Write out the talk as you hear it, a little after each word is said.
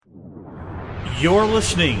You're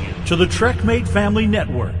listening to the TrekMate Family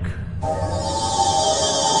Network.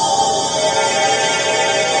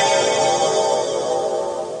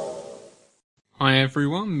 Hi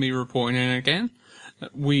everyone, me reporting in again.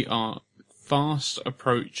 We are fast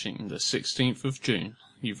approaching the 16th of June.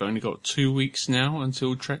 You've only got 2 weeks now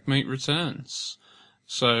until TrekMate returns.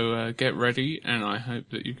 So get ready, and I hope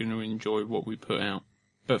that you're going to enjoy what we put out.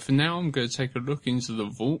 But for now, I'm going to take a look into the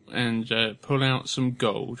vault and pull out some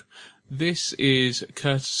gold. This is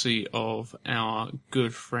courtesy of our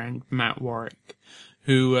good friend Matt Warwick,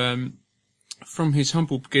 who, from his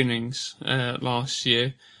humble beginnings last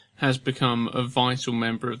year, has become a vital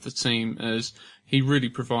member of the team, as he really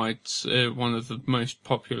provides one of the most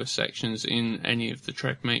popular sections in any of the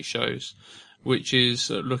TrekMate shows, which is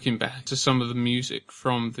looking back to some of the music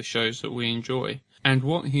from the shows that we enjoy. And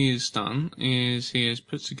what he has done is he has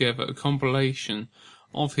put together a compilation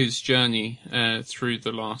of his journey through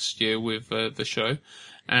the last year with the show,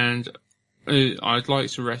 and I'd like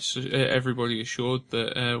to rest everybody assured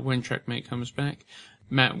that when TrekMate comes back,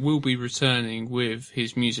 Matt will be returning with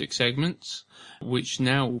his music segments, which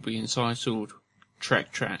now will be entitled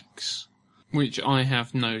Trek Tracks, which I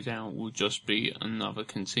have no doubt will just be another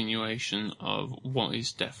continuation of what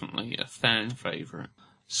is definitely a fan favourite.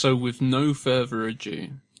 So with no further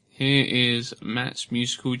ado, here is Matt's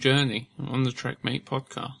musical journey on the TrekMate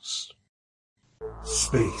podcast.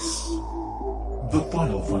 Space. The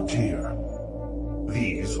final frontier.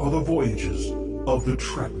 These are the voyages of the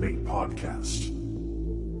TrekMate podcast.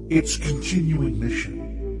 Its continuing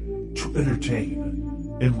mission: to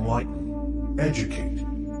entertain, enlighten, educate,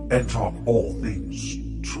 and talk all things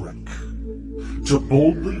Trek. To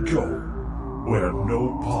boldly go where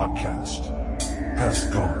no podcast has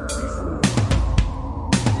gone before.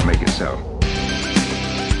 Make it so.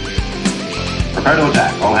 Prepare to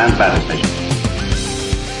attack. All hands battle station.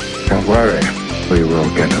 Don't worry. We will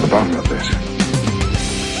get to the bottom of this.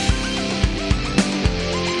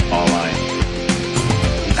 All right.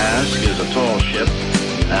 Ask is a tall ship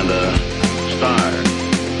and a star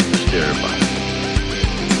to steer by.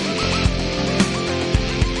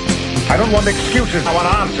 I don't want excuses. I want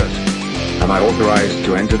answers. Am I authorized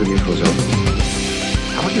to enter the neutral zone?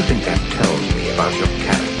 How do you think that tells me about your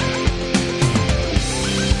character?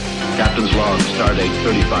 Captain's log, stardate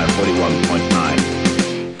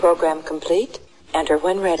 3541.9. Program complete. Enter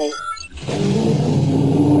when ready.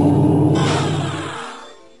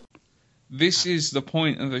 This is the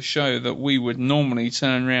point of the show that we would normally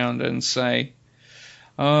turn around and say,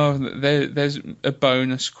 oh, there's a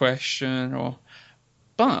bonus question,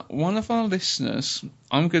 but one of our listeners,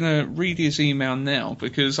 I'm going to read his email now,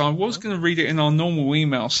 because I was going to read it in our normal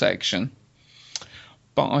email section,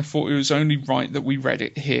 but I thought it was only right that we read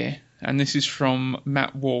it here. And this is from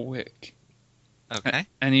Matt Warwick. Okay.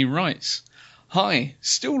 And he writes, "Hi,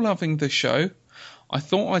 still loving the show. I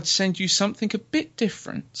thought I'd send you something a bit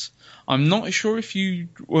different. I'm not sure if you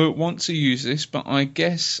want to use this, but I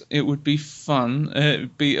guess it would be fun.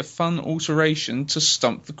 It'd be a fun alteration to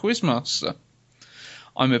Stump the Quizmaster.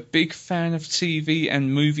 I'm a big fan of TV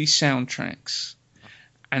and movie soundtracks,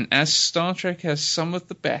 and as Star Trek has some of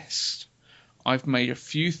the best, I've made a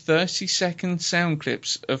few 30-second sound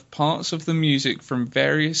clips of parts of the music from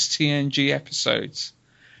various TNG episodes,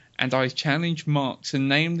 and I challenge Mark to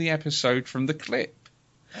name the episode from the clip.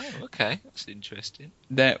 Oh, okay. That's interesting.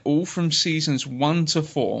 They're all from seasons 1 to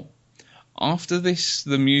 4. After this,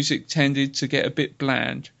 the music tended to get a bit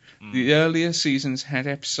bland. The earlier seasons had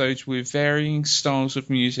episodes with varying styles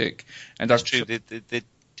of music, and That's true. They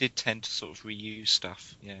did tend to sort of reuse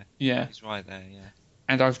stuff. Yeah. Yeah. He's right there, yeah.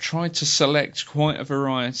 And I've tried to select quite a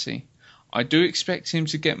variety. I do expect him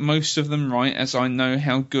to get most of them right, as I know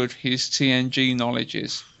how good his TNG knowledge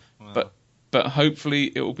is. Wow. But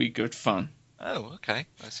hopefully it will be good fun." Oh, okay.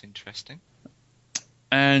 That's interesting.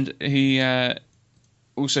 And he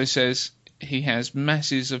also says he has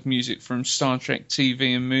masses of music from Star Trek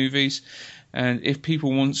TV and movies. And if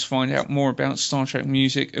people want to find out more about Star Trek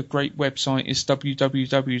music, a great website is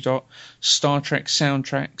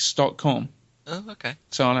www.StarTrekSoundtracks.com. Oh, okay.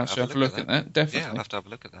 So I'll have to have a look at that, definitely. Yeah, I'll have to have a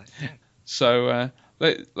look at that. Yeah. So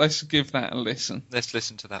let's give that a listen. Let's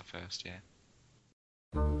listen to that first, yeah.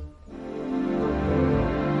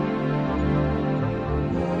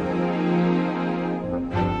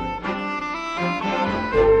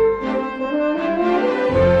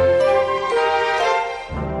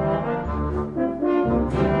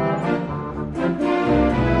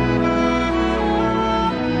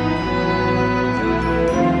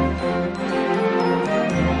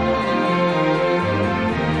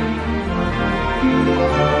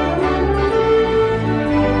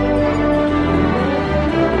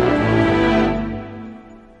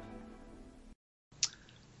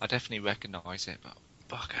 definitely recognise it, but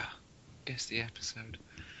bugger. Guess the episode.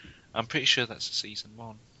 I'm pretty sure that's a season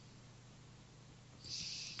 1.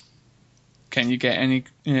 Can you get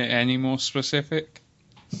any more specific?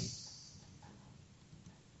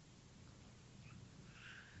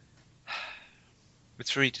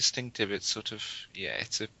 It's very distinctive. It's sort of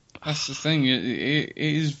it's a. That's the thing. It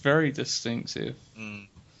is very distinctive. Mm,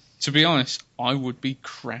 To be honest, I would be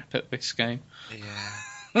crap at this game.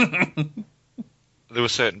 yeah. There were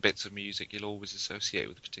certain bits of music you'll always associate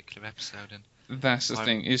with a particular episode, and That's the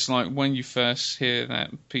thing. It's like when you first hear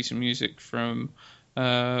that piece of music from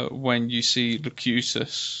when you see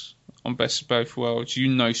Locutus on Best of Both Worlds, you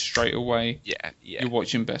know straight away yeah. you're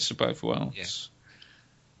watching Best of Both Worlds.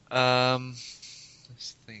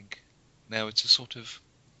 Let's think. Now it's a sort of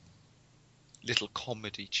little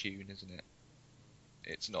comedy tune, isn't it?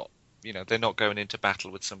 It's not. They're not going into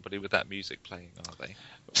battle with somebody with that music playing, are they?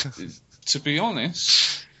 To be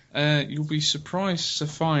honest, you'll be surprised to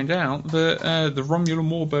find out that the Romulan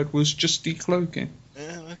Warbird was just decloaking.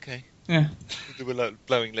 Oh, okay. Yeah. They were like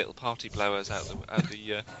blowing little party blowers out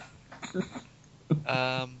the.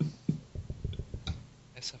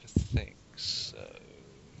 Let's have a think. So,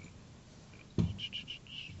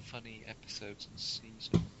 funny episodes in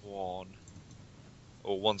season 1,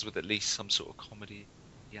 or ones with at least some sort of comedy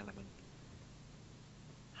element.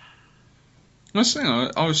 That's the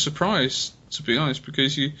thing. I was surprised, to be honest,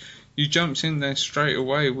 because you jumped in there straight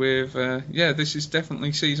away with this is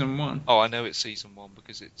definitely season 1. Oh, I know it's season 1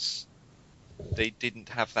 because they didn't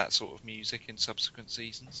have that sort of music in subsequent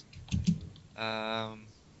seasons.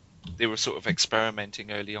 They were sort of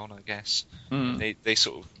experimenting early on, I guess. Mm. They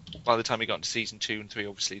sort of, by the time we got into season 2 and 3,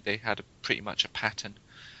 obviously they had pretty much a pattern.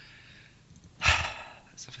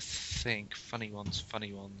 Let's have a think. Funny ones.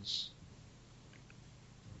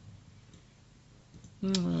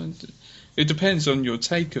 It depends on your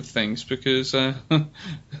take of things, because in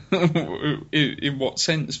what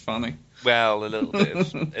sense funny? Well, a little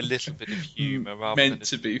bit of humour rather meant than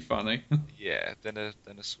to be funny. Yeah, than a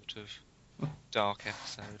sort of dark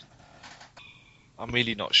episode. I'm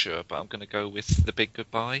really not sure, but I'm going to go with The Big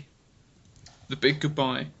Goodbye. The Big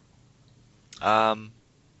Goodbye. Am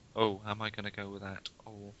I going to go with that?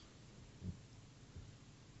 Oh,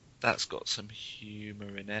 that's got some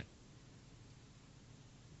humour in it.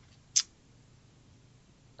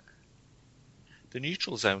 The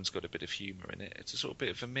Neutral Zone's got a bit of humour in it. It's a sort of bit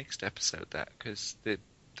of a mixed episode, that, because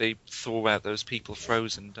they throw out those people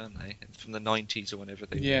frozen, don't they? From the 90s or whenever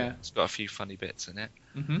they were. It's got a few funny bits in it.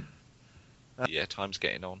 Mm-hmm. Time's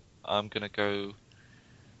getting on. I'm gonna go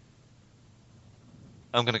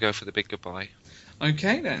for The Big Goodbye.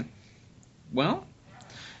 Okay then. Well,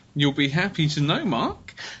 you'll be happy to know,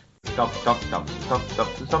 Mark. Stop the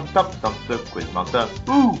Quizmaster.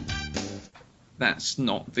 Ooh! That's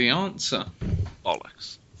not the answer.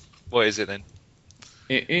 Bollocks. What is it then?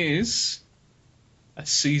 It is a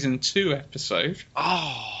season 2 episode.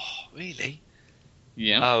 Oh, really?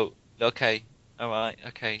 Yeah. Oh, okay. All right.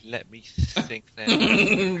 Okay. Let me think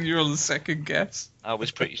then. You're on the second guess. I was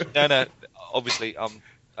pretty sure. No. Obviously, I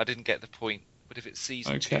didn't get the point. But if it's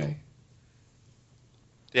season 2,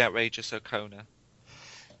 The Outrageous Okona.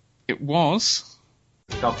 It was.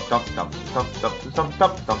 Stop the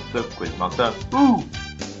Quizmaster. Ooh!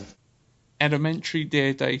 Elementary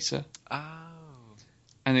Dear Data. Oh.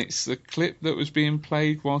 And it's the clip that was being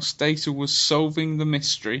played whilst Data was solving the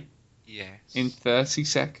mystery. Yes. In 30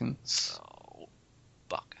 seconds. Oh,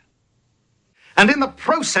 bugger. And in the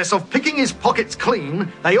process of picking his pockets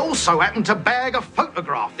clean, they also happened to bag a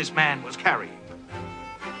photograph this man was carrying.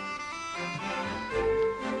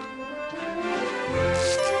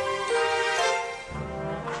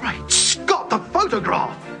 Great Scott, the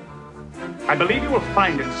photograph! I believe you will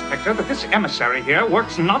find, Inspector, that this emissary here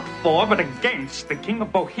works not for but against the King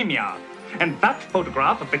of Bohemia. And that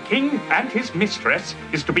photograph of the king and his mistress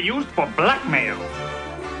is to be used for blackmail.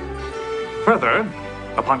 Further,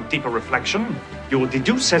 upon deeper reflection, you will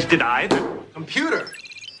deduce, as did I, that... Computer,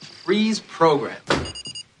 freeze program.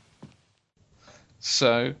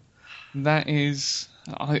 So, that is...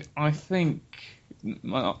 I think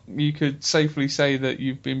you could safely say that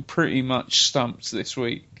you've been pretty much stumped this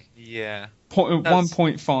week. Yeah.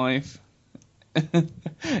 1.5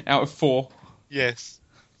 out of 4. Yes.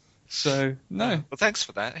 So, no. Well, thanks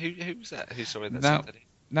for that. Who was that?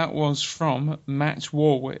 That was from Matt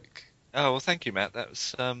Warwick. Oh, well, thank you, Matt. That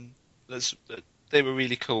was they were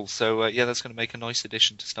really cool. So, that's going to make a nice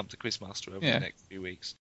addition to Stump the Quizmaster over the next few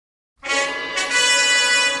weeks.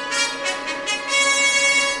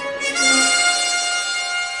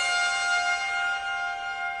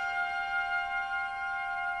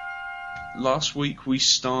 last week we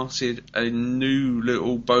started a new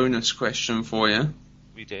little bonus question for you.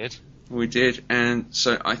 We did. We did, and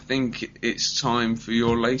so I think it's time for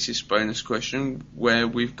your latest bonus question, where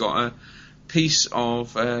we've got a piece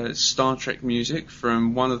of Star Trek music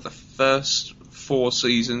from one of the first 4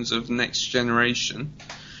 seasons of Next Generation,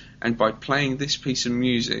 and by playing this piece of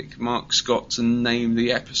music, Mark's got to name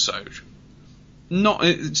the episode. Not,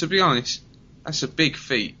 to be honest, that's a big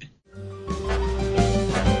feat.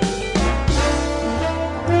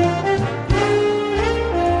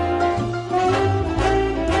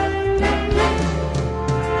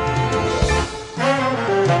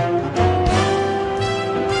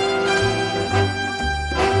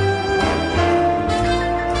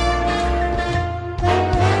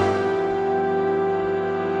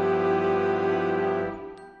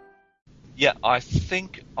 Yeah, I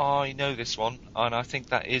think I know this one, and I think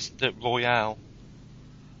that is the Royale.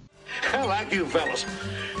 I like you fellas.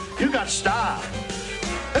 You got style.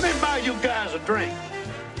 Let me buy you guys a drink.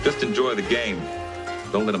 Just enjoy the game.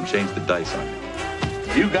 Don't let them change the dice on you.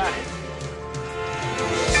 You got it.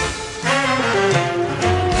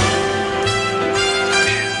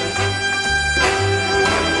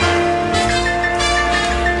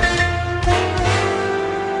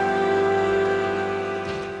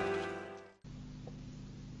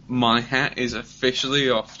 My hat is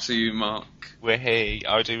officially off to you, Mark. Hey,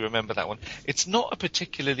 I do remember that one. It's not a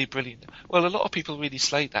particularly brilliant... Well, a lot of people really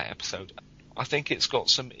slate that episode. I think it's got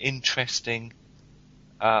some interesting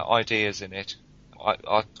ideas in it.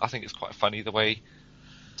 I think it's quite funny the way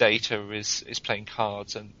Data is playing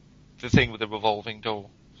cards and the thing with the revolving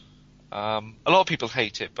door. A lot of people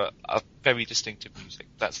hate it, but a very distinctive music.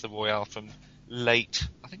 That's the Royale from late...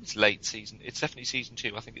 I think it's late season. It's definitely season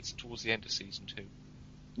 2. I think it's towards the end of season 2.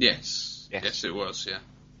 Yes, it was, yeah.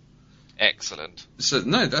 Excellent. So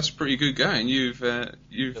no, that's pretty good going. You've a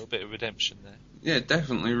little bit of redemption there. Yeah,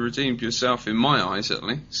 definitely redeemed yourself in my eyes, at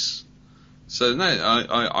least. So no,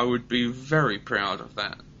 I would be very proud of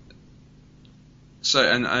that. So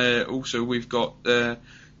and also we've got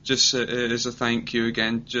just as a thank you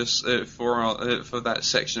again, just for that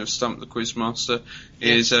section of Stump the Quizmaster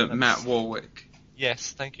is Matt Warwick.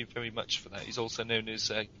 Yes, thank you very much for that. He's also known as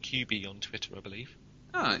QB on Twitter, I believe.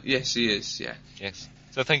 Ah, yes, he is. Yeah. Yes.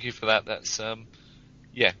 So thank you for that. That's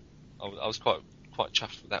yeah. I was quite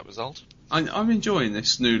chuffed with that result. I'm enjoying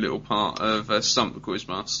this new little part of Stump the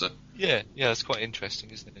Quizmaster. Yeah, it's quite interesting,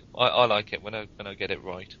 isn't it? I like it when I get it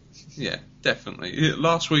right. Yeah, definitely.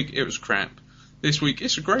 Last week it was crap. This week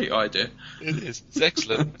it's a great idea. It is. It's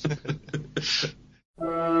excellent.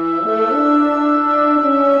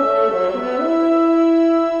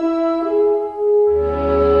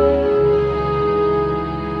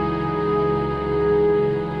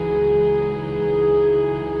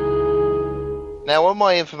 Now, on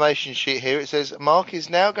my information sheet here, it says Mark is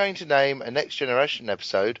now going to name a Next Generation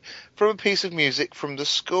episode from a piece of music from the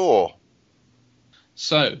score.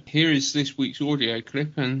 So, here is this week's audio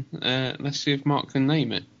clip, and let's see if Mark can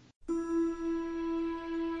name it.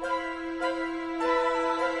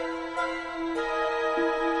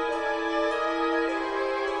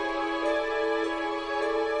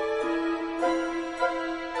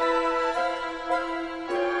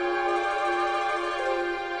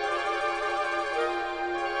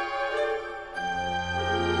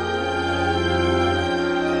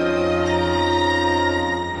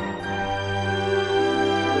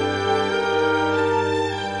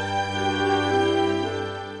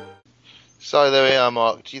 So there we are,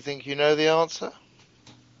 Mark. Do you think you know the answer?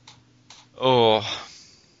 Oh.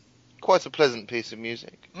 Quite a pleasant piece of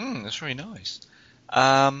music. That's very nice.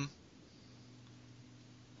 I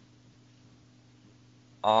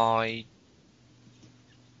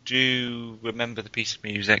do remember the piece of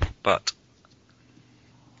music, but...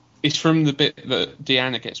 It's from the bit that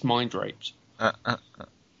Deanna gets mind raped.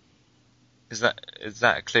 Is that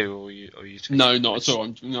a clue, or are you No, not at all.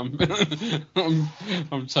 I'm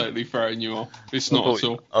totally throwing you off. It's not at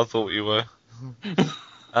all. I thought you were.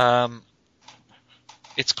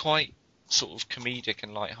 It's quite sort of comedic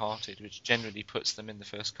and light-hearted, which generally puts them in the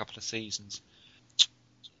first couple of seasons,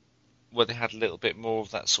 where they had a little bit more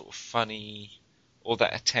of that sort of funny, or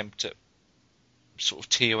that attempt at sort of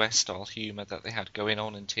TOS-style humour that they had going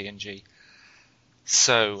on in TNG.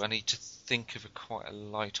 So I need to think of quite a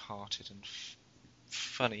light-hearted and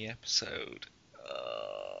funny episode.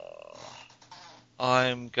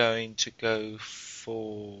 I'm going to go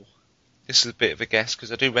for... This is a bit of a guess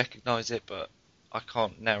because I do recognise it, but I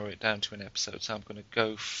can't narrow it down to an episode, so I'm going to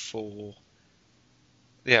go for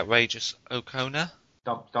The Outrageous Okona.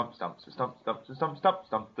 Stump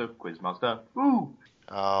the Quizmaster. Ooh!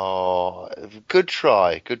 Oh, Good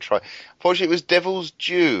try. Unfortunately, it was Devil's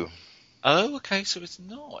Due. Oh, okay, so it's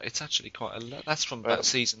not. It's actually quite a lot. That's from about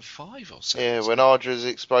season 5 or so. Yeah, when Ardra is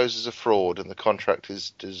exposed as a fraud and the contract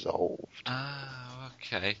is dissolved. Ah,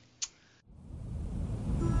 okay.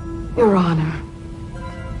 Your Honor,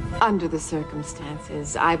 under the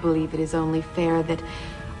circumstances, I believe it is only fair that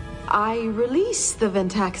I release the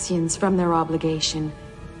Ventaxians from their obligation,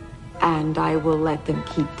 and I will let them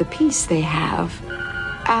keep the peace they have,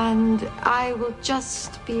 and I will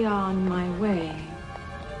just be on my way.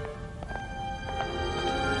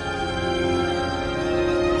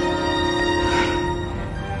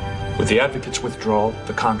 With the Advocate's withdrawal,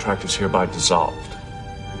 the contract is hereby dissolved.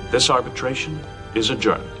 This arbitration is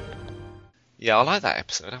adjourned. Yeah, I like that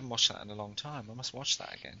episode. I haven't watched that in a long time. I must watch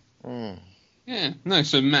that again. Yeah, no,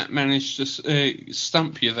 so Matt managed to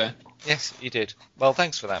stump you there. Yes, he did. Well,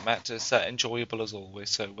 thanks for that, Matt. It's enjoyable as always.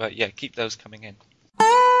 So, yeah, keep those coming in.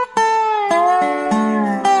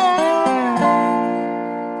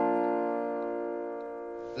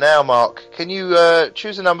 Now, Mark, can you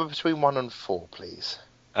choose a number between 1 and 4, please?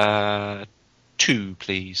 2,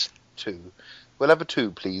 please. 2. We'll have a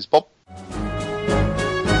 2, please, Bob.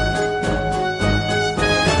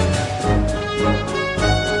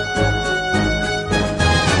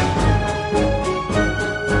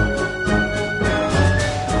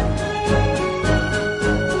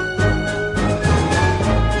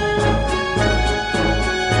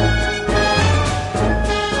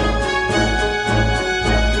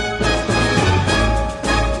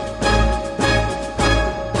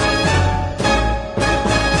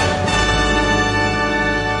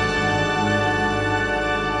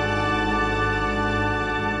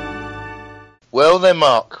 Well then,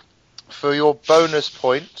 Mark, for your bonus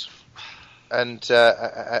point, and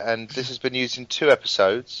this has been used in 2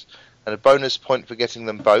 episodes, and a bonus point for getting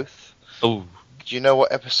them both. Oh. Do you know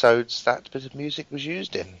what episodes that bit of music was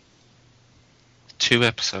used in? 2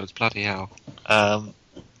 episodes, bloody hell. I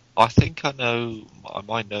think I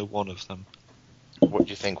might know one of them. What do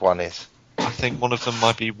you think one is? I think one of them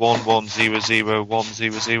might be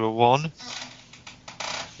 11001001.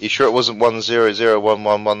 You sure it wasn't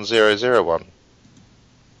 100111001?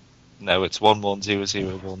 No, it's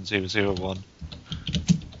 11001001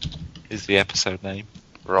 is the episode name.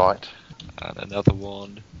 Right. And another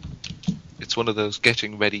one, it's one of those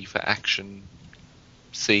getting ready for action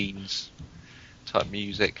scenes type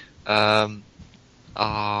music. We'll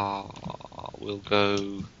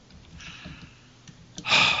go...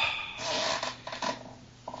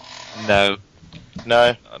 No.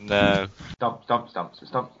 No. No. Stump the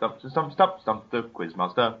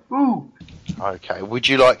Quizmaster. Ooh! Okay, would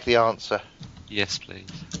you like the answer? Yes, please.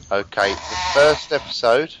 Okay, the first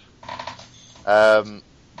episode... the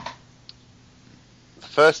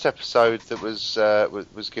first episode that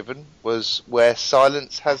was given was Where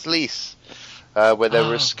Silence Has Lease, where they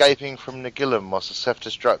were escaping from Nagilum whilst the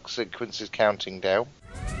self-destruct sequence is counting down.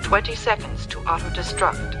 20 seconds to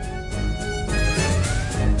auto-destruct.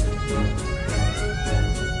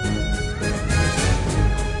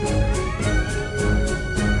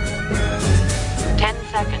 10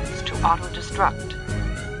 seconds to auto-destruct.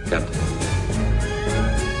 Captain.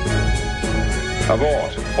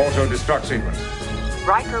 Abort. Auto-destruct sequence.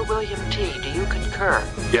 Riker William T., do you concur?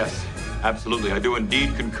 Yes, absolutely. I do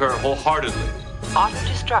indeed concur wholeheartedly.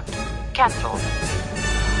 Auto-destruct. Cancel.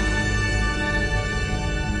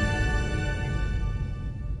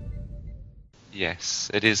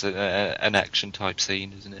 Yes, it is an action type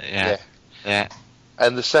scene, isn't it? Yeah.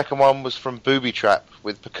 And the second one was from Booby Trap,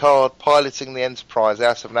 with Picard piloting the Enterprise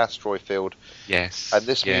out of an asteroid field. Yes. And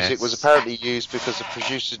this music was apparently used because the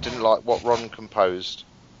producers didn't like what Ron composed.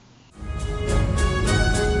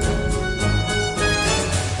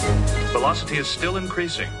 Velocity is still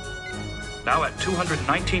increasing. Now at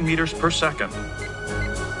 219 meters per second.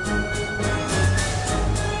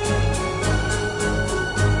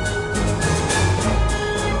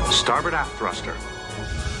 Starboard aft thruster.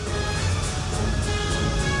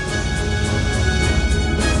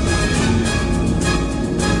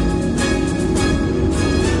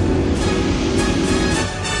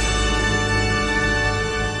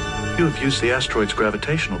 You have used the asteroid's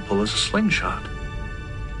gravitational pull as a slingshot.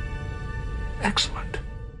 Excellent.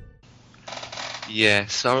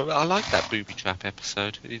 Yes, I like that Booby Trap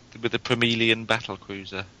episode with the Promelian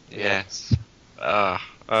battlecruiser. Yes.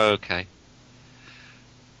 Okay.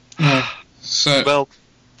 Well,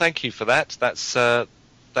 thank you for that. That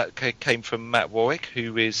came from Matt Warwick,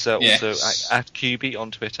 who is also at QB on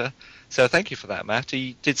Twitter. So thank you for that, Matt.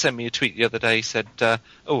 He did send me a tweet the other day. He said, I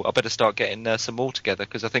better start getting some more together,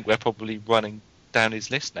 because I think we're probably running down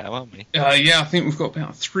his list now, aren't we? Yeah, I think we've got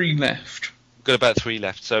about 3 left. Got about 3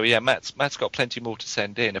 left. So yeah, Matt's got plenty more to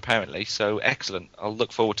send in apparently. So excellent. I'll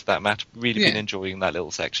look forward to that, Matt. Really been enjoying that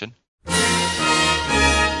little section.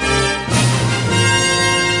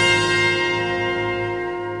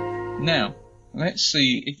 Now, let's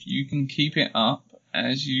see if you can keep it up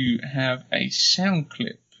as you have a sound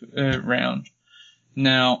clip round.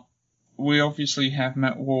 Now, we obviously have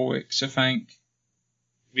Matt Warwick to thank.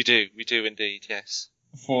 We do indeed, yes.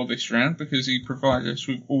 For this round, because he provided us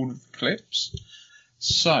with all of the clips.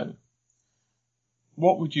 So,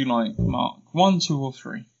 what would you like, Mark? 1, 2, or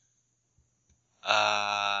 3?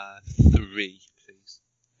 3, please.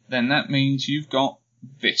 Then that means you've got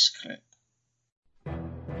this clip.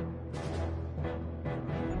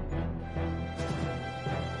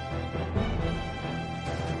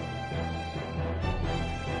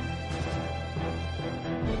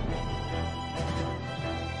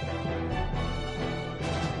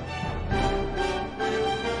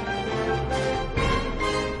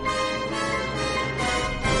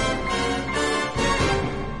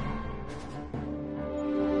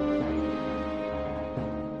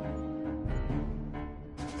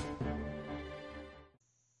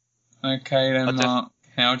 Okay then, Mark,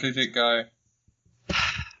 how did it go?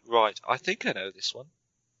 Right, I think I know this one.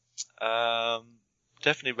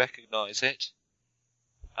 Definitely recognise it.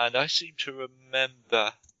 And I seem to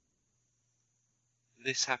remember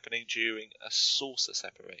this happening during a saucer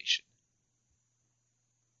separation.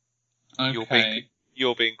 Okay.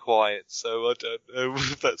 You're being quiet, so I don't know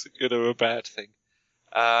if that's a good or a bad thing.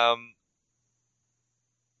 Right,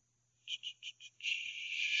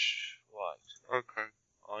 okay.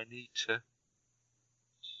 I need to.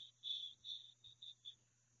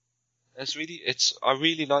 I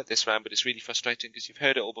really like this round, but it's really frustrating because you've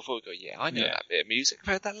heard it all before. You go, yeah, I know that bit of music. I've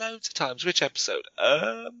heard that loads of times. Which episode?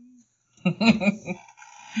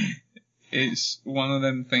 It's one of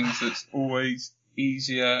them things that's always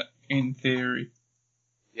easier in theory.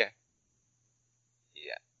 Yeah.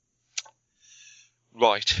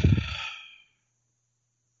 Right.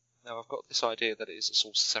 Now I've got this idea that it is a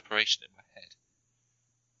source of separation in my head.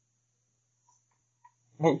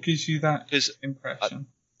 What gives you that impression?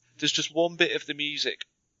 There's just one bit of the music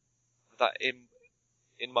that in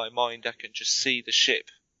my mind I can just see the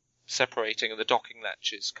ship separating and the docking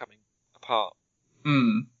latches coming apart.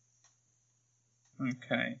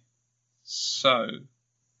 Okay. So,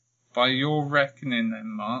 by your reckoning then,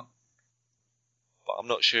 Mark. But I'm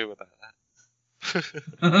not sure about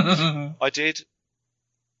that. I did.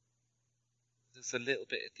 There's a little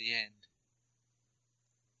bit at the end.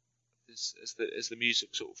 As the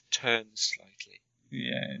music sort of turns slightly.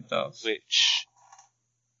 Yeah, it does. Which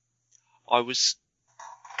I was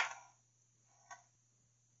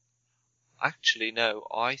actually no.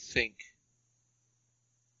 I think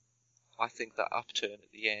that upturn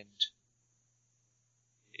at the end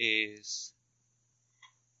is.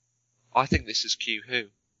 I think this is Q Who.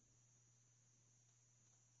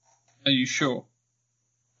 Are you sure?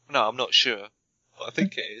 No, I'm not sure. But I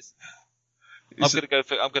think it is. I'm gonna go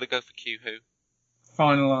for Q Who.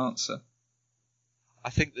 Final answer. I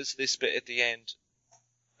think there's this bit at the end,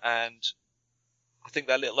 and I think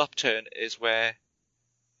that little upturn is where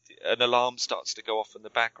an alarm starts to go off in the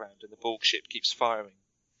background, and the Borg ship keeps firing.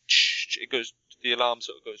 It goes, the alarm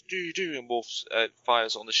sort of goes doo doo, and Worf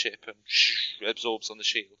fires on the ship and absorbs on the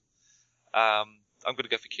shield. I'm gonna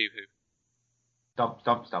go for Q Who. Stump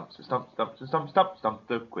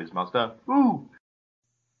the Quizmaster. Ooh.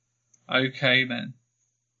 Okay then.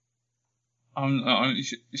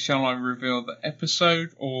 Shall I reveal the episode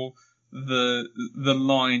or the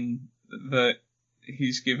line that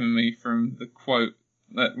he's given me from the quote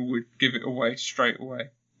that would give it away straight away?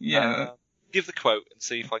 Yeah. Give the quote and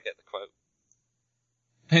see if I get the quote.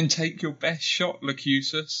 Then take your best shot,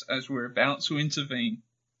 Locutus, as we're about to intervene.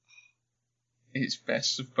 It's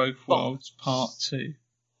Best of Both Worlds Part 2.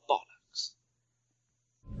 Bollocks.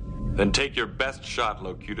 Then take your best shot,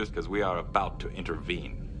 Locutus, because we are about to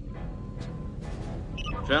intervene.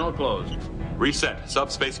 Channel closed. Reset.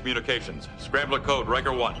 Subspace communications. Scrambler code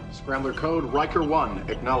Riker 1. Scrambler code Riker 1.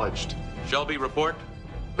 Acknowledged. Shelby, report.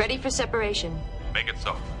 Ready for separation. Make it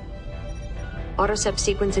so. Autosep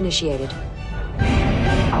sequence initiated.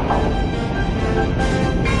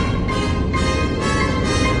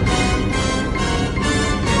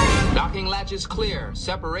 Docking latches clear.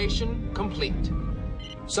 Separation complete.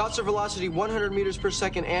 Saucer velocity 100 meters per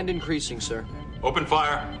second and increasing, sir. Open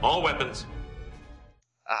fire. All weapons.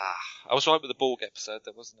 I was right with the Borg episode,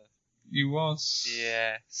 there wasn't it? You was.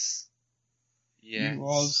 Yes. You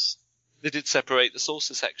was. They did separate the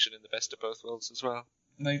saucer section in the Best of Both Worlds as well.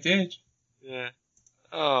 They did. Yeah.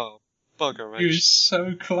 Oh, bugger. You were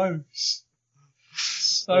so close.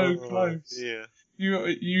 So close. Yeah.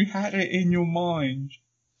 You had it in your mind.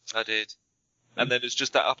 I did. And then it's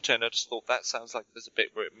just that upturn. I just thought that sounds like there's a bit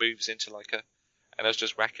where it moves into like a... And I was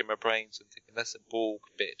just racking my brains and thinking that's a Borg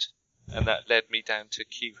bit. And that led me down to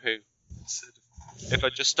Q-Who. If I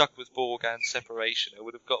just stuck with Borg and separation, I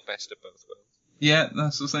would have got best of both worlds. Yeah,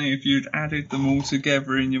 that's the thing. If you'd added them all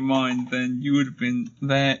together in your mind, then you would have been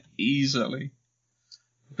there easily.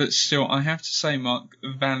 But still, I have to say, Mark,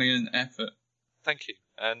 valiant effort. Thank you.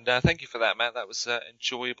 And thank you for that, Matt. That was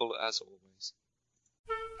enjoyable as always.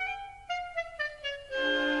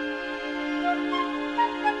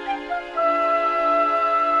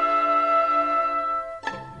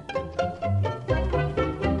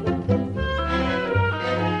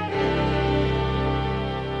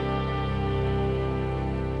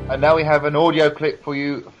 And now we have an audio clip for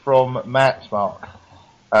you from Matt, Mark.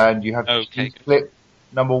 And you have to choose clip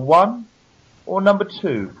number 1 or number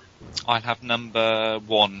 2. I'll have number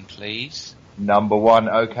 1, please. Number 1,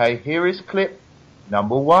 okay. Here is clip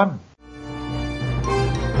number 1.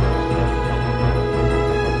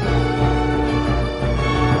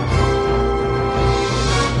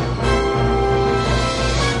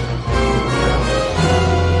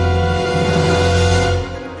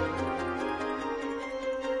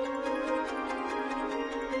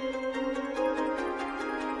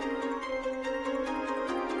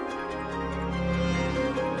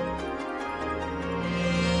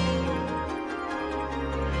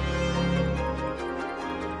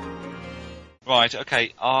 Right,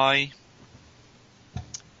 okay, I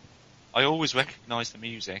always recognise the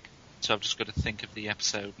music, so I've just got to think of the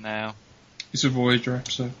episode now. It's a Voyager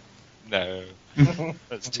episode. No.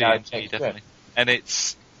 That's TNG, definitely. And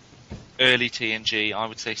it's early TNG, I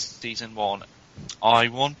would say season 1. I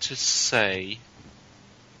want to say...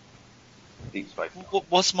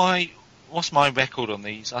 What's my record on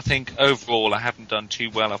these? I think overall I haven't done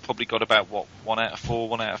too well. I've probably got about, 1 out of 4,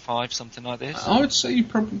 1 out of 5, something like this? I would say you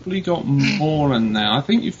probably got more than that. I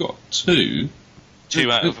think you've got 2.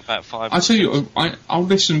 2 out of about 5. I tell you, I'll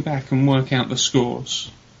listen back and work out the scores.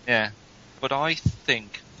 Yeah. But I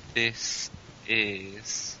think this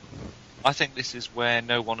is where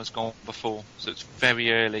no one has gone before. So it's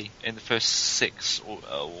very early in the first 6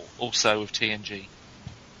 or so of TNG.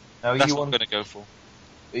 Now, that's what I'm going to go for.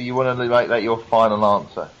 You want to make that your final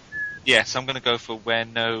answer? Yes, I'm going to go for where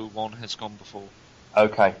no one has gone before.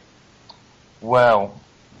 Okay. Well,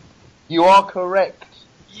 you are correct.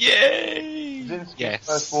 Yay! Yes.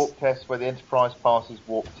 First warp test where the Enterprise passes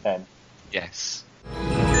warp 10. Yes.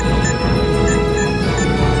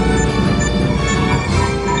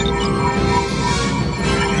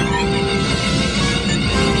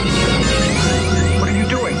 What are you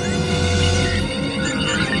doing?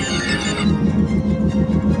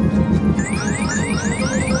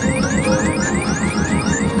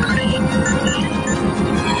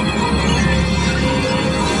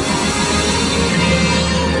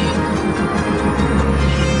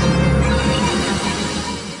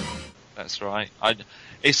 That's right.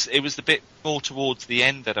 It was the bit more towards the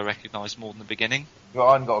end that I recognised more than the beginning.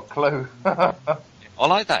 I haven't got a clue. I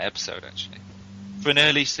like that episode, actually. For an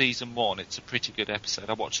early season 1, it's a pretty good episode.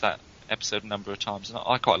 I watched that episode a number of times, and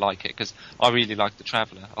I quite like it, because I really liked the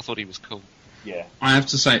Traveller. I thought he was cool. Yeah. I have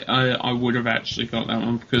to say, I would have actually got that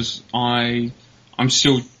one, because I'm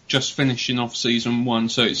still just finishing off season 1,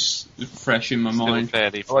 so it's fresh in my mind.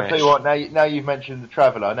 Fairly fresh. Well, I'll tell you what, now you've mentioned the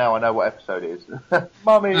Traveller, now I know what episode it is.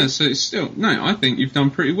 Mummy! No, so it's still, I think you've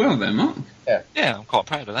done pretty well there, Mark. Yeah, I'm quite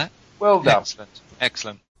proud of that. Well done.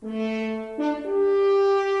 Excellent.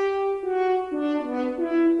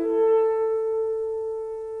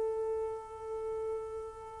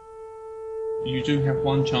 You do have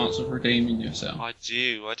one chance of redeeming yourself. I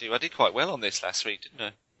do. I did quite well on this last week, didn't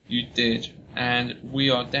I? You did. And we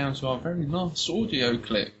are down to our very last audio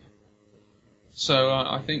clip. So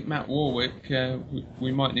I think Matt Warwick,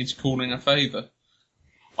 we might need to call in a favour.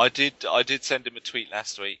 I did send him a tweet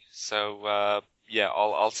last week, so yeah,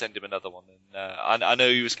 I'll send him another one. And I know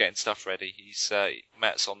he was getting stuff ready.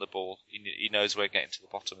 Matt's on the ball. He knows we're getting to the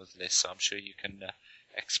bottom of the list, so I'm sure you can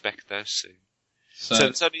expect those soon. So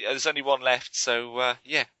there's only one left. So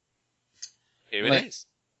yeah, here it is.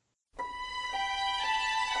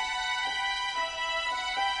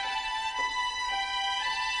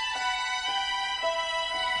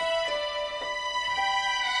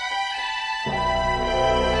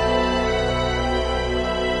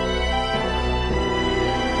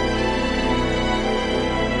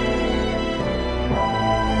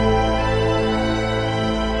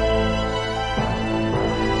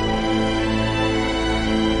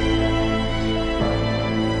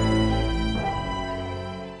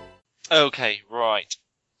 Okay, right.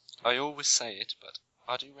 I always say it, but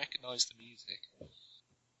I do recognise the music.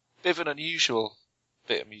 Bit of an unusual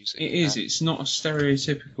bit of music. It is. It's not a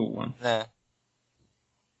stereotypical one. Nah.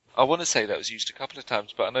 I want to say that was used a couple of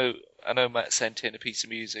times, but I know Matt sent in a piece of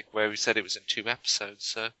music where he said it was in 2 episodes,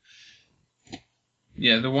 so...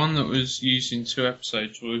 Yeah, the one that was used in 2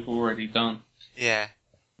 episodes we've already done. Yeah.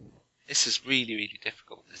 This is really, really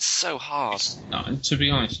difficult. It's so hard. To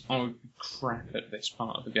be honest, I would be crap at this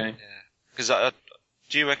part of the game. Yeah. Because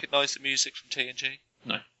do you recognise the music from TNG?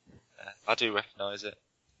 No. I do recognise it.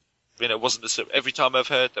 You know, it wasn't every time I've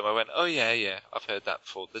heard them, I went, oh yeah, I've heard that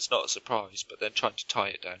before. There's not a surprise, but then trying to tie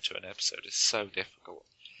it down to an episode is so difficult.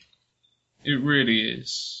 It really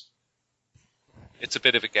is. It's a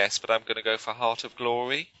bit of a guess, but I'm going to go for Heart of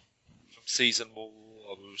Glory from season 1,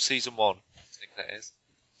 I think that is.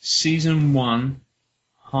 Season 1,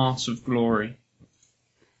 Heart of Glory.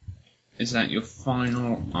 Is that your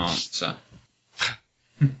final answer?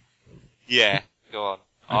 Yeah, go on.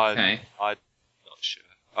 Okay. I'm not sure.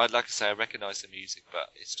 I'd like to say I recognise the music, but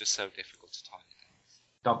it's just so difficult to tie it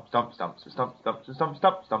down.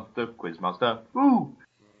 Stump the Quizmaster. Woo!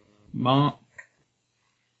 Mark,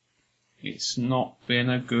 it's not been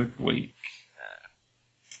a good week.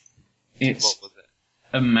 It's what was it?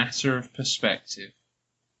 A matter of perspective.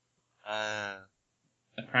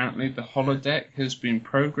 Apparently the holodeck has been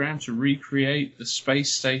programmed to recreate the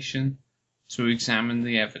space station to examine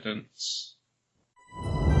the evidence.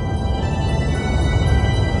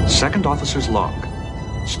 Second Officer's Log.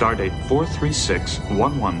 Stardate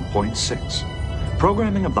 43611.6.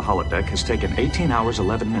 Programming of the holodeck has taken 18 hours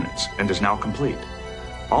 11 minutes and is now complete.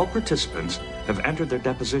 All participants have entered their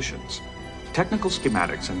depositions. Technical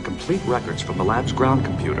schematics and complete records from the lab's ground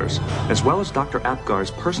computers, as well as Dr.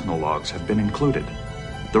 Apgar's personal logs, have been included.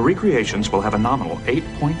 The recreations will have a nominal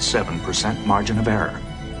 8.7% margin of error.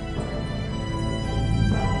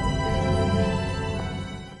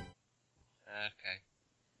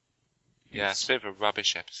 Yeah, it's a bit of a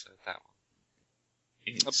rubbish episode, that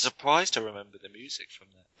one. I'm surprised to remember the music from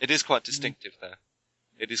that. It is quite distinctive, though.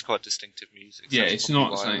 It is quite distinctive music. Yeah, it's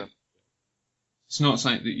not something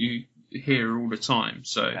that you hear all the time,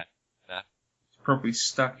 so it's probably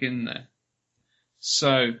stuck in there.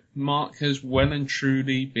 So, Mark has well and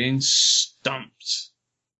truly been stumped.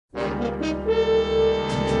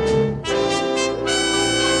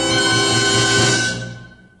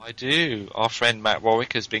 I do. Our friend Matt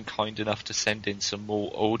Warwick has been kind enough to send in some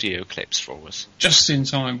more audio clips for us. Just in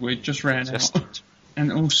time, we just ran out.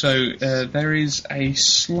 And also, there is a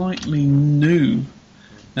slightly new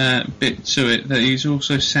bit to it that he's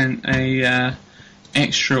also sent a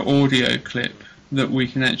extra audio clip that we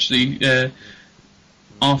can actually,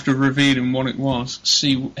 after revealing what it was,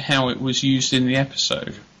 see how it was used in the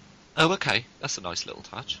episode. Oh, okay. That's a nice little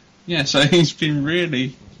touch. Yeah, so he's been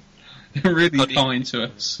really kind to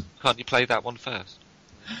us. Can't you play that one first?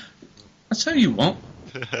 I'll tell you what.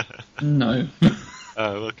 No.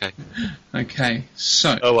 Oh, okay. Okay,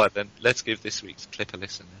 so... All right, then. Let's give this week's clip a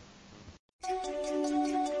listen, then.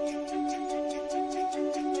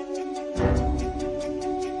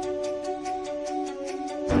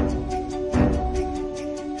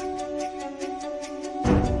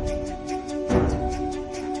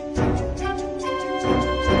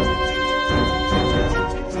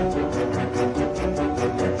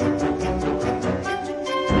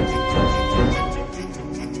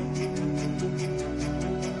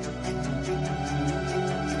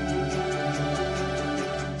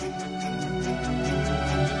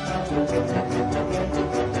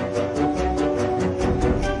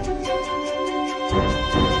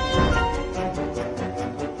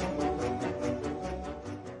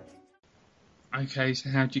 Okay, so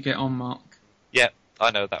how'd you get on, Mark? Yeah,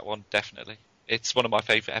 I know that one, definitely. It's one of my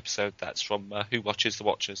favourite episodes. That's from Who Watches the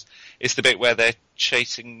Watchers. It's the bit where they're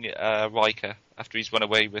chasing Riker after he's run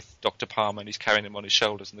away with Dr. Palmer and he's carrying him on his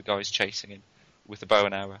shoulders and the guy's chasing him with a bow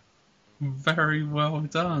and arrow. Very well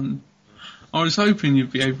done. I was hoping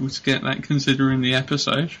you'd be able to get that considering the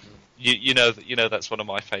episode. You know that's one of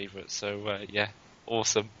my favourites, so yeah,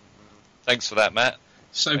 awesome. Thanks for that, Matt.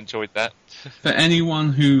 So, enjoyed that. For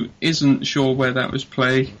anyone who isn't sure where that was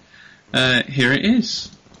played, here it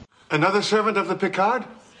is. Another servant of the Picard?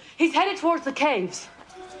 He's headed towards the caves.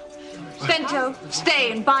 Bento,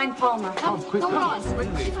 stay and bind Palmer. Come on.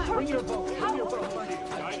 Bring your boat.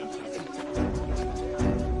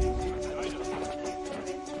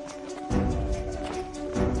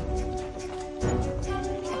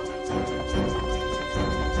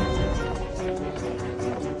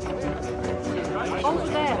 Over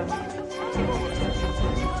there.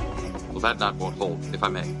 Well, that knot won't hold, if I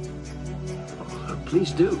may.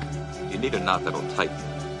 Please do. You need a knot that'll tighten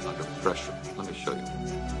under pressure. Let me show you.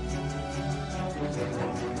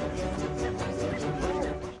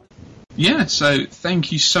 Yeah, so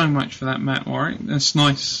thank you so much for that, Matt Warwick. That's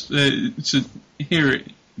nice to hear it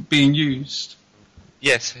being used.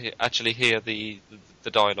 Yes, actually hear the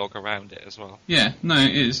dialogue around it as well. Yeah, no,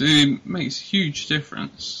 it is. It makes a huge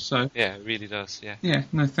difference. So yeah, it really does. Yeah. Yeah,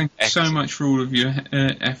 no, thank you so much for all of your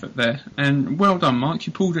effort there, and well done, Mark.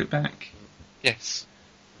 You pulled it back. Yes.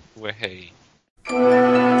 Way.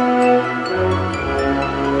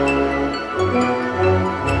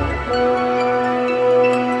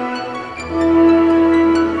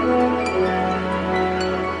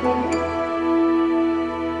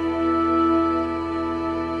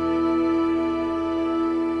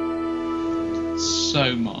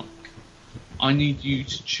 So, Mark, I need you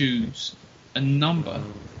to choose a number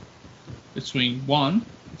between 1,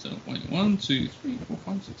 so 1, 2, 3, 4,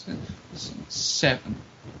 5, 6, 7.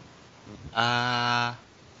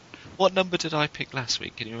 What number did I pick last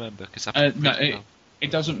week? Can you remember? Because it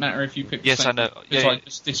doesn't matter if you pick. Yes, I know. Because I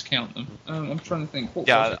just discount them. I'm trying to think. What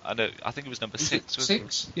was it? I know. I think it was number 6.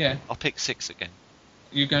 6? Yeah. I'll pick 6 again.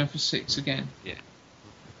 You're going for 6 again? Yeah.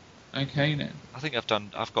 Okay then. I think I've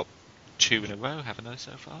got 2 in a row, haven't I,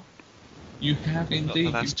 so far? You have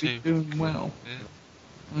indeed. You've been doing well.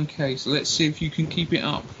 Yeah. Okay, so let's see if you can keep it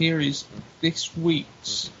up. Here is this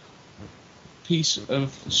week's piece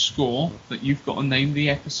of score that you've got to name the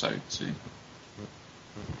episode to.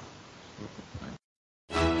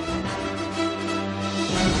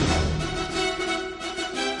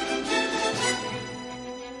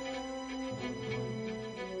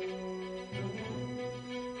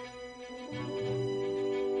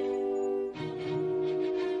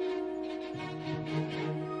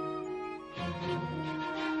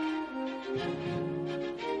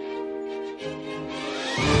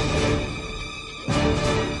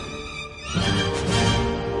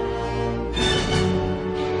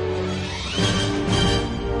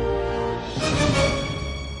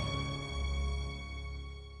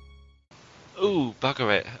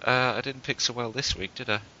 Bugger it. I didn't pick so well this week, did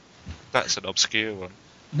I? That's an obscure one.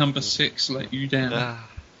 Number 6 let you down.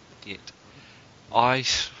 Idiot. I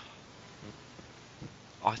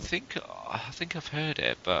think I've heard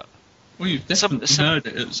it, but... Well, you've definitely heard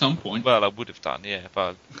it at some point. Well, I would have done, yeah,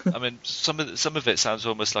 but I mean, some of it sounds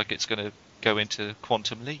almost like it's going to go into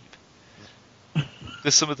Quantum Leap.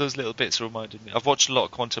 There's some of those little bits reminded me. I've watched a lot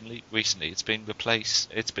of Quantum Leap recently. It's been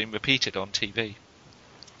repeated on TV.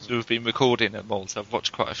 So we've been recording at Malta. I've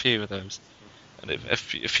watched quite a few of those, and at a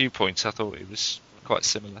few points I thought it was quite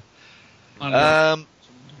similar. I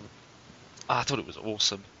thought it was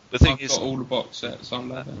awesome. The thing I've got all the box sets. I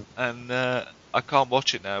love it, and I can't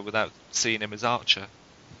watch it now without seeing him as Archer.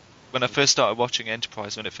 When I first started watching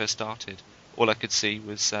Enterprise, when it first started, all I could see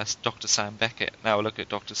was Dr. Sam Beckett. Now I look at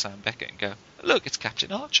Dr. Sam Beckett and go, "Look, it's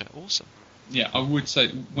Captain Archer! Awesome." Yeah, I would say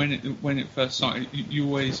when it first started, you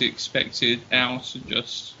always expected Al to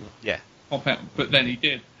just pop out, but then he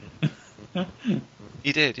did.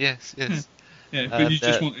 He did, yes. Yeah, but you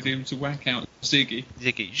just wanted him to whack out Ziggy,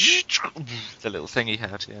 the little thing he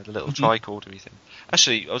had, the little tricorder-y thing.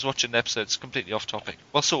 Actually, I was watching an episode. It's completely off topic.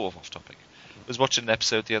 Well, sort of off topic. I was watching an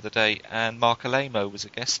episode the other day, and Mark Alamo was a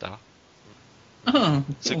guest star. Oh,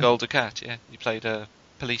 it's a Golden Cat. Yeah, he played a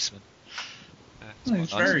policeman.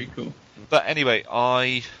 It's very cool. But anyway,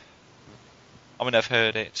 I mean, I've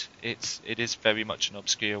heard it. It is very much an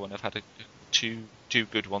obscure one. I've had two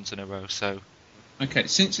good ones in a row. So, okay,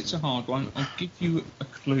 since it's a hard one, I'll give you a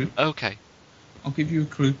clue. Okay, I'll give you a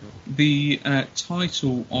clue. The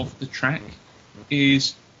title of the track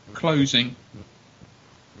is "Closing."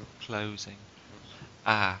 Closing.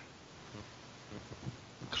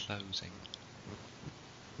 Closing.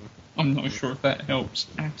 I'm not sure if that helps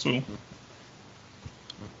at all.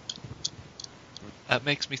 It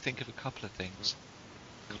makes me think of a couple of things.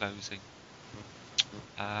 Closing.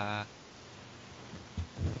 I'm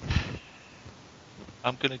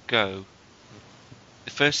going to go...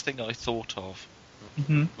 The first thing I thought of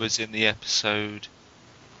was in the episode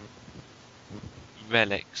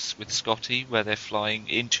Relics with Scotty, where they're flying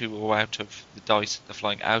into or out of the Dyson. They're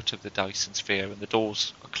flying out of the Dyson sphere and the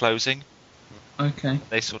doors are closing. Okay.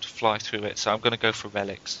 They sort of fly through it, so I'm going to go for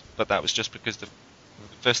Relics. But that was just because the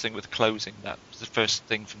first thing with closing, that was the first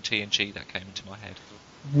thing from TNG that came into my head.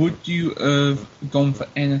 Would you have gone for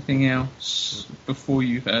anything else before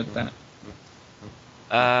you heard that?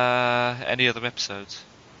 Any other episodes?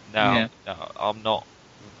 No, I'm not.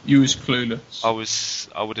 You was clueless.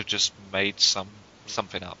 I would have just made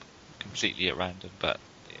something up completely at random, but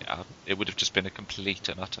it would have just been a complete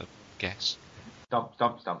and utter guess. Stump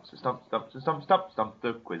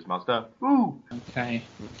the Quizmaster. Ooh! Okay.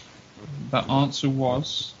 The answer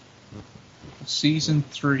was Season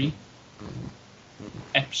 3,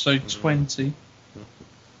 Episode 20.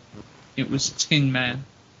 It was Tin Man.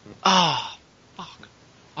 Ah, fuck.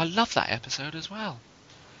 I love that episode as well.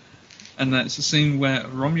 And that's the scene where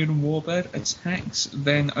Romulan Warbird attacks,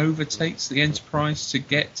 then overtakes the Enterprise to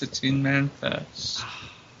get to Tin Man first.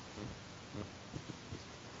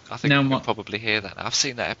 I think you can probably hear that. I've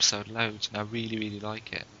seen that episode loads, and I really, really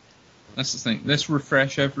like it. That's the thing. Let's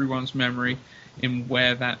refresh everyone's memory in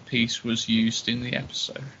where that piece was used in the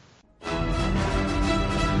episode.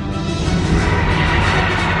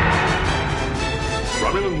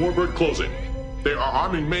 Romulan Warbird closing. They are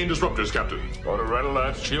arming main disruptors, Captain. Order red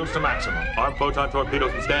alert, shields to maximum. Armed photon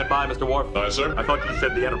torpedoes and stand by, Mr. Worf. Aye, sir. I thought you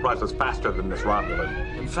said the Enterprise was faster than this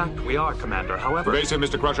Romulan. In fact, we are, Commander. However... Evasive,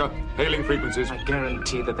 Mr. Crusher. Hailing frequencies. I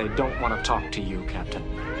guarantee that they don't want to talk to you, Captain.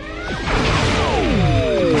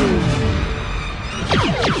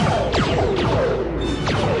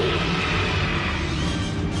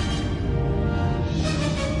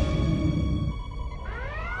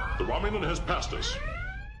 The Romulan has passed us.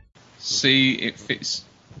 See, it fits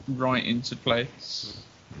right into place.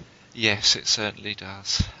 Yes, it certainly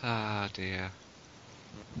does. Ah, dear.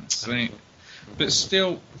 See, but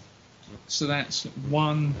still, so that's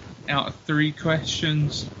 1 out of 3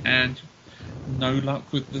 questions, and no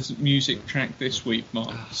luck with the music track this week,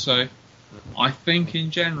 Mark. So, I think in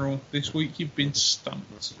general, this week you've been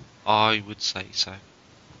stumped. I would say so.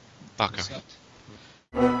 Bugger it.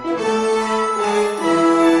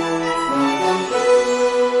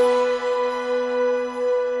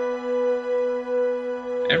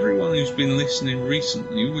 Everyone who's been listening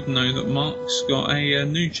recently would know that Mark's got a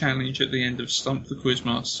new challenge at the end of Stump the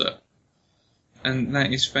Quizmaster. And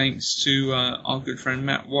that is thanks to our good friend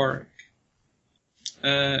Matt Warwick.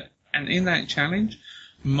 And in that challenge,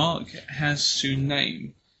 Mark has to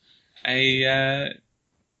name a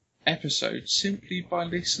episode simply by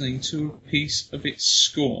listening to a piece of its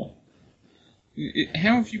score.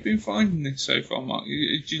 How have you been finding this so far, Mark? Do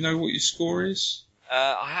you know what your score is?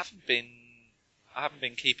 I haven't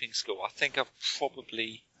been keeping score. I think I've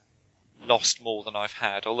probably lost more than I've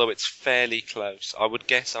had, although it's fairly close. I would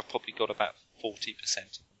guess I've probably got about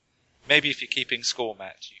 40%. Maybe if you're keeping score,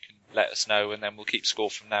 Matt, you can let us know, and then we'll keep score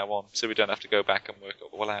from now on, so we don't have to go back and work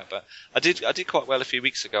it all out. But I did quite well a few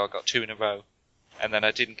weeks ago. I got 2 in a row, and then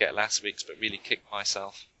I didn't get last week's, but really kicked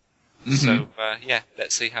myself. Mm-hmm. So yeah,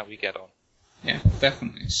 let's see how we get on. Yeah,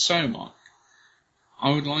 definitely. So, Mark,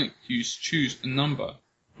 I would like you to choose a number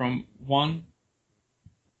from 1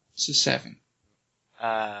 to 7.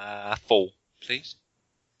 4, please.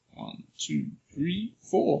 1, 2, 3,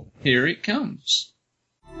 4. Here it comes.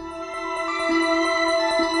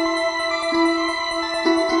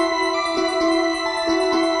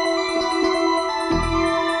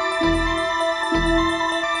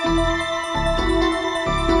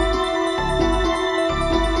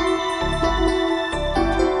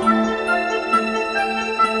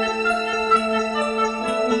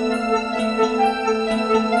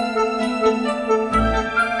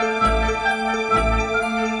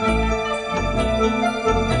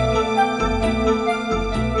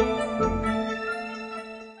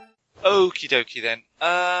 Okie dokie then.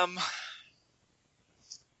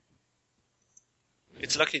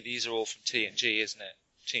 It's lucky these are all from TNG, isn't it?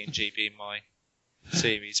 TNG being my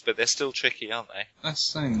series, but they're still tricky, aren't they?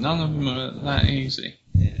 That's the thing, none of them are that easy.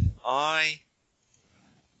 Yeah.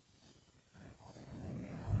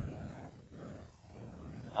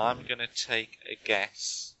 I'm gonna take a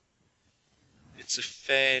guess. It's a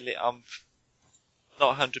fairly... I'm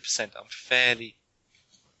not 100%, I'm fairly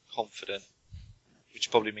confident, which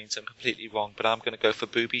probably means I'm completely wrong, but I'm going to go for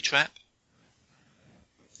Booby Trap.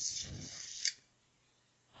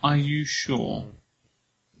 Are you sure?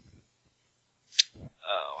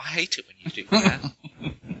 Oh, I hate it when you do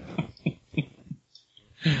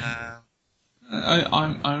that.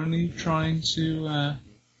 I'm only trying to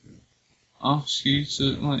ask you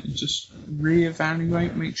to just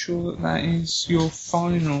reevaluate, make sure that is your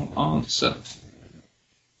final answer.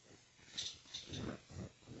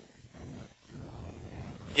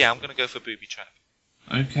 Yeah, I'm going to go for Booby Trap.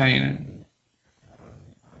 Okay then.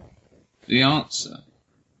 The answer.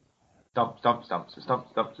 Stump the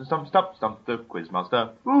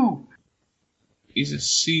Quizmaster. Ooh! Is a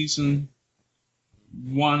season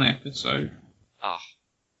 1 episode. Ah.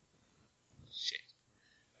 Shit.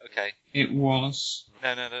 Okay. It was.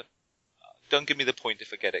 No. Don't give me the point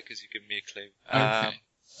if I get it, because you've given me a clue. Okay.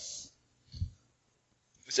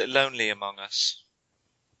 Was it Lonely Among Us?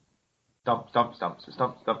 Stump, stump, stump,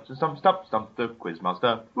 stump, stump, stump, stump, stump, the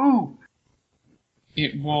Quizmaster. Ooh!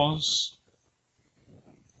 It was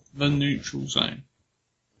the neutral zone.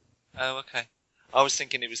 Oh, okay. I was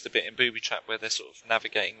thinking it was the bit in Booby Trap where they're sort of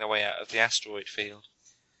navigating their way out of the asteroid field.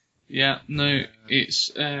 Yeah, no,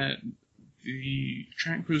 it's, the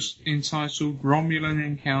track was entitled Romulan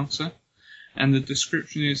Encounter, and the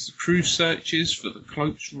description is the crew searches for the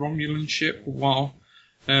cloaked Romulan ship while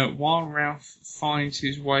Ralph finds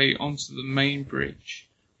his way onto the main bridge.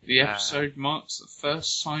 The episode marks the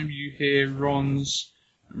first time you hear Ron's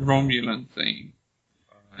Romulan theme.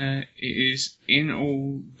 It is in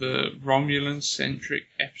all the Romulan-centric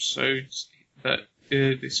episodes that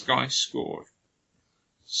this guy scored.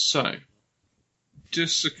 So,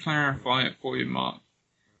 just to clarify it for you, Mark,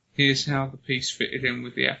 here's how the piece fitted in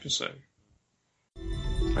with the episode.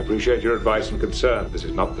 I appreciate your advice and concern. This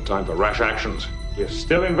is not the time for rash actions. We're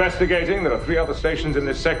still investigating. There are 3 other stations in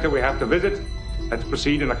this sector we have to visit. Let's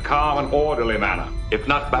proceed in a calm and orderly manner. If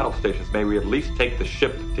not battle stations, may we at least take the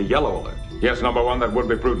ship to yellow alert? Yes, number 1, that would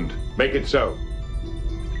be prudent. Make it so.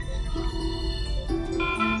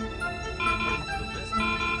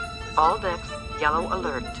 All decks, yellow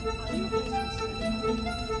alert.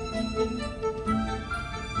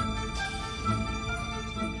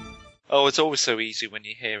 Oh, it's always so easy when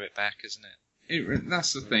you hear it back, isn't it?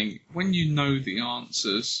 That's the thing. When you know the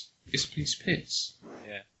answers, it's a piece of piss.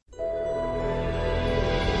 Yeah.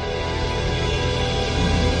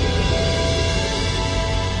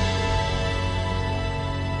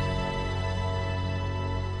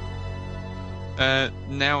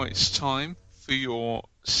 Now it's time for your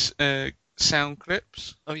sound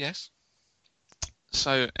clips. Oh, yes.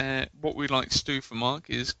 So what we like to do for Mark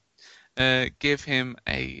is give him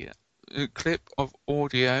a clip of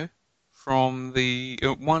audio from the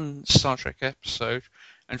one Star Trek episode,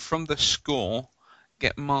 and from the score,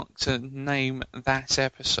 get Mark to name that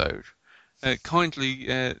episode.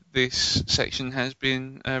 Kindly, this section has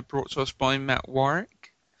been brought to us by Matt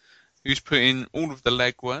Warwick, who's put in all of the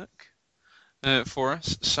legwork for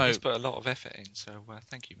us. So he's put a lot of effort in, so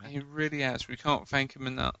thank you, Matt. He really has. We can't thank him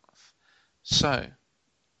enough. So,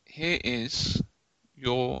 here is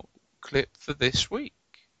your clip for this week.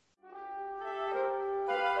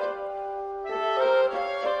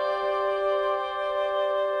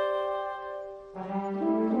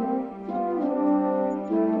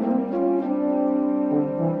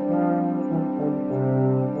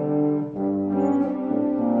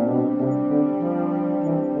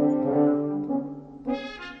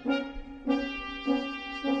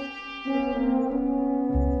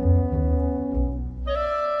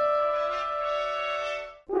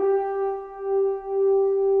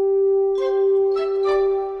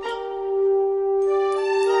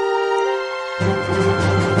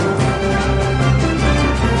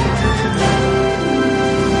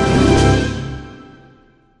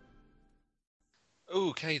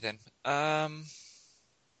 Okay then.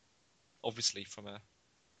 Obviously from a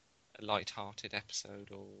light-hearted episode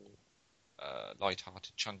or a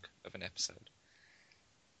light-hearted chunk of an episode.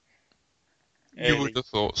 You would have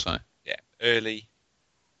thought so. Yeah, early.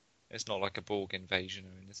 It's not like a Borg invasion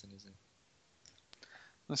or anything, is it?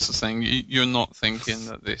 That's the thing. You're not thinking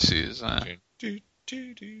that this is. I'd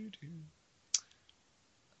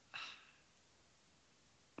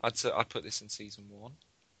put this in season 1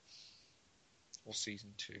 or season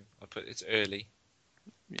 2. I'd put it's early.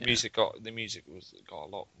 Yeah. The music got a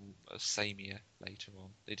lot sameier later on.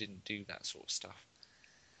 They didn't do that sort of stuff.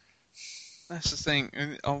 That's the thing.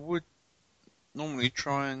 I would normally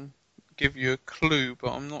try and give you a clue,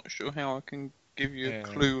 but I'm not sure how I can give you a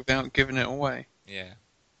clue without giving it away. Yeah.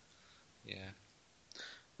 Yeah.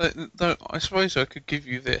 Though I suppose I could give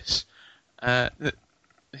you this. That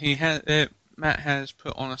Matt has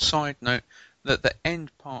put on a side note that the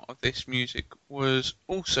end part of this music was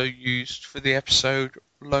also used for the episode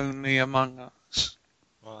Lonely Among Us.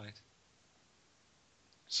 Right.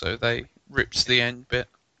 So they ripped the end bit.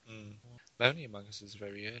 Mm. Lonely Among Us is a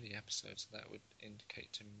very early episode, so that would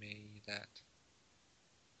indicate to me that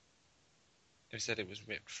they said it was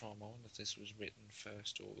ripped from. I wonder if this was written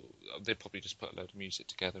first, or they probably just put a load of music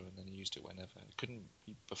together and then used it whenever. It couldn't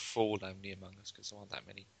be before Lonely Among Us because there aren't that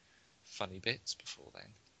many funny bits before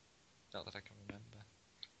then. Not that I can remember.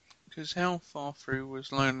 Because how far through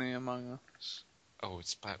was Lonely Among Us? Oh,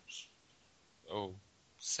 it's about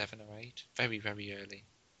 7 or 8. Very, very early.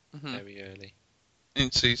 Mm-hmm. Very early.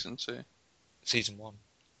 In season 2. Season 1.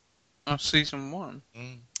 Oh, season 1.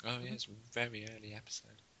 Mm. Oh, yeah, it's a very early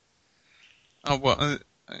episode. Oh, well,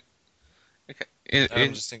 okay.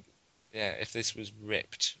 I'm just thinking, yeah, if this was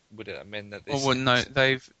ripped, would it have meant that this... Oh, well,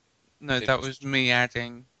 no, that was me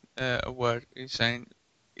adding a word is saying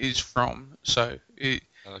is from. So it.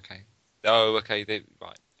 Okay. Oh, okay.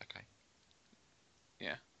 Right. Okay.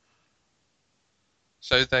 Yeah.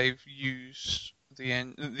 So they've used the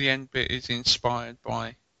end. The end bit is inspired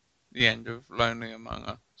by the end of Lonely Among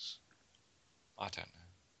Us. I don't know.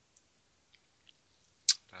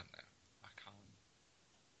 I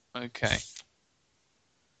can't. Okay.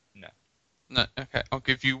 No. No. Okay. I'll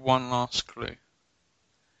give you one last clue.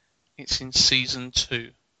 It's in season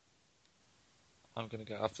 2. I'm gonna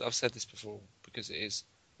go. I've said this before because it's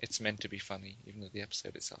meant to be funny, even though the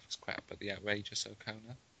episode itself is crap. But the outrageous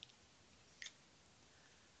Okona.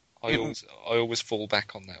 I always fall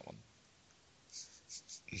back on that one.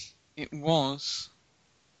 It was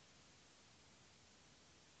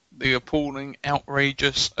the appalling,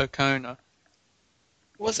 outrageous Okona.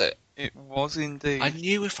 Was it? It was indeed. I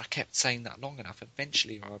knew if I kept saying that long enough,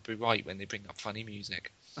 eventually I'd be right when they bring up funny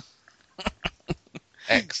music.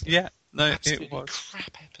 Excellent. Yeah, no, Absolutely it was.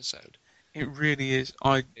 Crap episode. It really is.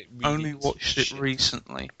 I really only is watched it shit.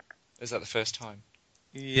 recently. Is that the first time?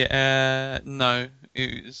 Yeah, no,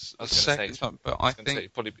 it was I the was second time, but I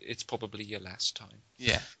think it's probably your last time.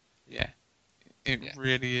 yeah, it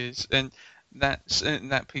really is, and that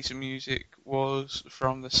piece of music was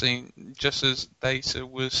from the scene just as Data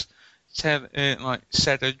was said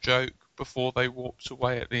a joke before they walked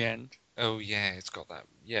away at the end. Oh yeah, it's got that.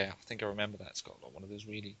 Yeah, I think I remember that. It's got one of those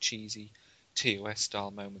really cheesy TOS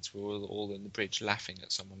style moments where we're all in the bridge laughing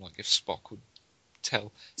at someone, like if Spock would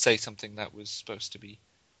say something that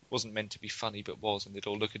wasn't meant to be funny but was, and they'd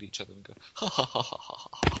all look at each other and go ha ha ha ha ha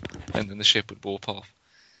ha, and then the ship would warp off.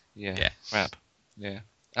 Yeah, yes. Crap. Yeah,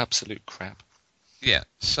 absolute crap. Yeah,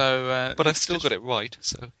 so but I still got it right.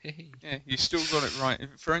 So yeah, you still got it right.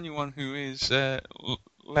 For anyone who is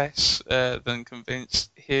less than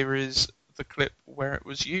convinced, here is the clip where it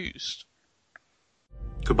was used.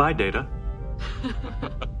 Goodbye, Data.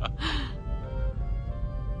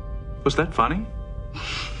 Was that funny?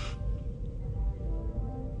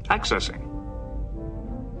 Accessing.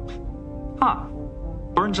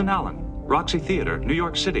 Burns and Allen, Roxy Theater, New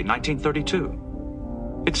York City,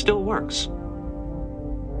 1932. It still works.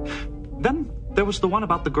 Then there was the one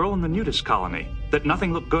about the girl in the nudist colony that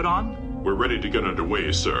nothing looked good on. We're ready to get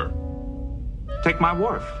underway, sir. Take my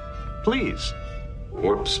wharf, please.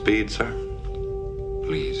 Warp speed, sir.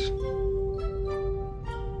 Please.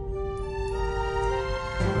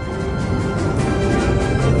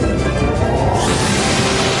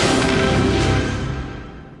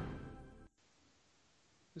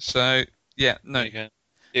 So, yeah, no.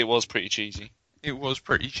 It was pretty cheesy. It was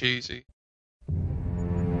pretty cheesy.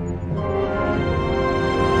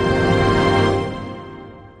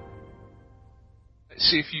 Let's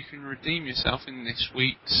see if you can redeem yourself in this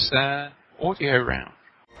week's audio round.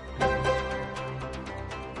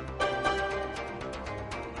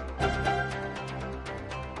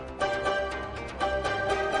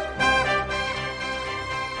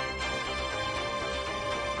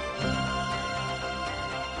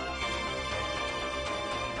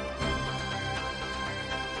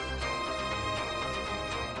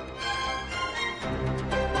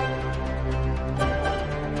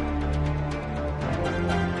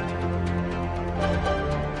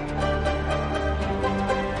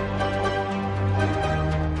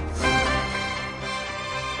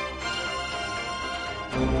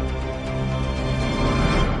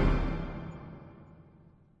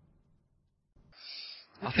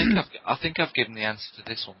 I think I've given the answer to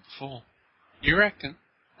this one before. You reckon?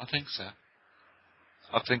 I think so.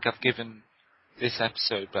 I think I've given this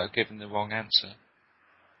episode, but I've given the wrong answer.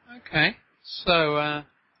 Okay. So,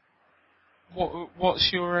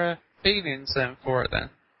 what's your feelings then for it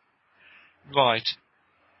then? Right.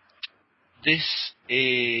 This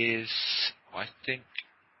is, I think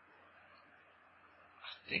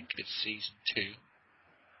it's season 2.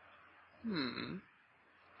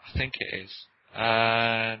 I think it is.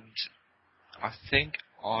 And I think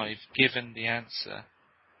I've given the answer.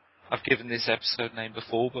 I've given this episode name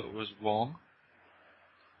before, but it was wrong.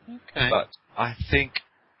 Okay. But I think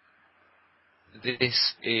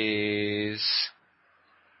this is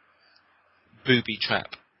Booby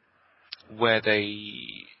Trap, where they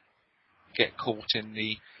get caught in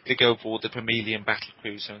they go aboard the Promelian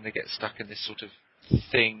battlecruiser and they get stuck in this sort of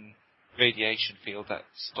radiation field that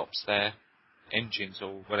stops their engines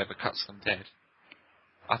or whatever, cuts them dead.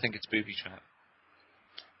 I think it's Booby Trap.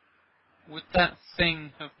 Would that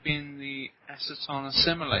thing have been the Aceton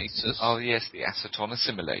Assimilators? Oh yes, the Aceton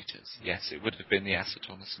Assimilators. Yes, it would have been the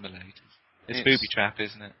Aceton Assimilators. It's Booby Trap,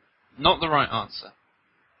 isn't it? Not the right answer.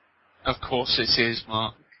 Of course it is,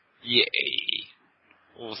 Mark. Yay.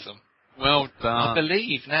 Awesome. Well done. I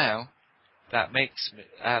believe now that makes the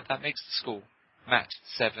score Matt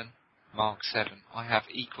 7, Mark 7. I have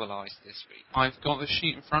equalised this week. I've got the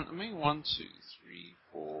sheet in front of me. 1, 2, 3,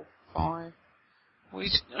 4, 5. Well,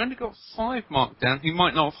 he's only got 5 marked down. He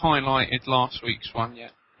might not have highlighted last week's one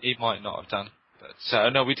yet. He might not have done.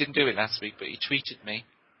 But no, we didn't do it last week, but he tweeted me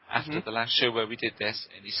after the last show where we did this,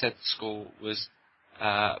 and he said the score was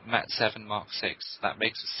Matt 7, Mark 6. That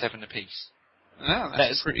makes us 7 apiece. Yeah,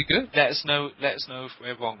 that's pretty good. Let us know if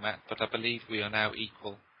we're wrong, Matt, but I believe we are now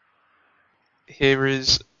equal. Here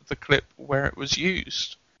is the clip where it was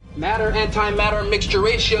used. Matter-antimatter mixture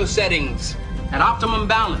ratio settings at optimum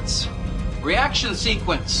balance. Reaction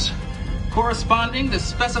sequence corresponding to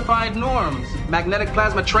specified norms. Magnetic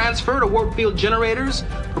plasma transfer to warp field generators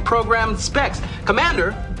for programmed specs.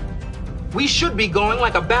 Commander, we should be going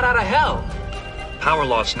like a bat out of hell. Power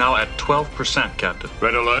loss now at 12%, Captain.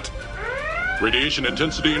 Red alert. Radiation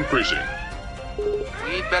intensity increasing.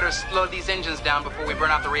 We'd better slow these engines down before we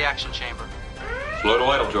burn out the reaction chamber. Slow to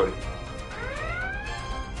idle, Jordy.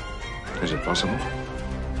 Is it possible?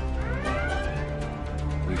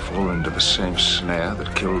 We fall into the same snare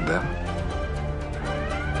that killed them.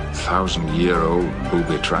 1,000-year-old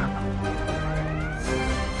booby trap.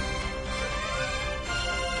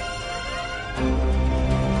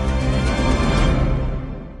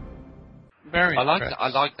 Very I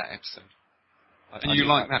like that episode. And you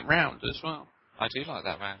like that round as well. I do like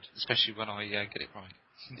that round, especially when I get it right.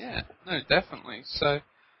 Yeah, no, definitely. So,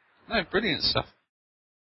 no, brilliant stuff.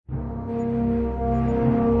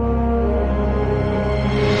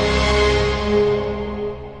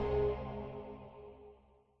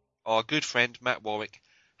 Our good friend Matt Warwick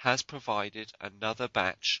has provided another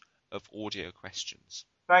batch of audio questions.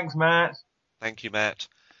 Thanks, Matt. Thank you, Matt.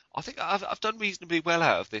 I think I've done reasonably well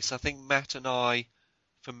out of this. I think Matt and I,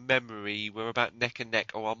 from memory, were about neck and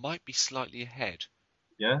neck, or I might be slightly ahead.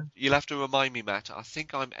 Yeah? You'll have to remind me, Matt. I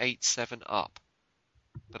think I'm 8-7 up,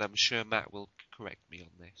 but I'm sure Matt will correct me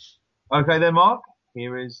on this. Okay then, Mark.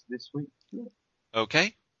 Here is this week's clip.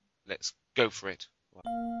 Okay, let's go for it.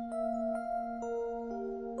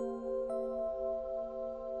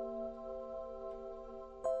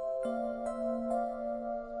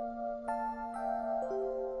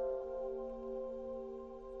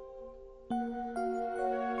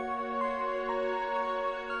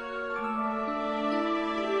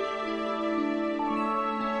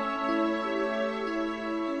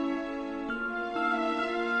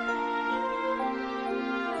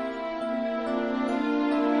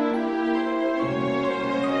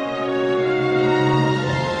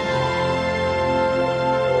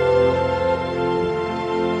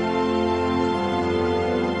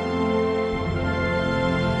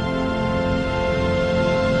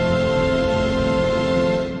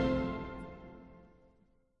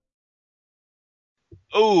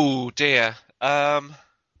 Oh dear.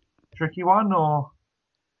 Tricky one, or?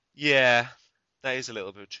 Yeah, that is a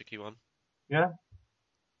little bit of a tricky one. Yeah?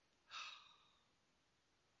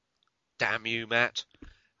 Damn you, Matt.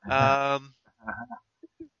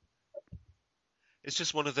 It's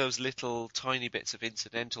just one of those little tiny bits of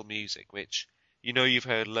incidental music which you know you've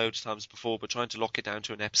heard loads of times before, but trying to lock it down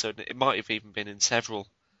to an episode, it might have even been in several.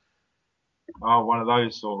 Oh, one of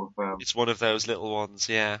those sort of... It's one of those little ones,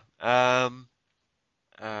 yeah.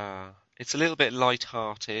 It's a little bit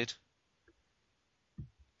light-hearted.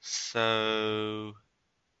 So...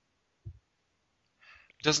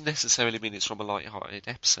 It doesn't necessarily mean it's from a light-hearted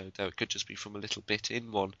episode, though. It could just be from a little bit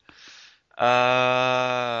in one.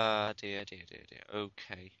 Dear.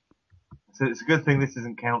 Okay. So it's a good thing this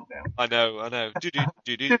isn't Countdown. I know.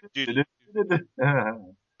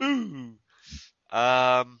 Boo!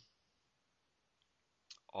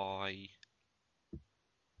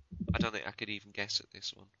 I don't think I could even guess at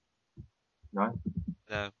this one.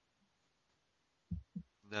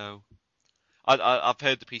 No. I've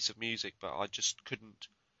heard the piece of music, but I just couldn't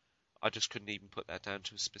even put that down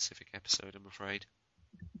to a specific episode, I'm afraid.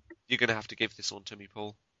 You're going to have to give this one to me,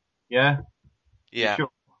 Paul. Yeah? Yeah. Sure?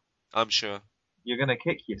 I'm sure. You're going to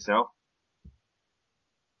kick yourself.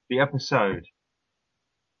 The episode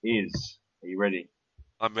is... Are you ready?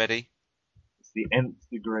 I'm ready. It's the Nth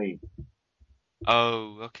Degree.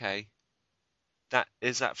 Oh, okay.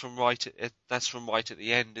 That's from right at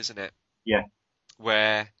the end, isn't it? Yeah.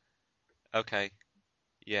 Where... Okay.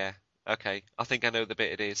 Yeah. Okay. I think I know the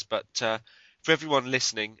bit it is, but for everyone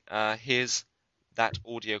listening, here's that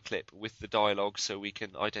audio clip with the dialogue so we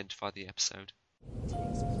can identify the episode.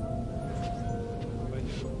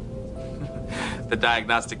 The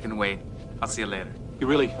diagnostic can wait. I'll see you later. You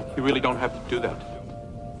really don't have to do that.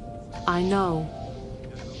 I know.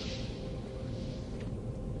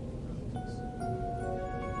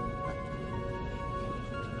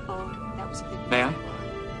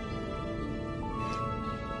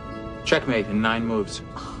 Checkmate in 9 moves.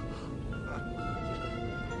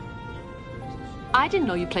 I didn't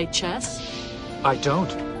know you played chess. I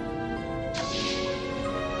don't.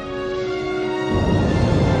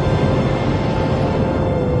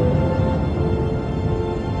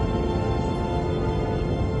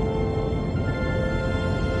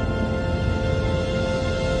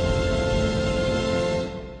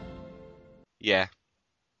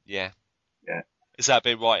 Yeah. Is that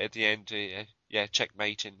bit right at the end? Yeah,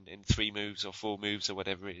 checkmate in 3 moves or 4 moves or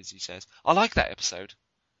whatever it is he says. I like that episode.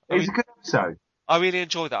 It's a good episode. I really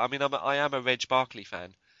enjoy that. I mean, I am a Reg Barkley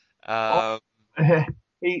fan.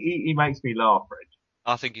 He makes me laugh, Reg.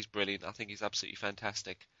 I think he's brilliant. I think he's absolutely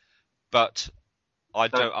fantastic. But I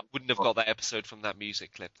wouldn't have got that episode from that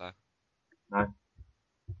music clip, though. No.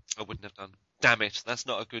 I wouldn't have done. Damn it, that's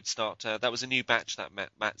not a good start. That was a new batch that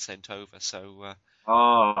Matt sent over, so...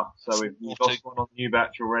 so we've lost one on the new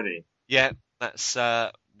batch already. Yeah, that's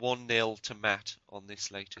 1-0 to Matt on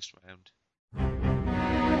this latest round.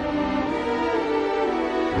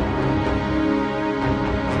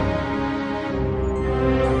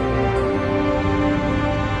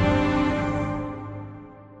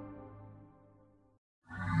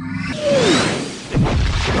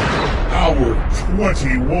 Hour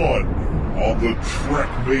 21 on the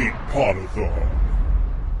Trekmate Podathon.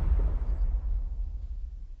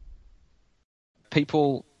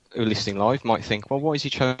 People who are listening live might think, well, why has he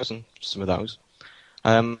chosen some of those?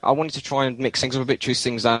 I wanted to try and mix things up a bit, choose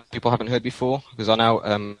things that people haven't heard before, because I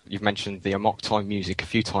know you've mentioned the Amok Time music a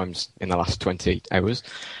few times in the last 20 hours.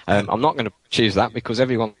 I'm not going to choose that because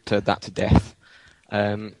everyone heard that to death.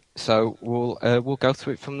 So we'll go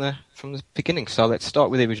through it from the beginning. So let's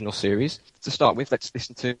start with the original series. To start with, let's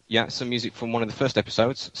listen to some music from one of the first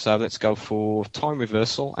episodes. So let's go for Time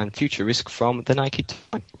Reversal and Future Risk from The Naked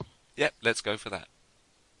Time. Yep, let's go for that.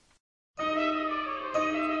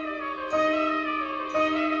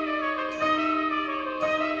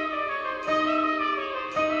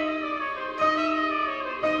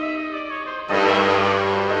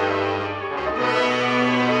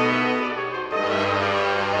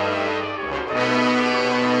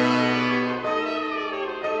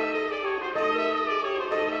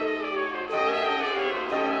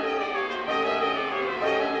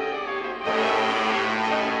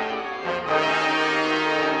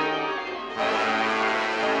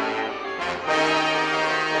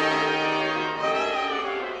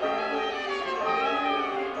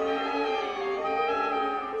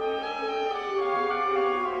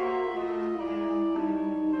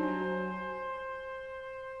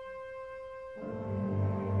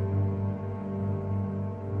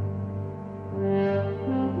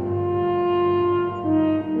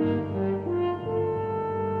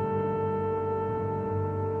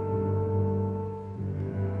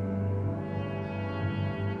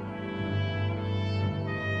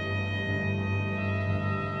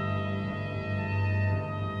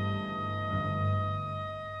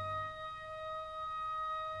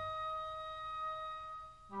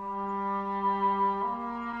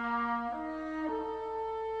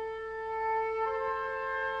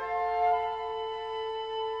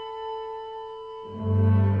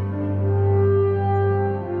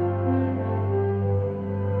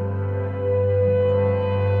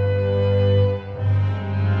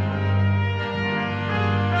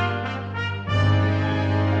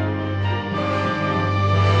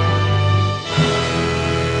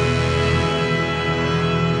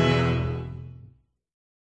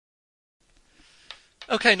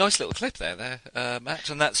 Okay, nice little clip there, Matt,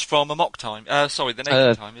 and that's from Amok Time. Sorry, the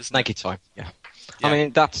Naked Time, isn't it? Naked Time, yeah. I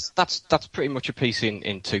mean, that's pretty much a piece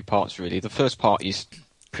in 2 parts, really. The first part is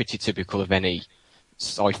pretty typical of any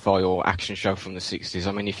sci-fi or action show from the 60s.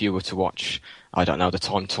 I mean, if you were to watch, I don't know, The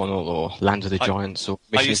Time Tunnel or Land of the Giants or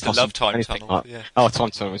Mission I used to love Time Tunnel, like yeah. Oh,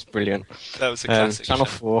 Time Tunnel was brilliant. That was a classic Channel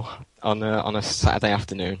show. 4 on a Saturday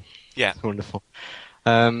afternoon. Yeah. Wonderful.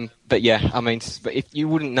 But yeah, I mean, but if you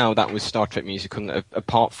wouldn't know that was Star Trek music,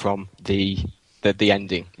 apart from the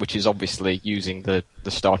ending, which is obviously using the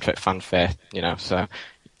Star Trek fanfare, you know, so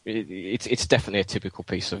it's definitely a typical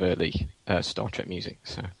piece of early Star Trek music.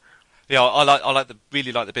 So. Yeah, I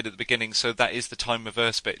really like the bit at the beginning. So that is the time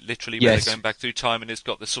reverse bit, literally, where they're going back through time, and it's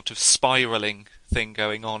got the sort of spiraling thing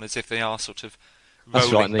going on, as if they are sort of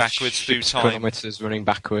rolling backwards through time. Kilometers running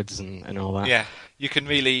backwards and all that. Yeah, you can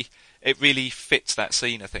really. It really fits that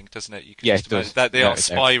scene, I think, doesn't it? You can it does. That they are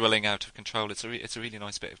spiraling out of control. It's a really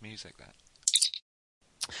nice bit of music, that.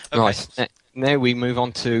 Okay. Right. Now we move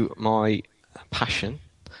on to my passion,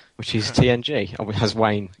 which is TNG, as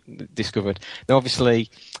Wayne discovered. Now, obviously,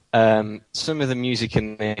 some of the music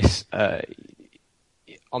in this,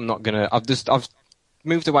 I'm not gonna. I've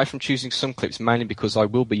moved away from choosing some clips mainly because I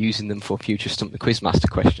will be using them for future Stump the Quizmaster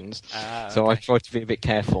questions. So I tried to be a bit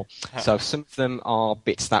careful. So some of them are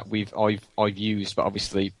bits that I've used, but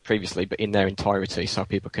obviously previously, but in their entirety, so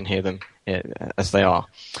people can hear them as they are.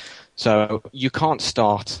 So you can't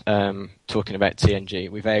start talking about TNG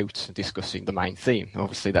without discussing the main theme.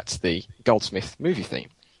 Obviously, that's the Goldsmith movie theme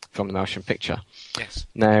from the motion picture. Yes.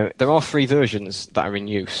 Now, there are 3 versions that are in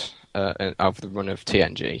use over the run of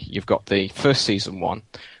TNG. You've got the first season one,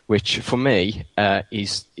 which for me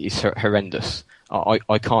is horrendous.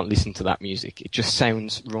 I can't listen to that music. It just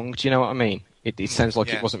sounds wrong. Do you know what I mean? It sounds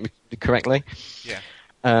like it wasn't recorded correctly. Yeah.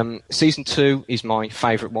 Season 2 is my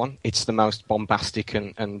favourite one. It's the most bombastic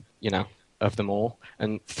and of them all.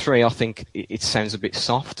 And 3, I think it sounds a bit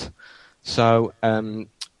soft. So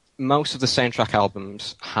most of the soundtrack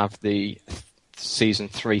albums have the season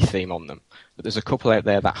 3 theme on them, but there's a couple out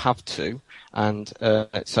there that have 2. And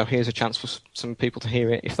so here's a chance for some people to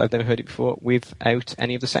hear it if they've never heard it before without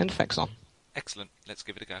any of the sound effects on. Excellent. Let's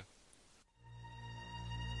give it a go.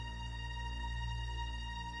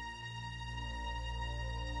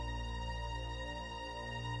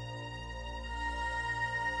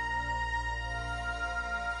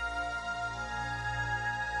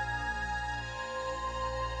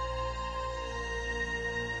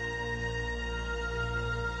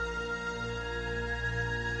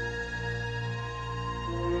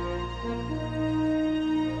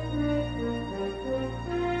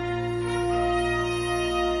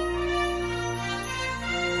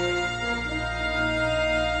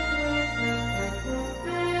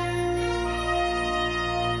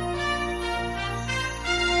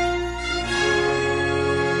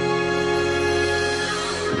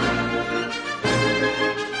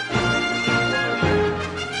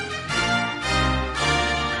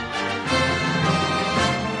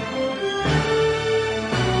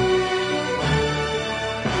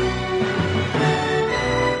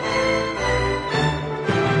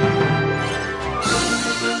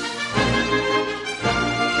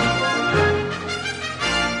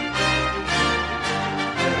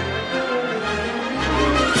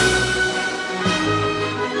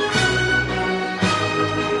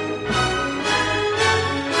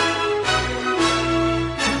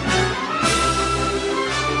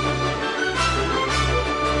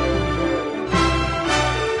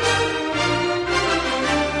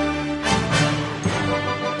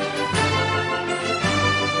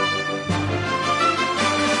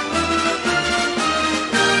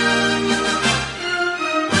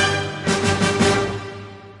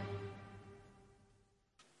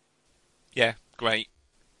 Yeah, great.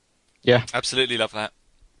 Yeah, absolutely love that.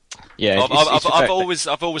 Yeah, I've always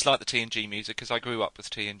liked the TNG music because I grew up with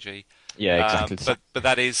TNG. Yeah, exactly. But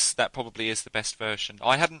that probably is the best version.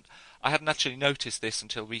 I hadn't actually noticed this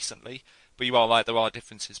until recently. But you are right, there are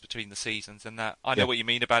differences between the seasons, and that I know what you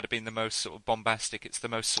mean about it being the most sort of bombastic. It's the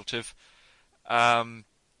most sort of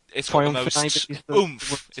it's got the most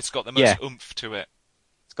oomph. It's got the most oomph to it.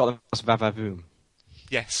 It's got the most va-va-voom.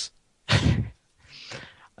 Yes.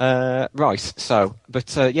 Right, so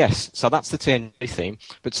that's the TNG theme,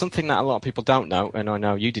 but something that a lot of people don't know, and I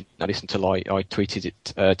know you didn't notice until I tweeted it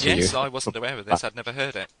to you. Yes, I wasn't aware of this, I'd never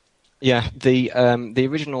heard it. Yeah, the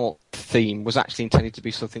original theme was actually intended to be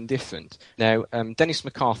something different. Now, Dennis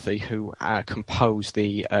McCarthy, who composed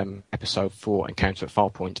the episode 4 Encounter at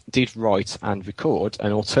Farpoint, did write and record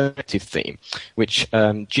an alternative theme, which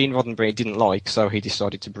Gene Roddenberry didn't like, so he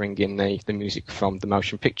decided to bring in the music from the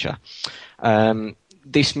motion picture.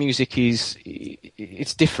 This music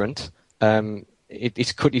it's different.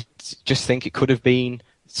 Just think it could have been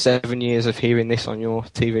 7 years of hearing this on your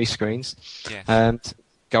TV screens. Yes.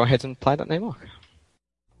 Go ahead and play that now, Mark.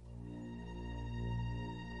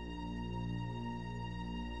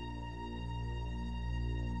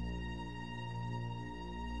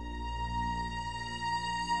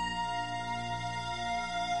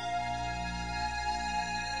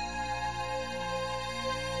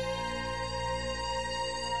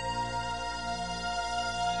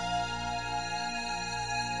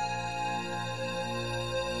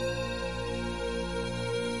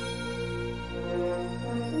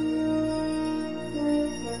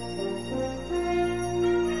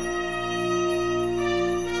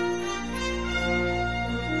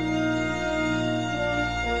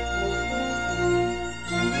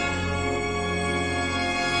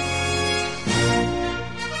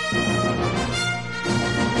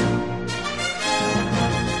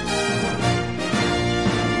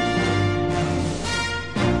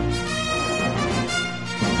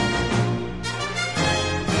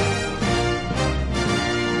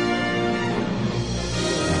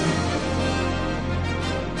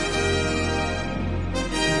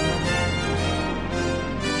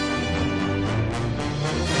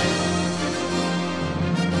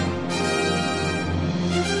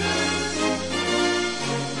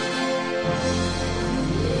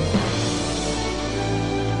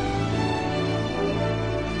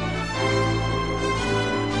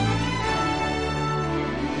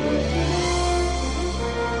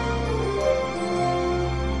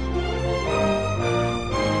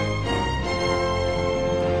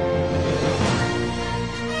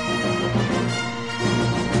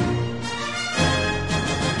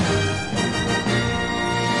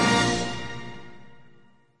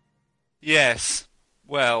 Yes.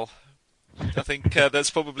 Well, I think that's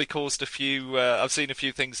probably caused a few. I've seen a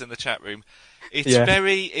few things in the chat room.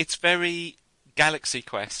 It's very Galaxy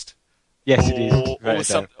Quest. Yes, it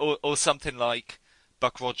is. Or something like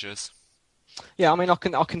Buck Rogers. Yeah, I mean, I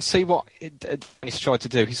can see what he's tried to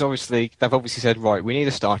do. They've obviously said, right, we need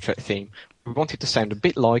a Star Trek theme. We want it to sound a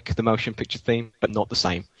bit like the motion picture theme, but not the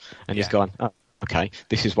same. And he's gone, oh, okay,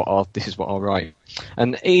 this is what I'll write.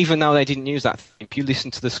 And even though they didn't use that theme, if you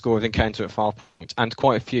listen to the score of Encounter at Farpoint and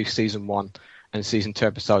quite a few season 1 and season 2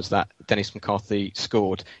 episodes that Dennis McCarthy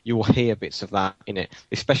scored, you will hear bits of that in it,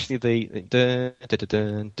 especially the dun, dun,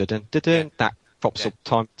 dun, dun, dun, dun, dun, that pops up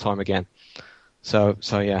time again. So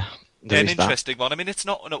yeah. An interesting one. I mean, it's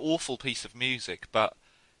not an awful piece of music, but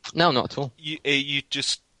no, not at all. You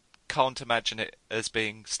just can't imagine it as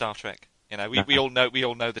being Star Trek. You know, we all know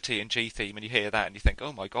the TNG theme, and you hear that and you think,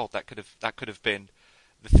 oh my god, that could have been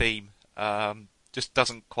the theme. Just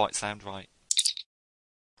doesn't quite sound right.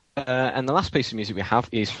 And the last piece of music we have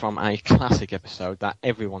is from a classic episode that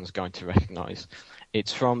everyone's going to recognise.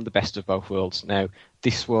 It's from The Best of Both Worlds. Now,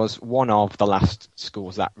 this was one of the last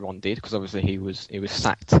scores that Ron did, because obviously he was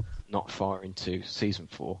sacked not far into season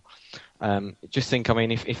 4. Just think, I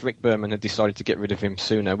mean, if Rick Berman had decided to get rid of him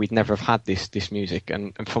sooner, we'd never have had this music.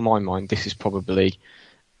 And for my mind, this is probably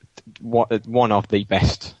one of the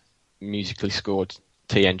best musically scored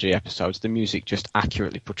TNG episodes. The music just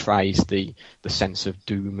accurately portrays the sense of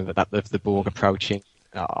doom of the Borg approaching.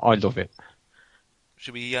 I love it.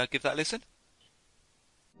 Should we give that a listen?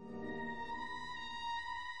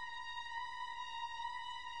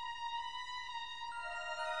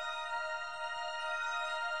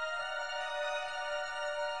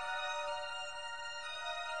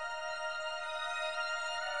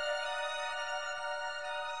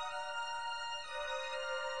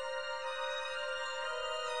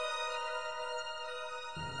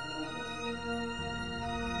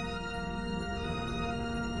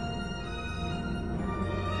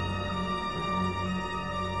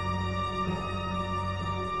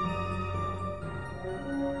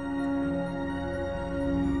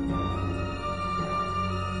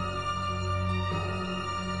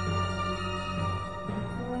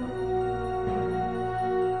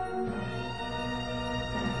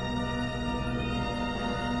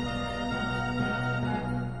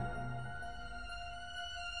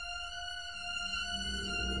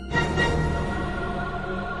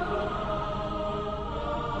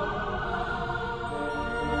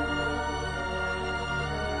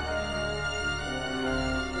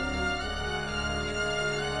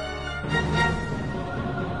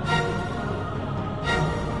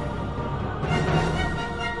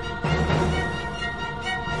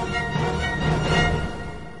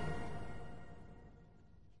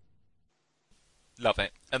 Love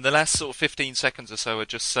it. And the last sort of 15 seconds or so are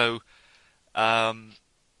just so... I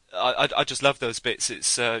just love those bits.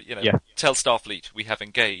 It's, tell Starfleet we have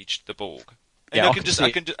engaged the Borg. And I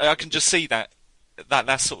can just see that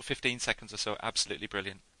last sort of 15 seconds or so, absolutely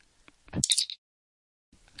brilliant.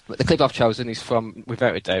 But the clip I've chosen is from,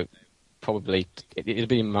 without a doubt, probably, it'll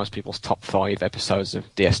be in most people's top 5 episodes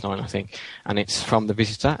of DS9, I think. And it's from The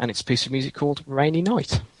Visitor, and it's a piece of music called Rainy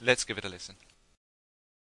Night. Let's give it a listen.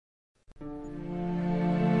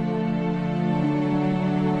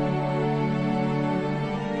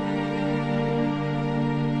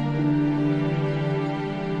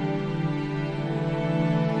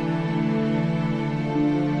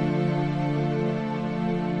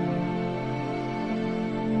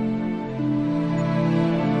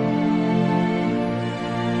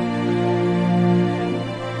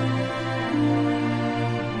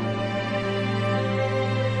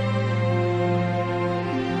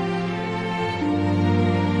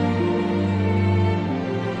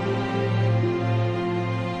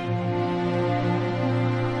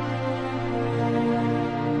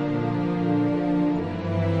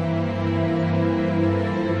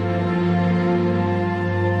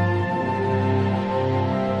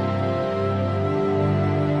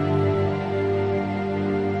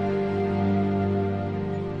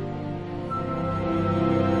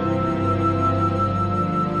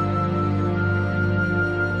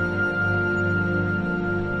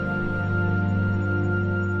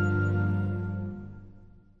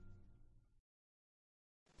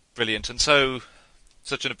 Brilliant, and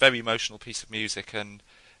such a very emotional piece of music, and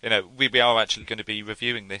we are actually going to be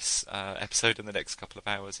reviewing this episode in the next couple of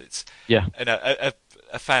hours. It's a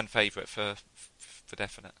fan favourite for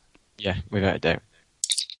definite. Yeah, without a doubt.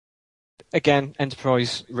 Again,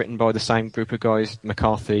 Enterprise written by the same group of guys,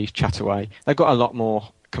 McCarthy, Chataway. They've got a lot more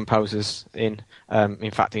composers in.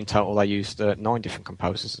 In fact, in total, they used 9 different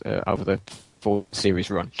composers over the for the series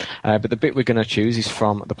run. But the bit we're going to choose is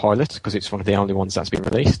from the pilot, because it's one of the only ones that's been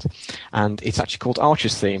released, and it's actually called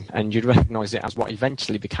Archer's Theme, and you'd recognise it as what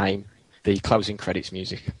eventually became the closing credits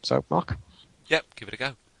music. So, Mark? Yep, give it a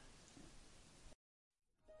go.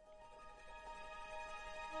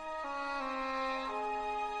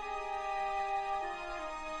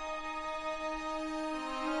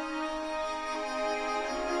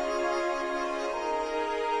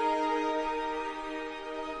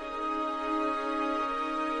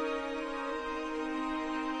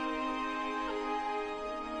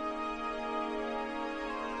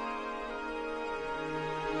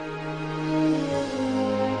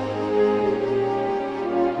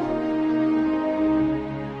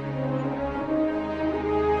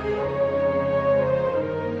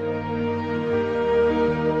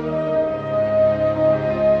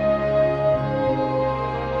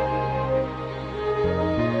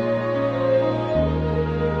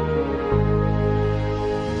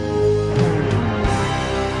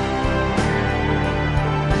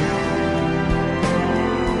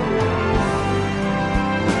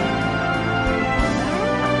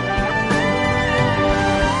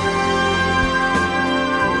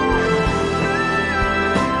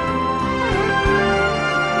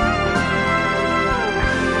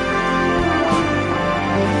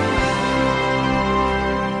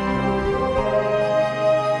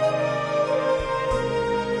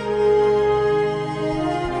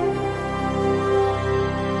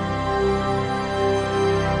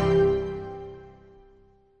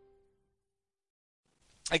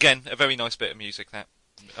 Again, a very nice bit of music. That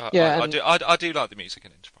I do like the music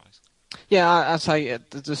in Enterprise. Yeah, I'd say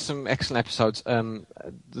there's some excellent episodes.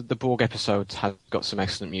 The Borg episode has got some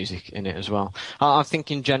excellent music in it as well. I think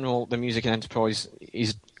in general the music in Enterprise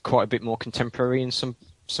is quite a bit more contemporary in some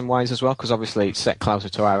ways as well, because obviously it's set closer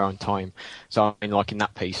to our own time. So I mean, like in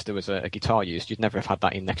that piece, there was a guitar used. You'd never have had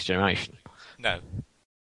that in Next Generation. No.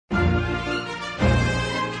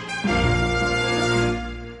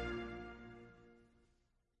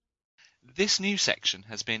 This new section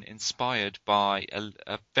has been inspired by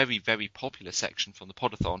a very, very popular section from the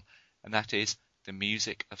Podathon, and that is the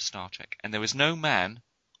music of Star Trek. And there is no man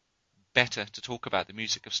better to talk about the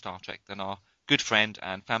music of Star Trek than our good friend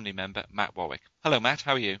and family member, Matt Warwick. Hello, Matt.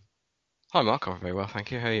 How are you? Hi, Mark. I'm very well, thank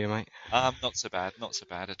you. How are you, mate? Not so bad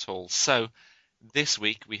at all. So, this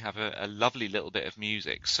week we have a lovely little bit of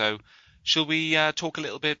music. So, shall we talk a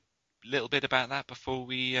little bit about that before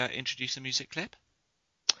we introduce the music clip?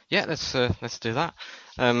 Yeah, let's do that.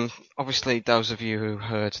 Obviously, those of you who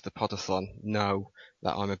heard the Podathon know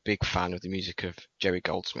that I'm a big fan of the music of Jerry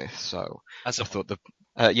Goldsmith. So I thought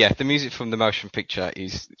the music from the motion picture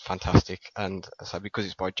is fantastic, and so because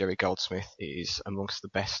it's by Jerry Goldsmith, it is amongst the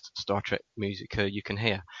best Star Trek music you can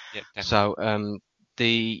hear. Yeah, so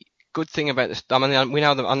the good thing about this, I mean,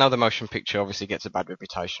 I know the motion picture obviously gets a bad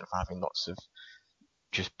reputation for having lots of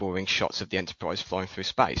just boring shots of the Enterprise flying through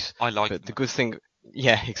space. I like but the good thing.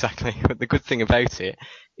 Yeah, exactly. But the good thing about it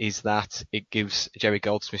is that it gives Jerry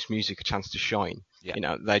Goldsmith's music a chance to shine. Yeah. You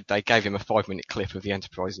know, they gave him a 5-minute clip of the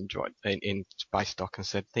Enterprise in space dock and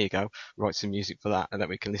said, "There you go, write some music for that, and that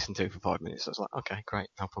we can listen to for 5 minutes." So I was like, "Okay, great,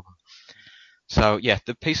 no problem." So yeah,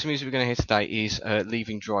 the piece of music we're going to hear today is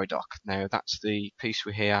 "Leaving Dry Dock." Now that's the piece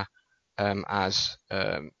we hear as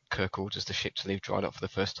Kirk orders the ship to leave dry dock for the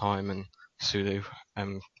first time, and Sulu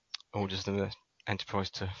orders the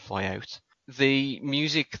Enterprise to fly out. The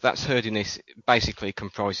music that's heard in this basically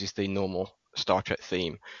comprises the normal Star Trek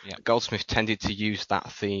theme. Yeah. Goldsmith tended to use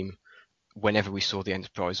that theme whenever we saw the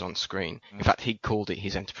Enterprise on screen. In fact, he called it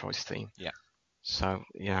his Enterprise theme. Yeah. So,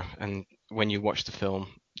 yeah, and when you watch the film,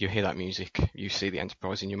 you hear that music, you see the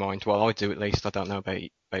Enterprise in your mind. Well, I do at least. I don't know about you.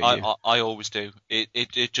 I always do.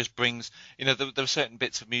 It just brings, there are certain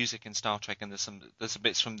bits of music in Star Trek, and there's some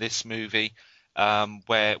bits from this movie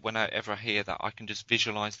where whenever I hear that, I can just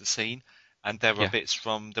visualize the scene. And there are bits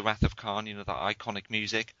from The Wrath of Khan, that iconic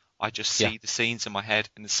music. I just see the scenes in my head.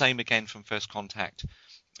 And the same again from First Contact,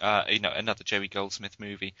 another Jerry Goldsmith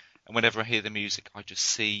movie. And whenever I hear the music, I just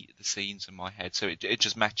see the scenes in my head. So it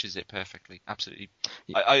just matches it perfectly. Absolutely.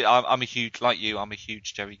 I'm a huge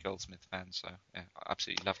Jerry Goldsmith fan. So yeah, I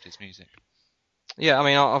absolutely loved his music. Yeah, I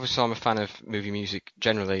mean, obviously I'm a fan of movie music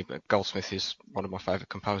generally, but Goldsmith is one of my favourite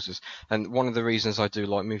composers. And one of the reasons I do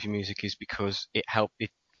like movie music is because it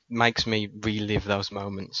makes me relive those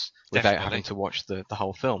moments without having to watch the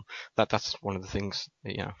whole film. That's one of the things,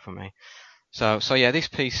 for me. So yeah, this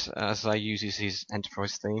piece, as I use, is his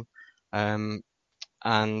Enterprise theme.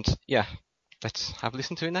 And yeah, let's have a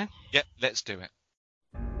listen to it now. Yeah, let's do it.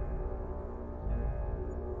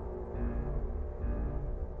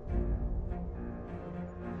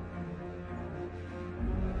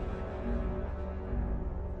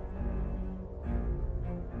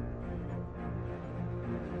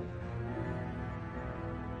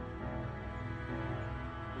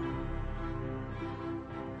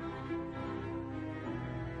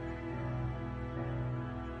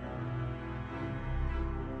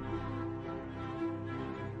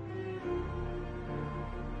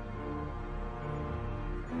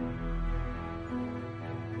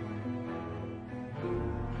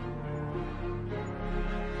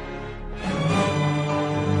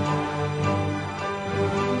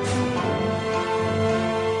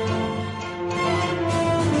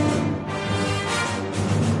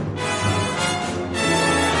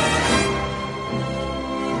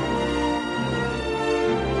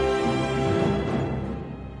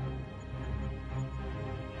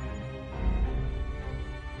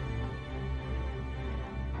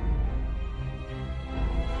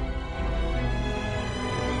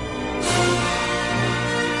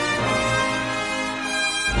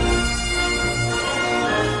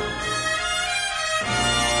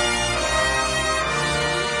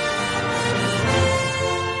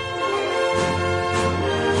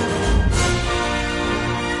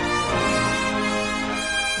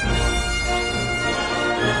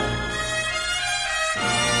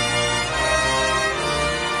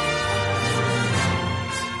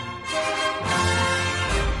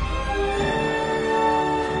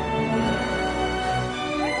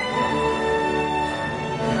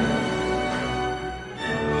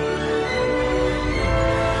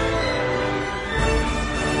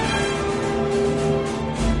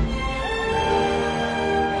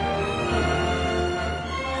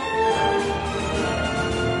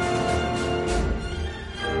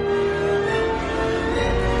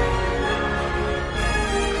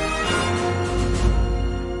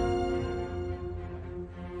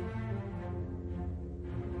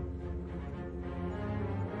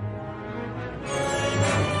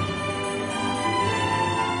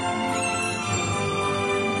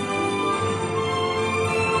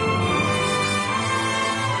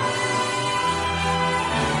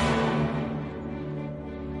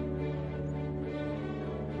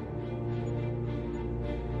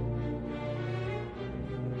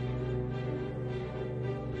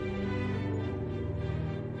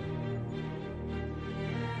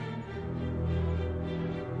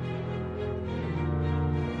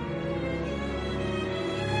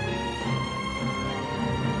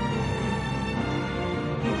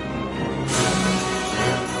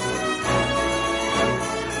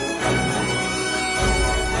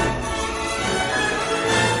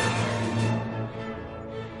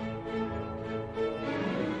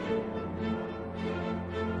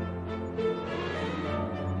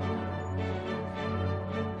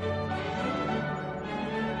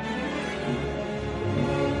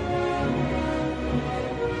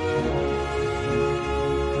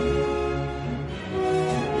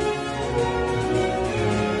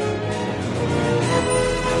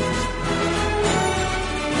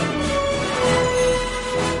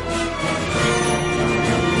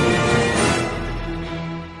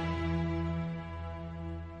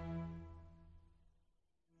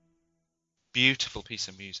 beautiful piece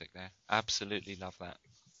of music there. Absolutely love that.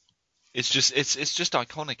 It's just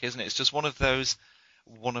iconic, isn't it? It's just one of those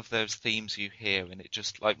themes you hear, and it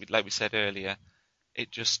just like we said earlier,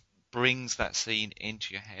 it just brings that scene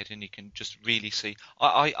into your head, and you can just really see.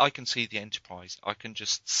 I can see the Enterprise. I can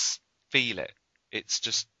just feel it. It's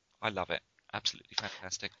just, I love it. Absolutely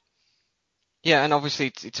fantastic. Yeah, and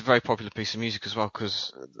obviously it's a very popular piece of music as well,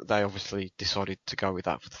 because they obviously decided to go with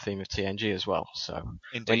that for the theme of TNG as well. So,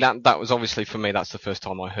 Indeed. I mean, that was obviously for me. That's the first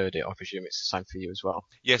time I heard it. I presume it's the same for you as well.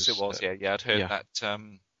 Yes, it was. Yeah, I'd heard that.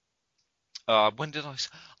 When did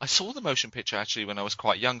I saw the motion picture actually when I was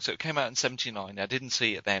quite young. So it came out in '79. I didn't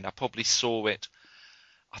see it then. I probably saw it.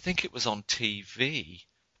 I think it was on TV.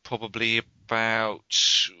 Probably about.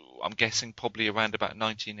 I'm guessing probably around about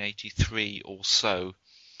 1983 or so.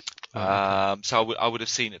 So I would have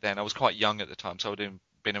seen it then. I was quite young at the time, so I would have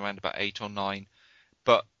been around about 8 or 9.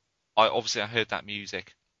 But I heard that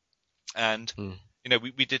music, and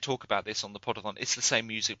we did talk about this on the podathon. It's the same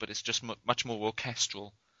music, but it's just much more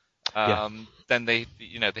orchestral than they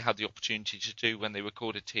had the opportunity to do when they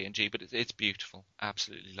recorded TNG. But it's beautiful.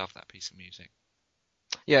 Absolutely love that piece of music.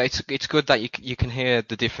 Yeah, it's good that you can hear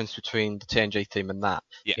the difference between the TNG theme and that.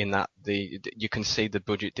 Yeah. In that you can see the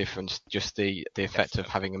budget difference, just the effect of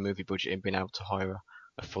having a movie budget and being able to hire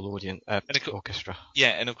a full audience orchestra. Yeah,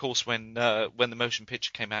 and of course when the motion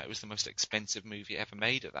picture came out, it was the most expensive movie ever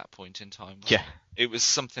made at that point in time. Yeah, it was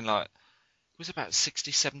something like about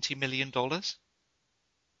 $60-70 million.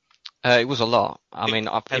 It was a lot. In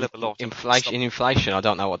inflation, I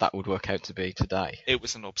don't know what that would work out to be today. It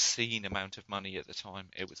was an obscene amount of money at the time.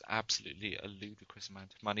 It was absolutely a ludicrous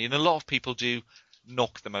amount of money. And a lot of people do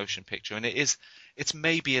knock the motion picture, and it's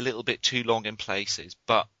maybe a little bit too long in places,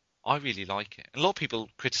 but I really like it. And a lot of people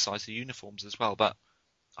criticise the uniforms as well, but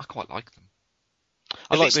I quite like them.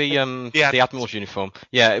 I like the Admiral's uniform.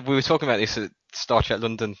 Yeah, we were talking about this at Star Trek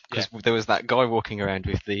London, because there was that guy walking around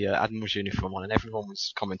with the Admiral's uniform on, and everyone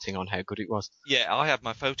was commenting on how good it was. Yeah, I had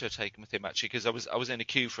my photo taken with him actually, because I was in a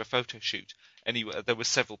queue for a photo shoot, and there were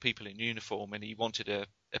several people in uniform, and he wanted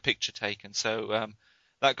a picture taken. So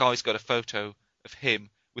that guy's got a photo of him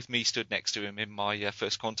with me stood next to him in my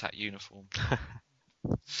First Contact uniform.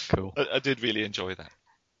 Cool. I did really enjoy that.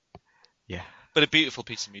 Yeah. But a beautiful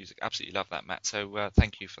piece of music. Absolutely love that, Matt. So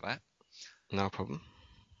thank you for that. No problem.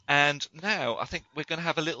 And now I think we're going to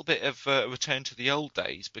have a little bit of a return to the old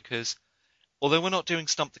days, because although we're not doing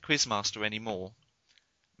Stump the Quizmaster anymore,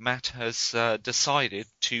 Matt has decided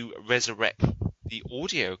to resurrect the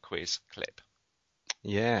audio quiz clip.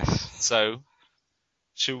 Yes. So,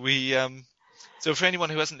 shall we... So for anyone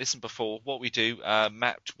who hasn't listened before, what we do,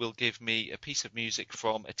 Matt will give me a piece of music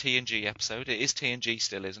from a TNG episode. It is TNG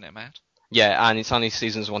still, isn't it, Matt? Yeah, and it's only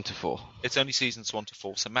seasons 1 to 4. It's only seasons 1 to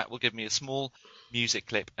 4. So Matt will give me a small music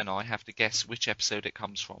clip, and I have to guess which episode it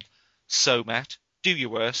comes from. So Matt, do your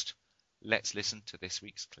worst. Let's listen to this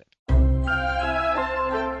week's clip.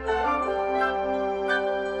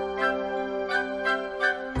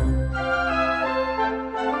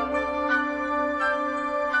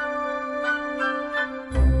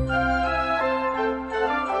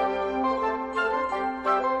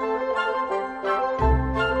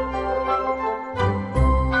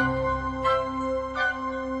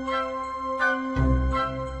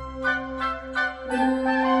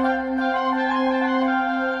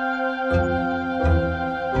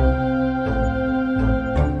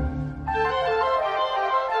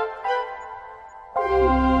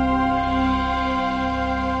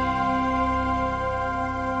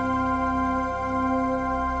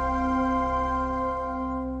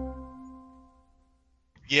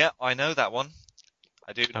 Yeah, I know that one.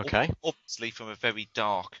 I do. Okay. Obviously from a very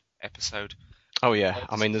dark episode. Oh yeah,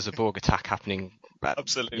 I mean there's a Borg attack happening.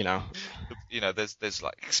 Absolutely. You know, there's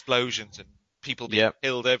like explosions and people being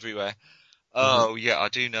killed everywhere. Oh yeah, I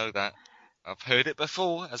do know that. I've heard it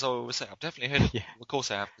before, as I always say. I've definitely heard it. Yeah. Of course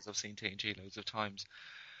I have, because I've seen TNG loads of times.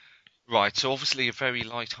 Right, so obviously a very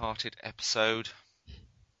light-hearted episode,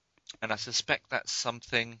 and I suspect that's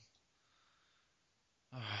something.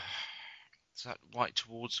 Is that right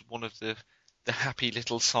towards one of the happy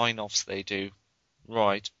little sign-offs they do?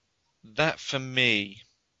 Right. That, for me,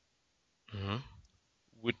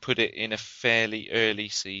 would put it in a fairly early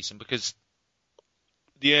season, because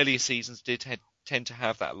the earlier seasons did tend to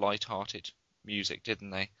have that light-hearted music,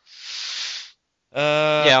 didn't they?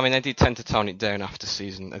 Yeah, I mean, they did tend to tone it down at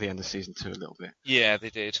the end of season 2 a little bit. Yeah,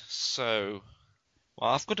 they did. So,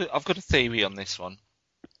 well, I've got a theory on this one.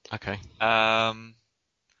 Okay.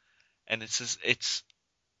 And it's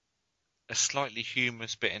a slightly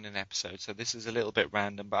humorous bit in an episode, so this is a little bit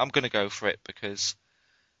random, but I'm going to go for it because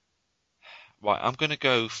Right, I'm going to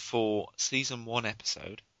go for season 1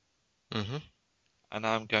 episode. Mm-hmm. And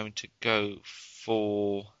I'm going to go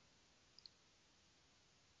for...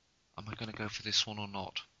 Am I going to go for this one or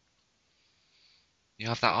not? You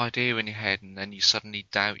have that idea in your head and then you suddenly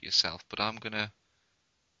doubt yourself, but am I going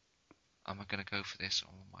to go for this or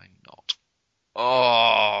am I not?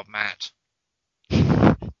 Oh, Matt.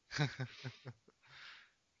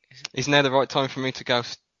 Is now the right time for me to go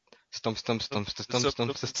stump, Quizmaster?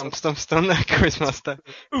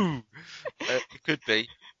 Ooh, it could be.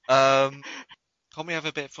 Can't we have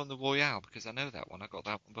a bit from the Royale? Because I know that one. I got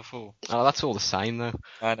that one before. Oh, that's all the same, though.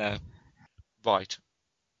 I know. Right.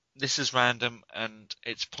 This is random, and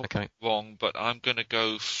it's probably wrong, but I'm going to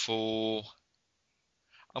go for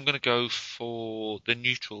the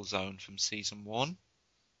Neutral Zone from season 1.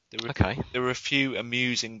 There were a few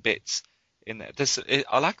amusing bits in there.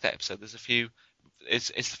 I like that episode. There's a few. It's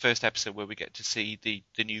the first episode where we get to see the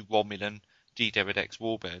new Romulan D-Deridex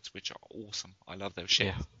Warbirds, which are awesome. I love those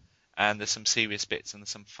ships. Yeah. And there's some serious bits and there's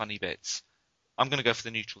some funny bits. I'm going to go for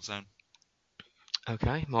the Neutral Zone.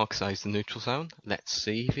 Okay, Mark says the Neutral Zone. Let's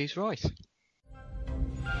see if he's right.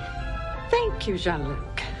 Thank you,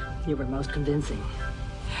 Jean-Luc. You were most convincing.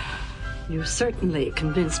 You certainly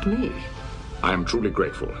convinced me. I am truly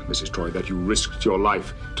grateful, Mrs. Troy, that you risked your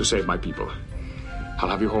life to save my people. I'll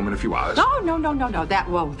have you home in a few hours. Oh, no. That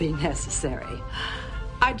won't be necessary.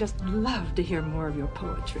 I'd just love to hear more of your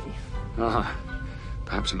poetry.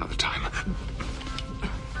 Perhaps another time.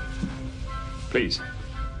 Please.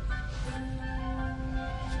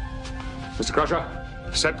 Mr. Crusher,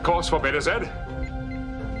 set course for Beta Z.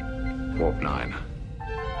 Warp 9.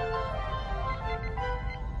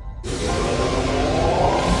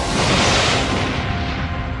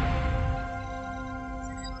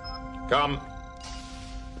 Come.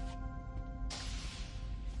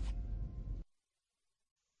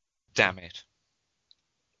 Damn it.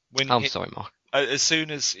 I'm sorry, Mark. As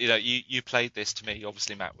soon as you played this to me,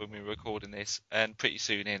 obviously, Matt, when we were recording this, and pretty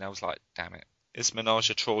soon in, I was like, damn it. It's Menage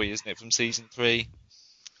a Troy, isn't it, from season 3?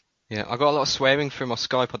 Yeah, I got a lot of swearing through my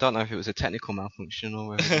Skype. I don't know if it was a technical malfunction or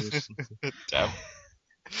whether it was something. Damn.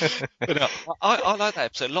 But no, I like that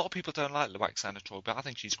episode. A lot of people don't like Loaxana Troy, but I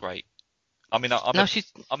think she's great. I mean,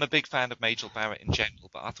 I'm a big fan of Majel Barrett in general,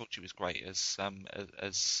 but I thought she was great as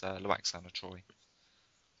Loaxana Troy.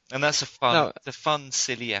 And that's a fun,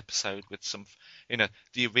 silly episode with some,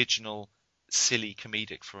 the original silly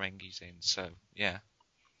comedic Ferengis in. So yeah.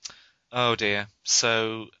 Oh dear.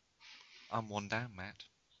 So I'm 1 down, Matt.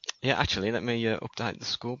 Yeah, actually, let me update the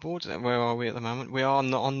scoreboard. Where are we at the moment? We are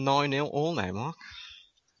on 9-0 all now, Mark.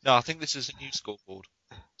 No, I think this is a new scoreboard.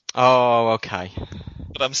 Oh, okay.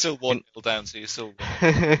 But I'm still 1-0 down, so you're still.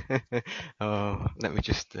 Oh, let me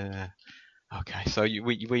just. Okay, so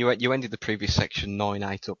you ended the previous section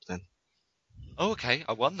 9-8 up then. Oh, okay,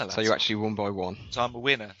 I won the last. So you actually won by 1. So I'm a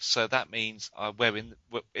winner. So that means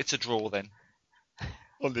it's a draw then.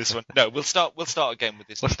 On this one, no, we'll start again with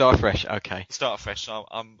this. We'll start fresh. Okay. Start fresh. So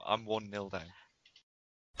I'm 1-0 down.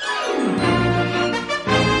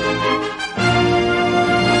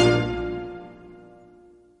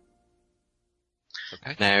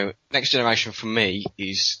 Okay. Now, Next Generation for me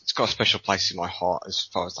it's got a special place in my heart as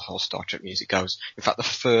far as the whole Star Trek music goes. In fact, the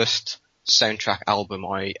first soundtrack album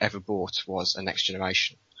I ever bought was a Next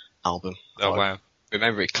Generation album. Oh, wow. I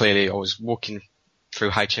remember it clearly. I was walking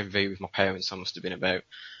through HMV with my parents. I must have been about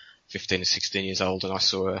 15 or 16 years old, and I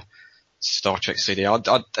saw a Star Trek CD. At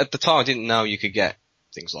the time, I didn't know you could get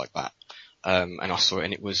things like that. And I saw it,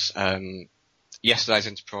 and it was Yesterday's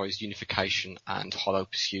Enterprise, Unification, and Hollow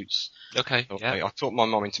Pursuits. Okay, so yeah. I talked my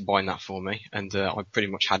mum into buying that for me, and I pretty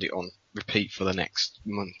much had it on repeat for the next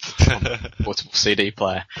month on a portable CD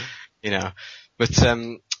player, But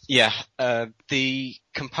the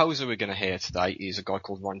composer we're going to hear today is a guy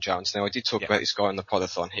called Ron Jones. Now, I did talk about this guy on the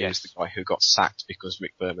Podathon. He was the guy who got sacked because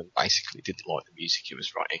Rick Berman basically didn't like the music he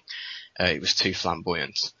was writing. It was too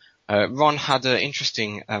flamboyant. Ron had an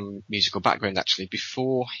interesting musical background, actually.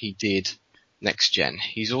 Before he did Next Gen,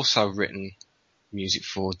 he's also written music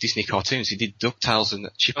for Disney cartoons. He did DuckTales and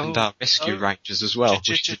Chip and Dale Rescue Rangers as well.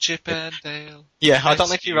 Chip and Dale. Yeah, I don't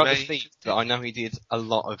know if he wrote the theme, but I know he did a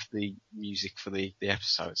lot of the music for the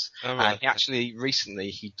episodes. Oh, right. And he actually,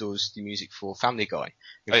 recently, he does the music for Family Guy.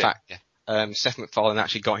 In fact, Seth MacFarlane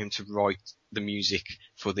actually got him to write the music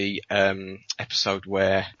for the episode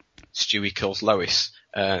where Stewie kills Lois,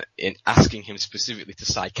 in asking him specifically to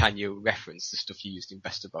say, can you reference the stuff you used in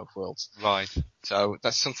Best of Both Worlds? Right. So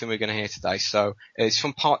that's something we're going to hear today. So it's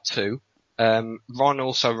from part 2. Ron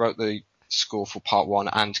also wrote the score for part 1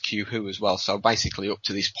 and Q Who as well. So basically up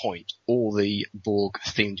to this point, all the Borg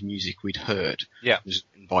themed music we'd heard was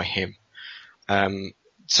written by him.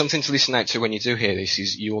 Something to listen out to when you do hear this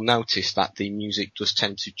is you'll notice that the music does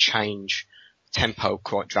tend to change tempo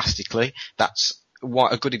quite drastically. That's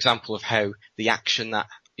a good example of how the action that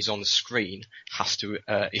is on the screen has to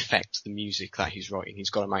affect the music that he's writing. He's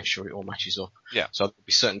got to make sure it all matches up. Yeah. So there'll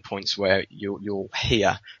be certain points where you'll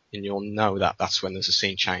hear and you'll know that that's when there's a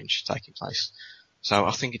scene change taking place. So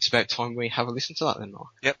I think it's about time we have a listen to that then, Mark.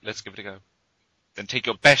 Yep, let's give it a go. Then take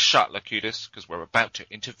your best shot, Locutus, because we're about to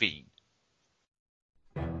intervene.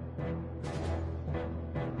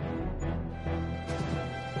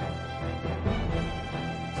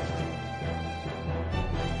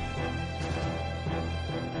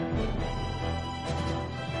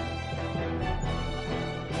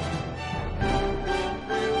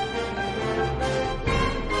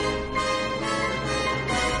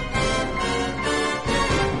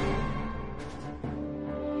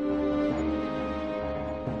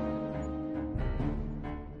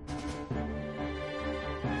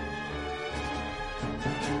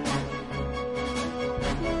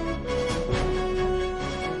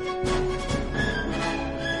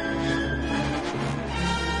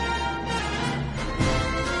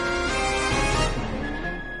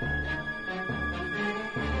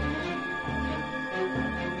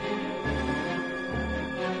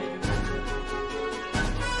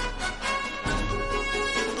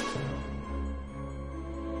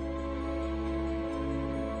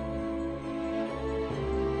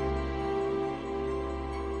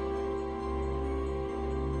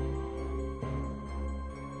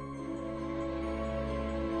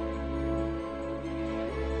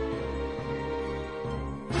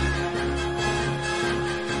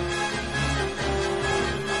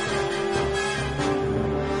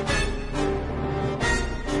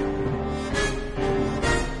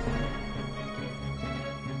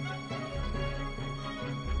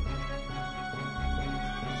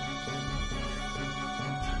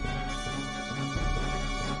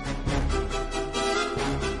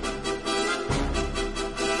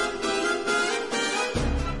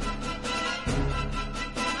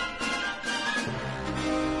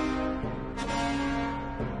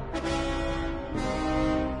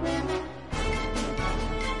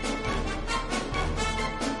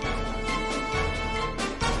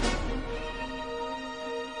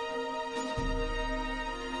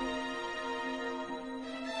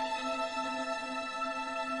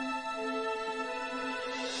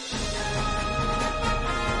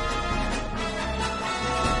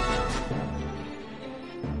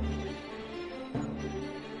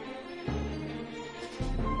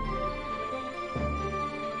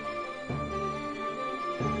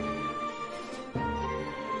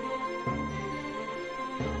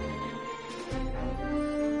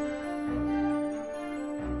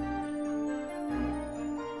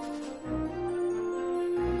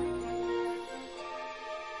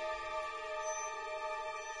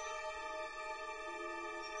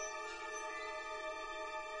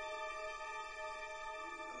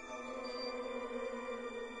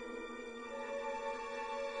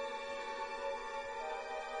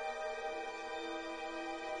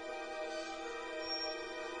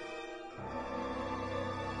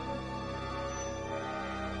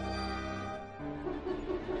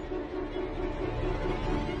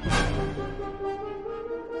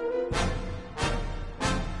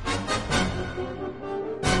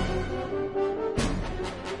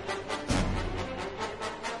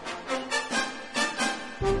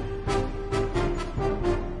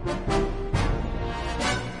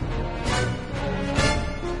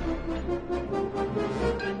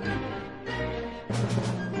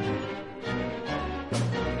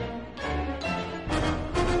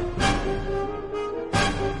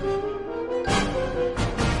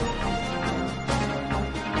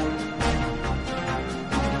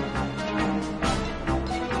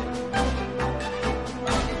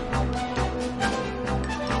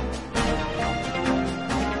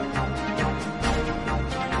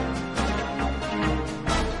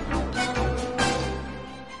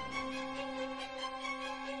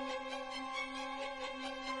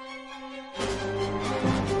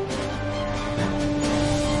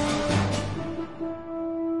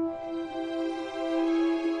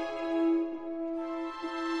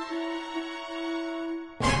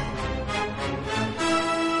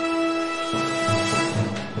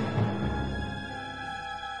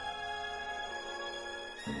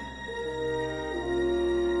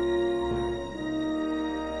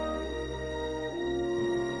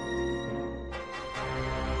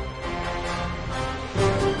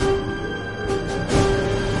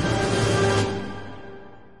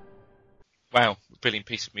 Wow, brilliant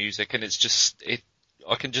piece of music, and it's just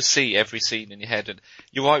I can just see every scene in your head. And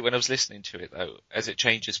you're right, when I was listening to it though, as it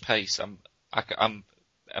changes pace, I'm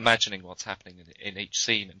imagining what's happening in each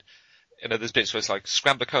scene. And you know, there's bits where it's like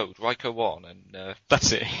scramble code, Ryko 1, and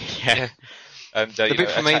that's it. Yeah. And the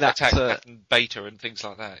bit for me attack pattern beta and things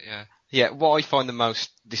like that. Yeah. Yeah. What I find the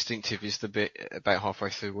most distinctive is the bit about halfway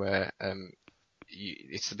through where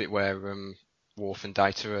it's the bit where Worf and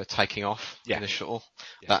Data are taking off in the shuttle.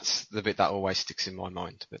 Yeah. That's the bit that always sticks in my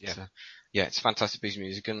mind. But it's a fantastic piece of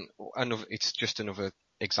music, and it's just another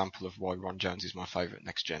example of why Ron Jones is my favourite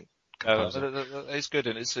next gen composer. It's good,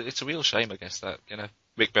 and it's a real shame, I guess, that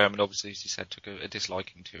Rick Berman obviously, as you said, took a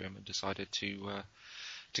disliking to him and decided to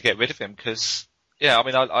get rid of him. Because I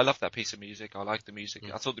mean, I love that piece of music. I like the music.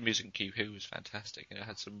 I thought the music in Q-Who was fantastic, and it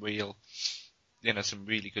had some real, some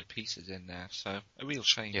really good pieces in there. So a real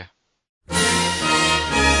shame. Yeah.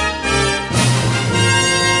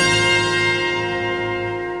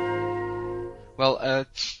 Well,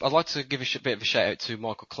 I'd like to give a bit of a shout out to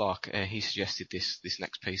Michael Clark. He suggested this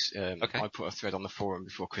next piece. I put a thread on the forum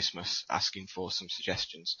before Christmas asking for some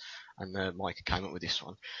suggestions, and Mike came up with this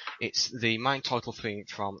one. It's the main title theme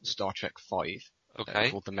from Star Trek V,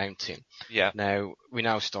 called The Mountain. Yeah. Now, we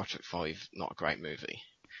know Star Trek V, not a great movie.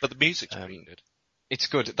 But the music's pretty good. It's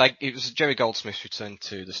good. It was Jerry Goldsmith's return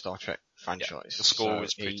to the Star Trek franchise. Yeah, the score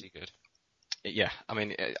was pretty good. Yeah, I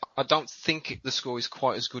mean, I don't think the score is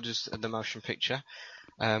quite as good as the motion picture.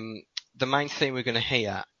 The main theme we're going to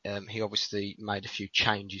hear, he obviously made a few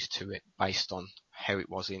changes to it based on how it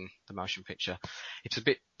was in the motion picture. It's a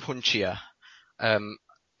bit punchier.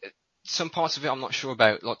 Some parts of it I'm not sure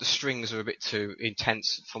about, like the strings are a bit too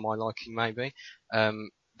intense for my liking, maybe.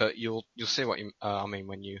 But you'll see what I mean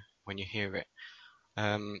when you hear it.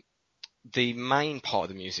 The main part of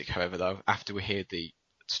the music, however, though, after we hear the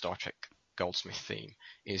Star Trek Goldsmith theme,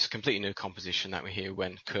 is a completely new composition that we hear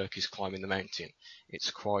when Kirk is climbing the mountain. It's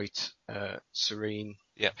quite serene,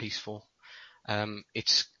 peaceful.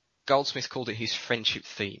 It's Goldsmith called it his friendship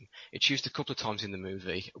theme. It's used a couple of times in the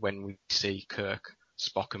movie when we see Kirk,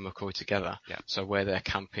 Spock and McCoy together. Yeah. So where they're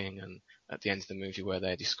camping, and at the end of the movie where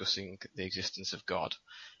they're discussing the existence of God.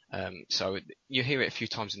 So you hear it a few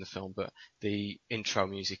times in the film, but the intro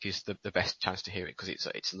music is the best chance to hear it because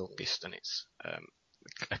it's longest and it's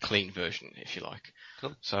a clean version, if you like.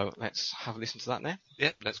 Cool. So let's have a listen to that now.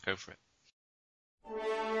 Yeah, let's go for it.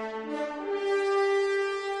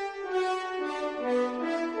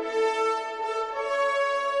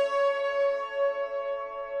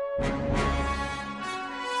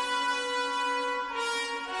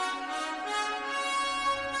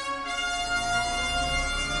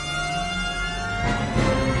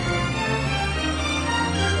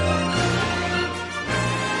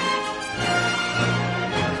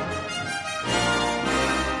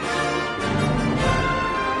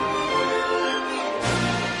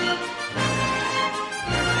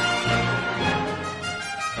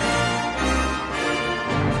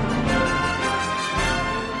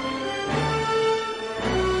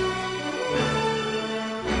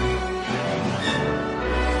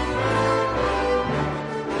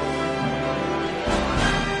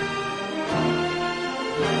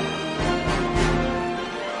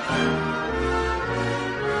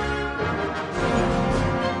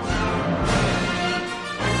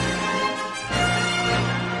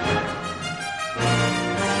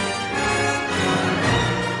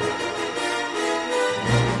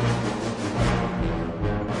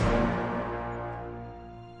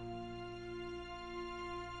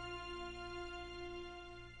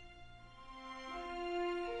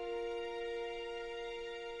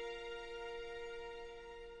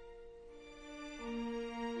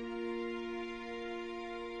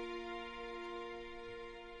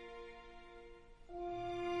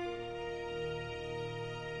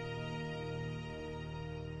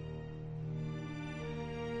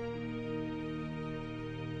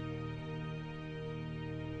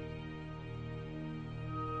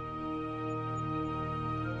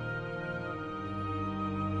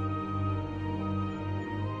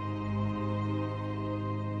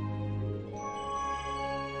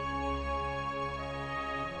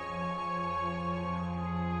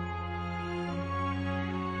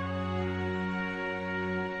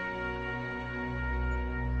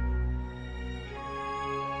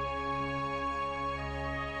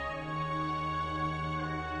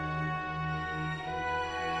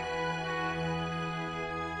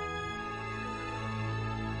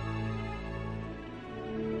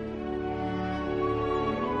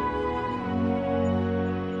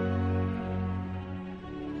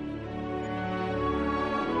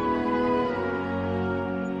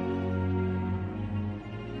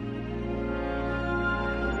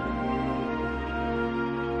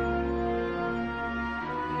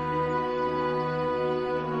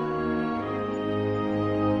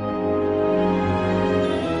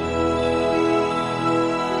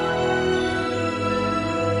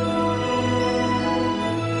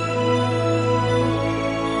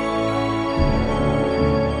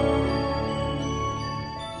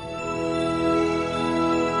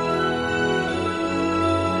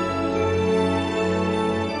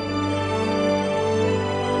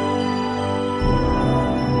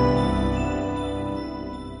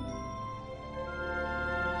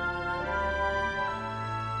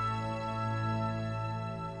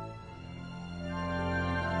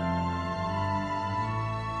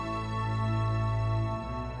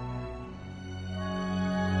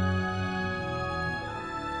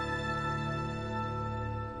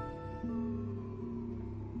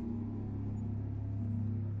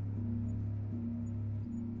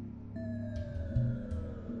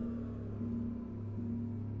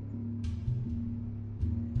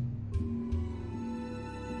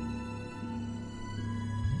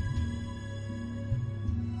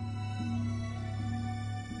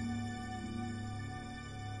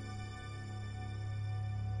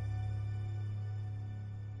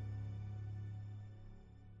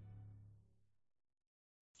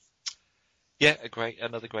 Yeah,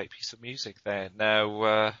 another great piece of music there.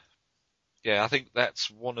 Now, I think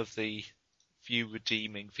that's one of the few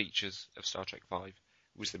redeeming features of Star Trek V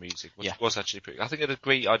was the music. Was actually pretty. I think I'd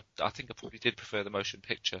agree. I think I probably did prefer the motion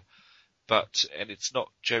picture, and it's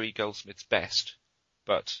not Jerry Goldsmith's best,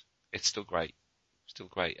 but it's still great. Still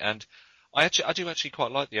great. And I do actually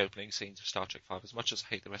quite like the opening scenes of Star Trek V as much as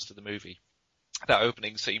I hate the rest of the movie. That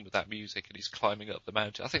opening scene with that music and he's climbing up the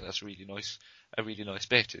mountain, I think that's a really nice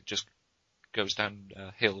bit. It just goes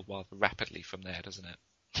downhill rather rapidly from there, doesn't it?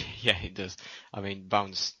 Yeah, it does. I mean,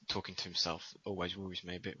 Bones talking to himself always worries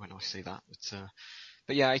me a bit when I see that.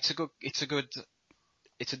 But yeah, it's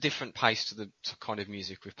a different pace to the kind of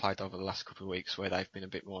music we've played over the last couple of weeks, where they've been a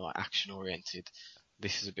bit more like action oriented.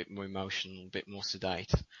 This is a bit more emotional, a bit more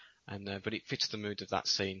sedate, but it fits the mood of that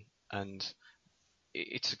scene, and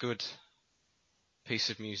it's a good piece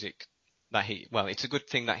of music it's a good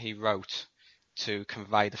thing that he wrote to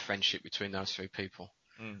convey the friendship between those three people.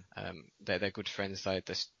 They're good friends. They're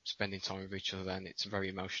spending time with each other, and it's very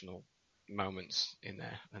emotional moments in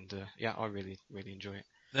there. And I really, really enjoy it.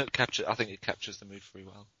 No, I think it captures the mood very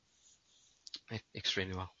well.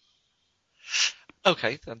 Extremely well.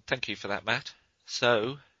 Okay, then thank you for that, Matt.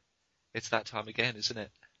 So, it's that time again, isn't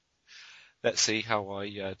it? Let's see how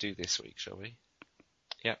I do this week, shall we?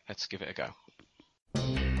 Yeah, let's give it a go.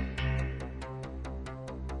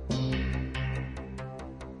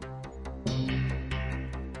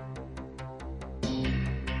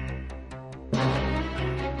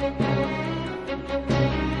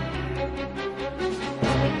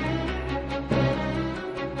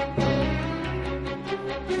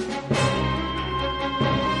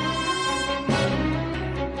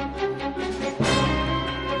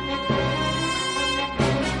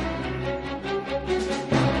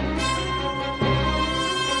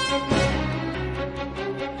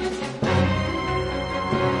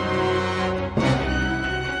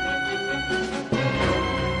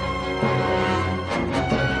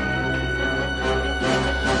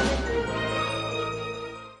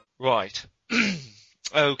 Right.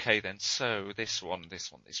 Okay then, so this one.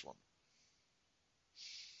 It's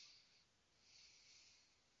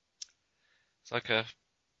like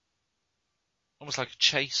almost like a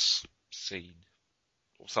chase scene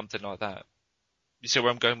or something like that. You see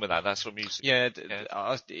where I'm going with that? That sort of music. Yeah,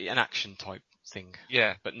 an action type thing.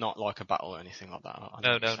 Yeah, but not like a battle or anything like that.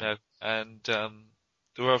 No. And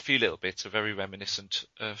there were a few little bits are very reminiscent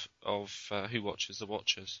of Who Watches the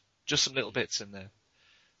Watchers. Just some little bits in there.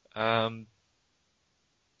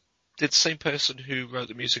 Did the same person who wrote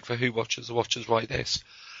the music for Who Watches the Watchers write this?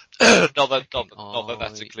 not that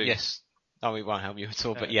that's included. Yes. No, it won't help you at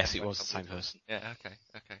all, but yes, it was the same person. Yeah, okay.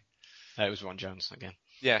 It was Ron Jones again.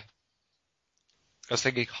 Yeah. I was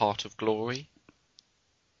thinking Heart of Glory.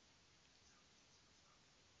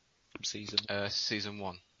 From season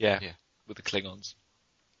 1. Yeah. With the Klingons.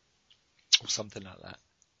 Or something like that.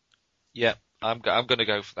 Yeah, I'm going to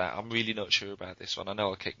go for that. I'm really not sure about this one. I know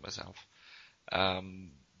I'll kick myself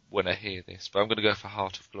when I hear this, but I'm going to go for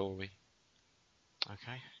Heart of Glory.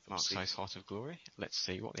 Okay, Mark says Heart of Glory. Let's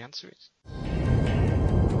see what the answer is.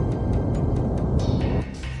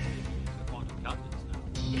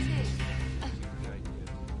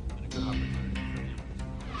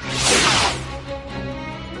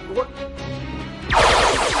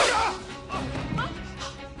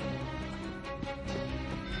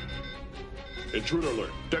 Intruder alert.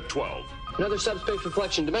 Deck 12. Another subspace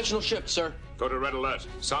reflection. Dimensional shift, sir. Go to red alert.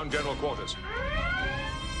 Sound general quarters.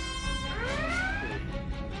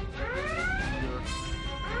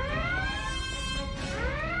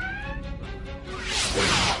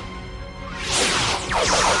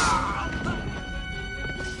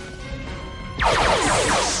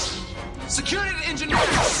 Security to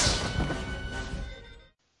engineers!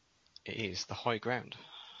 It is The High Ground.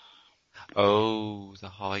 Oh, The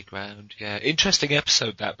High Ground, yeah. Interesting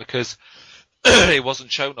episode, that, because it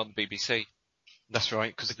wasn't shown on the BBC. That's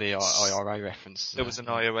right, because of the IRA reference. There was an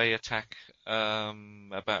IRA attack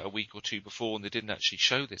about a week or two before, and they didn't actually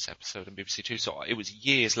show this episode on BBC Two, so it was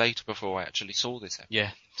years later before I actually saw this episode.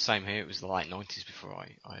 Yeah, same here. It was the late 90s before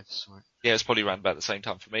I ever saw it. Yeah, it was probably around about the same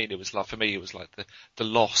time for me, and it was like, for me, it was like the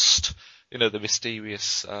lost, the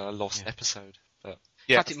mysterious lost episode. But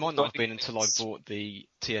yeah, in fact, it might not have been until I bought the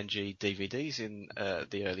TNG DVDs in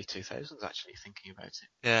the early 2000s, actually, thinking about it.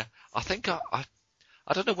 Yeah, I think I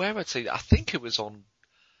don't know where I'd seen it. I think it was on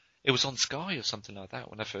Sky or something like that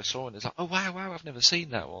when I first saw it. It's like, oh wow, I've never seen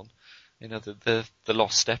that one. The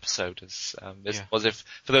lost episode as if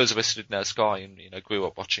for those of us who didn't know Sky and grew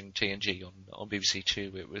up watching TNG on BBC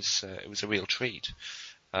Two, it was a real treat.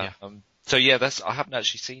 So yeah, I haven't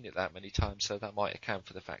actually seen it that many times, so that might account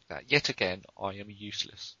for the fact that, yet again, I am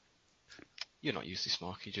useless. You're not useless,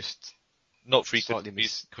 Mark. You just not frequently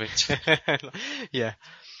quit. Yeah.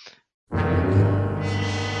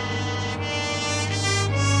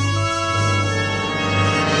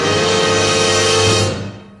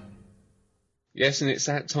 Yes, and it's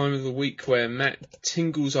that time of the week where Matt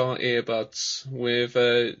tingles our earbuds with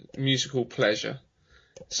musical pleasure.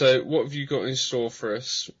 So, what have you got in store for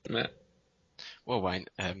us, Matt? Well, Wayne,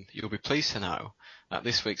 you'll be pleased to know that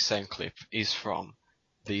this week's sound clip is from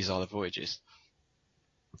These Are the Voyages.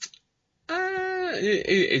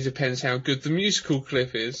 It depends how good the musical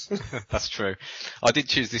clip is. That's true. I did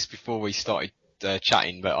choose this before we started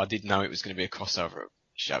chatting, but I did know it was going to be a crossover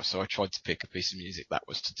show, so I tried to pick a piece of music that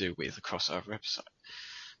was to do with the crossover episode.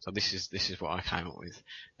 So this is what I came up with.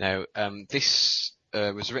 Now, this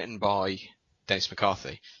was written by Dennis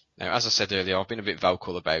McCarthy. Now, as I said earlier, I've been a bit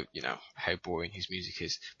vocal about, how boring his music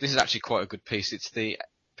is. This is actually quite a good piece. It's the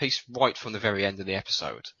piece right from the very end of the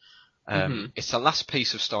episode. It's the last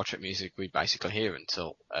piece of Star Trek music we basically hear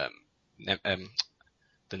until the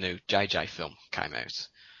new JJ film came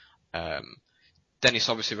out. Dennis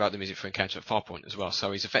obviously wrote the music for Encounter at Farpoint as well,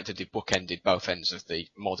 so he's effectively bookended both ends of the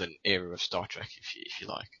modern era of Star Trek, if you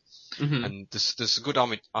like. Mm-hmm. And there's good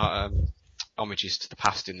homages to the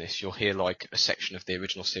past in this. You'll hear like a section of the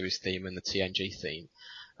original series theme and the TNG theme,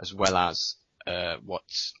 as well as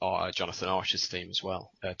what's Jonathan Archer's theme as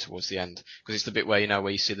well towards the end, because it's the bit where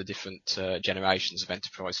where you see the different generations of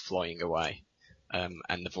Enterprise flying away,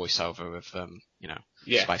 and the voiceover of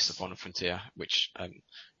Space Upon a Frontier, which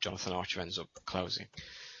Jonathan Archer ends up closing.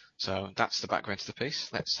 So that's the background to the piece.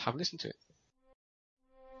 Let's have a listen to it.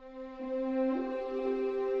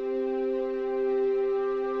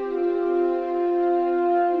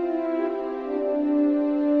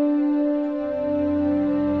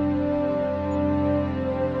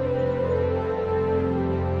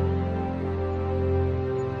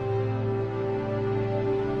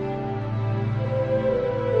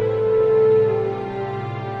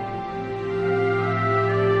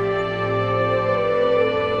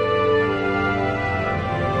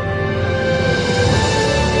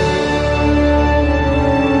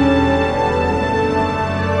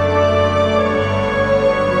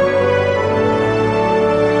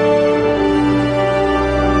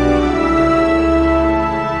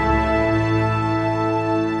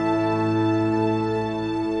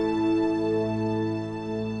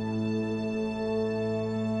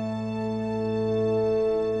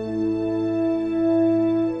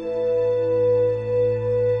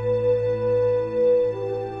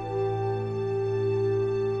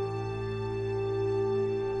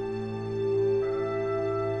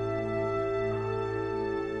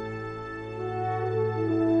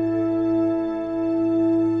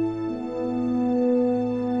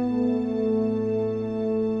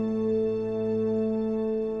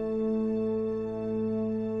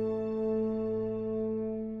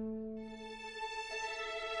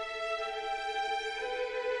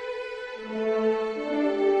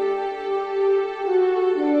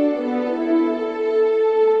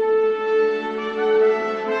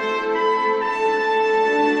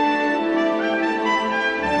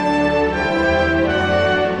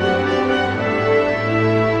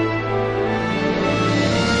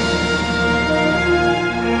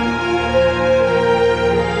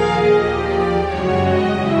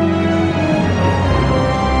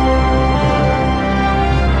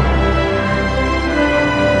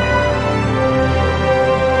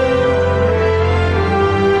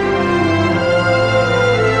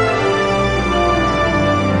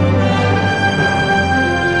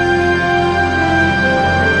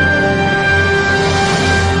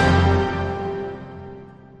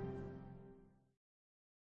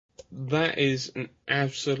 That is an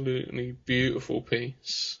absolutely beautiful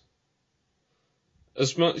piece.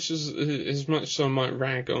 As much as I might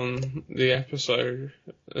rag on the episode,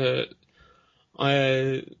 that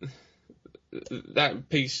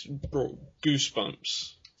piece brought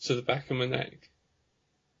goosebumps to the back of my neck.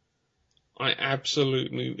 I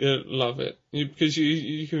absolutely love it, because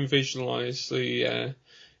you can visualize the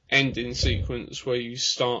ending sequence where you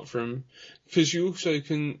start from, because you also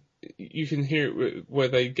can hear it where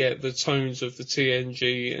they get the tones of the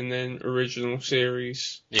TNG and then original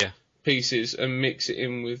series pieces and mix it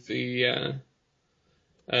in with the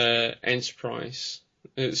Enterprise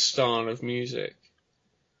style of music.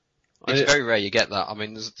 It's very rare you get that. I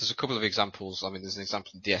mean, there's a couple of examples. I mean, there's an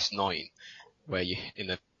example in DS9 where in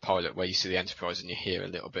the pilot where you see the Enterprise and you hear a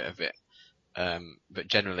little bit of it. But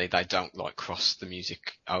generally they don't cross the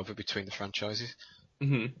music over between the franchises.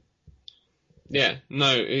 Mm-hmm. Yeah,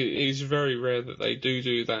 no, it's very rare that they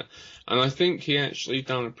do that, and I think he actually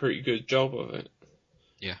done a pretty good job of it.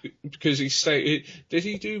 Yeah, because he stated, did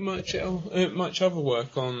he do much other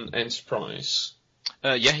work on Enterprise?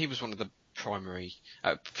 Yeah, he was one of the primary,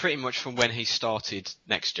 pretty much from when he started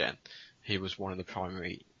Next Gen, he was one of the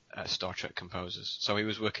primary Star Trek composers. So he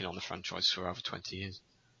was working on the franchise for over 20 years.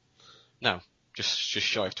 No, just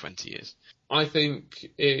shy of 20 years. I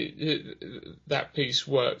think that piece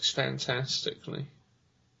works fantastically.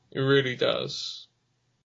 It really does.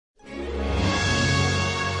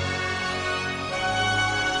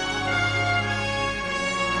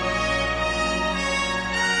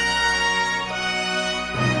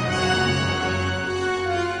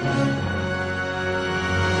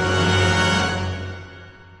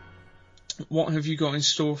 What have you got in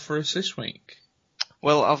store for us this week?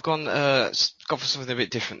 Well, I've gone for something a bit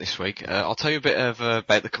different this week. I'll tell you a bit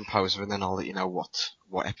about the composer, and then I'll let you know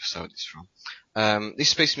what episode it's from.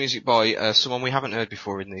 This piece of music by someone we haven't heard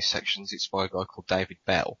before in these sections. It's by a guy called David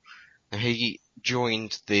Bell. And he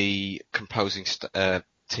joined the composing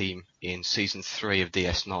team in season 3 of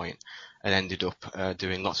DS9 and ended up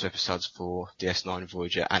doing lots of episodes for DS9,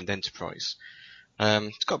 Voyager, and Enterprise.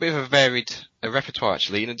 It's got a bit of a varied repertoire,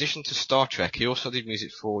 actually. In addition to Star Trek, he also did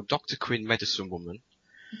music for Dr. Quinn, Medicine Woman,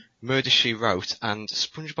 Murder, She Wrote, and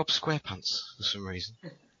SpongeBob SquarePants, for some reason.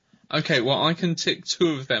 Okay, well, I can tick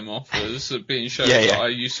 2 of them off as being shows that I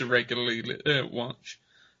used to regularly watch.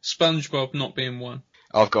 SpongeBob not being one.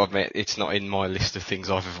 I've got to admit, it's not in my list of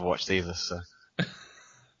things I've ever watched either, so...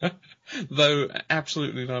 Though,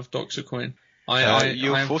 absolutely love Dr. Quinn.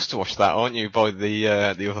 You're forced to watch that, aren't you, by the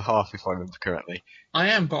other half, if I remember correctly? I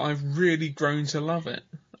am, but I've really grown to love it.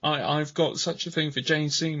 I've got such a thing for Jane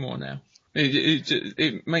Seymour now.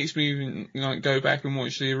 It makes me even go back and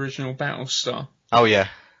watch the original Battlestar. Oh yeah.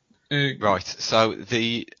 Right. So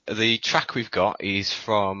the track we've got is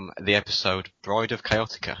from the episode Bride of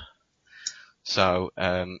Chaotica. So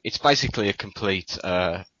it's basically a complete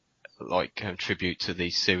tribute to the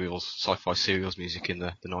sci-fi serials music in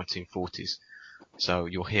the 1940s. So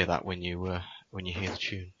you'll hear that when you hear the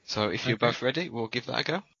tune. So if you're both ready, we'll give that a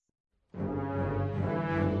go.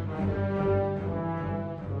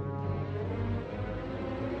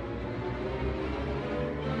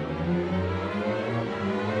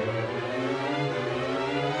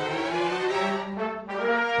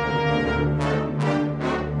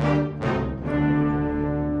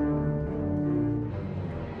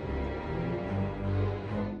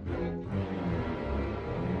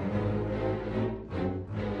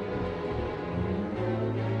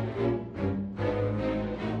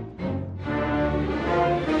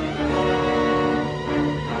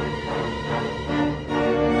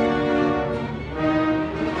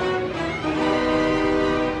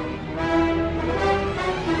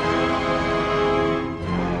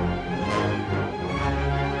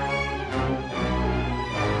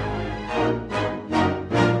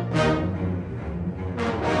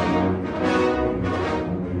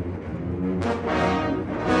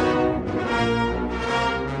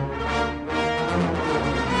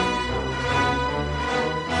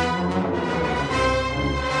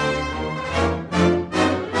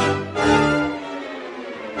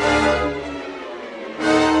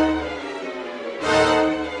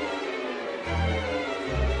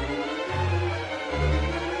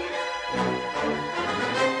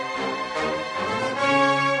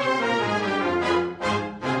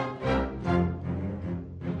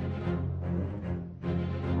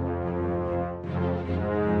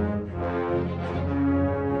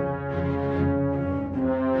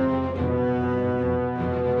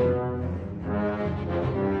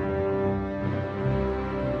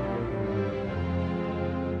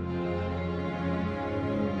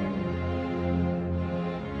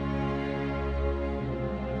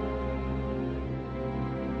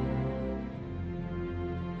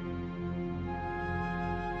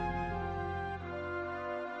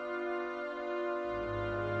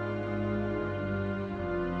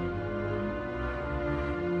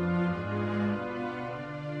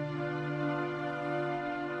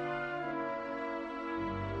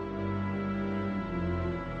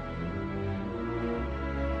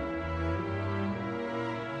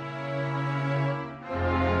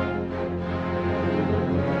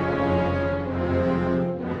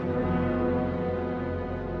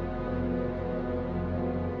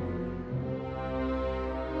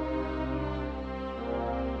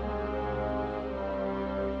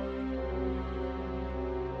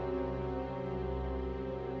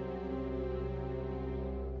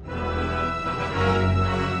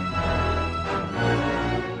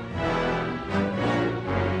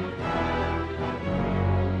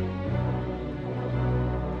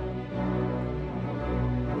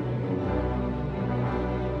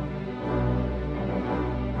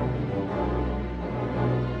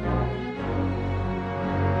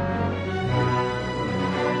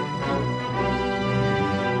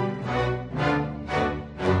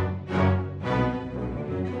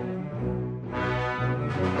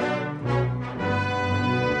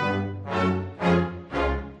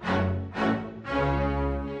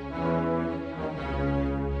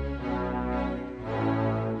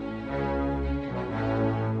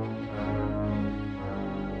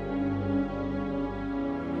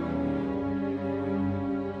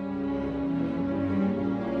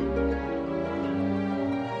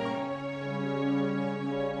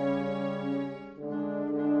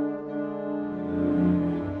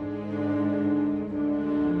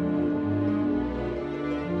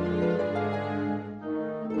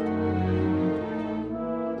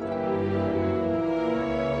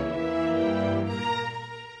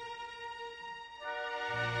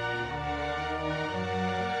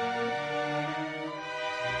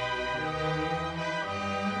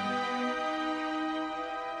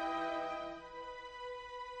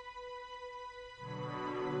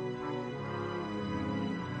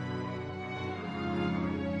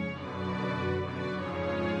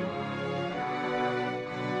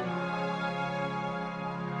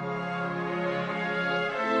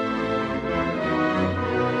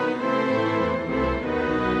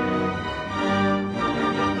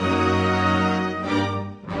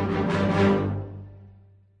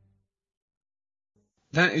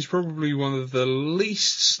 that is probably one of the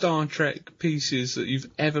least Star Trek pieces that you've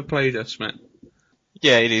ever played us, Matt.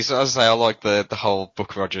 Yeah, it is. As I say, I like the whole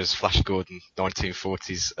Buck Rogers, Flash Gordon,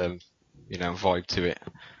 1940s, vibe to it.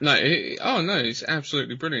 No, it's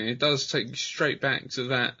absolutely brilliant. It does take you straight back to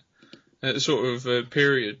that sort of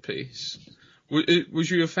period piece. Was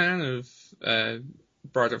you a fan of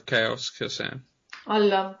Bride of Chaotica, Sam? I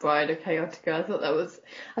love Bride of Chaotica. I thought that was...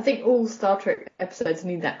 I think all Star Trek episodes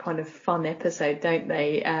need that kind of fun episode, don't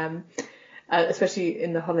they? Especially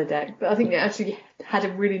in the holodeck. But I think it actually had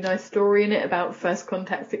a really nice story in it about first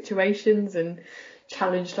contact situations and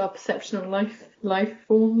challenged our perception of life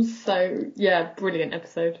forms. So, yeah, brilliant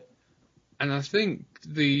episode. And I think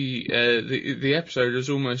the episode has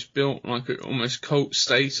almost built like almost cult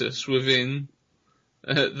status within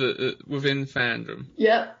within fandom.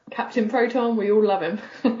 Yeah, Captain Proton, we all love him.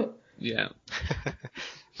 Yeah.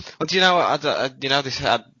 Well, do you know what? This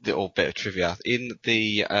had a little bit of trivia in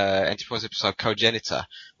the Enterprise episode Cogenitor,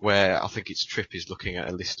 where I think it's Trip is looking at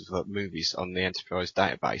a list of movies on the Enterprise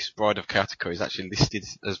database. Bride of Chaotica is actually listed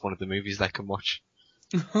as one of the movies they can watch.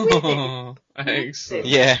 Oh, excellent.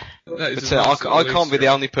 Yeah, but I can't be the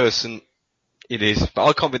only person. It is, but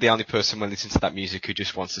I can't be the only person when listening to that music who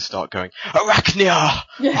just wants to start going, Arachnia,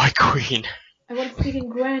 my queen. I want to speak in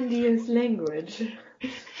grandiose language.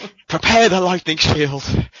 Prepare the lightning shield.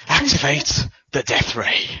 Activate the death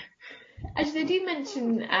ray. Actually, they do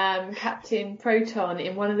mention Captain Proton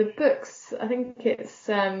in one of the books. I think it's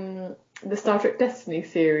the Star Trek Destiny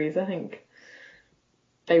series. I think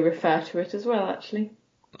they refer to it as well, actually.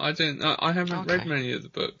 I haven't read many of the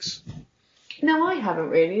books. No, I haven't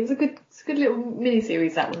really. It's a good little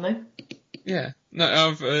mini-series, that one, though. Yeah. No,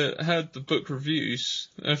 I've heard the book reviews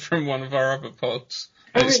from one of our other pods.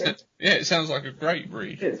 Oh, really? Yeah, it sounds like a great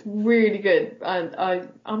read. It's really good.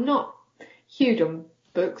 I'm not huge on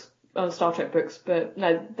Star Trek books, but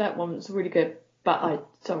no, that one's really good. But I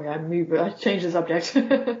changed the subject.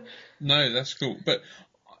 No, that's cool. But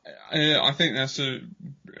I think that's a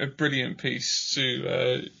brilliant piece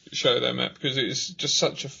to show them at, because it's just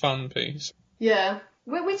such a fun piece. Yeah.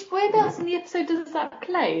 Whereabouts in the episode does that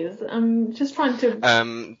play? I'm just trying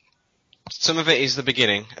to... Some of it is the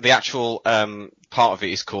beginning. The actual part of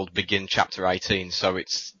it is called Begin Chapter 18, so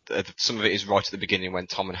it's some of it is right at the beginning when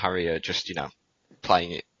Tom and Harry are just,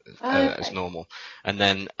 playing it as normal. And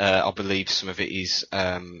then I believe some of it is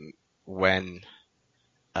when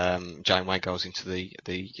Janeway goes into the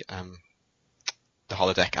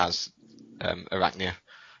holodeck as Arachnia.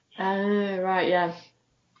 Oh, right, yeah.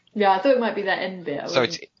 Yeah, I thought it might be that end bit. So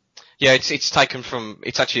it's taken from,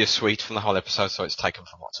 it's actually a suite from the whole episode, so it's taken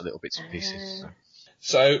from lots of little bits and pieces.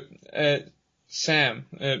 So Sam,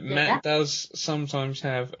 Matt does sometimes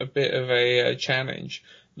have a bit of a challenge,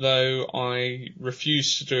 though I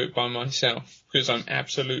refuse to do it by myself because I'm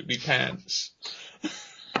absolutely pants.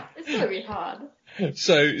 It's going to be hard.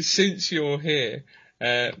 So since you're here,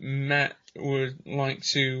 Matt would like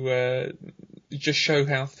to just show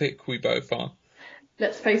how thick we both are.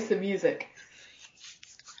 Let's face the music.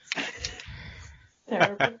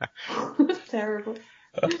 Terrible. Terrible.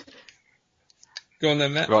 Go on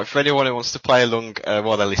then, Matt. Right, for anyone who wants to play along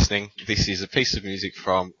while they're listening, this is a piece of music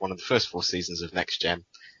from one of the first 4 seasons of Next Gen.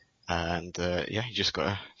 And you just got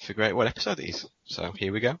to figure out what episode it is. So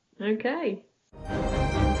here we go. Okay.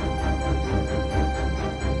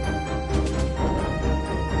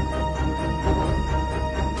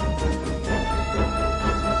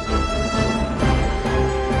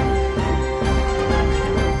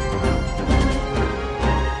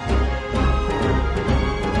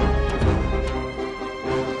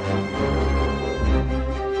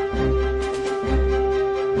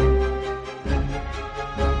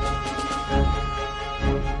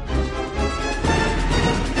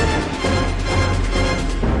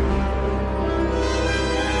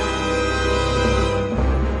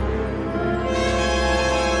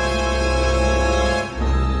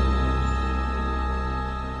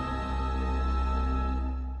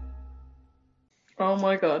 Oh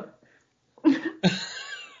my god.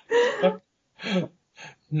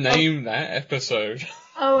 Name that episode.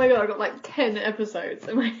 Oh my god, I've got like 10 episodes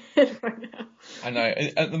in my head right now. I know.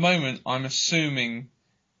 At the moment, I'm assuming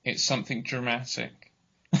it's something dramatic.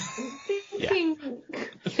 I'm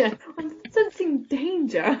sensing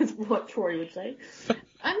danger, is what Troy would say.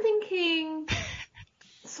 I'm thinking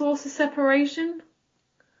source of separation?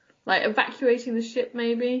 Like evacuating the ship,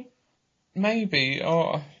 maybe? Maybe.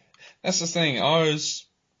 Oh, that's the thing.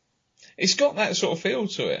 It's got that sort of feel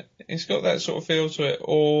to it.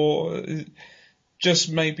 Or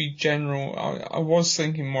just maybe general. I was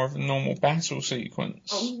thinking more of a normal battle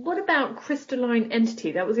sequence. What about crystalline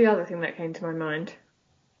entity? That was the other thing that came to my mind.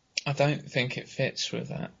 I don't think it fits with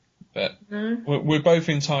that. But No. we're both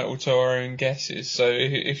entitled to our own guesses. So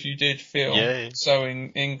if you did feel so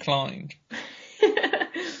inclined,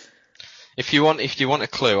 if you want a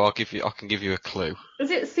clue, I can give you a clue. Is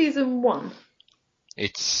it season 1?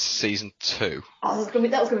 It's season 2. Oh, that was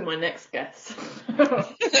gonna be my next guess.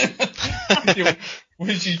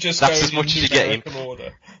 would you just That's go as much in as you get in. numerical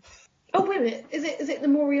order? Oh wait a minute, is it the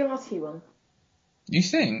Moriarty one? You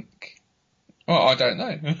think? Well, I don't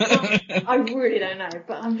know. I really don't know,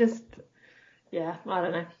 but I'm just, I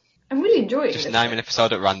don't know. I'm really enjoying Just this. name an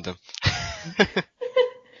episode at random.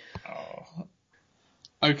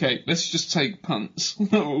 Okay, let's just take punts.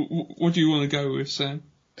 What do you want to go with, Sam?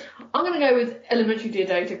 I'm going to go with Elementary Dear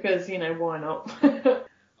Data because, why not?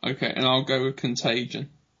 Okay, and I'll go with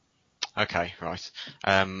Contagion. Okay, right.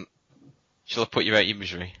 Shall I put you out your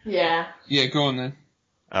misery? Yeah. Yeah, go on then.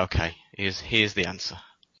 Okay, here's the answer.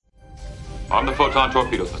 On the photon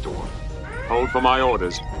torpedoes, Mr. Ward. Hold for my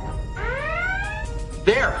orders.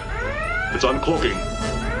 There! It's uncloaking.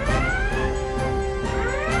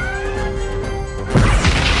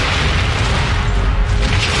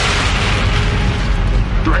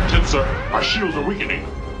 Direct hit, sir. Our shields are weakening.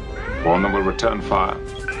 Warn them we'll return fire.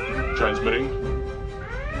 Transmitting.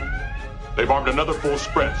 They've armed another full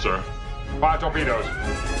spread, sir. Fire torpedoes.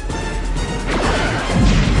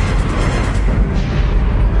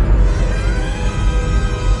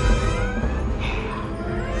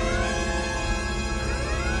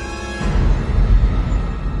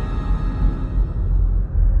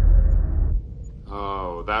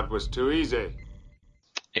 Oh, that was too easy.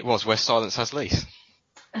 It was Where Silence Has Lease.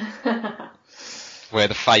 Where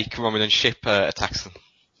the fake Romulan ship attacks them.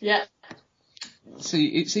 Yeah. See,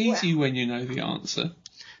 it's easy when you know the answer.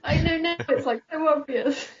 I know now, it's like so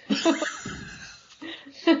obvious.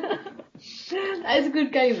 That is a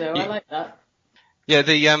good game though, I like that. Yeah,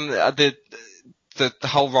 the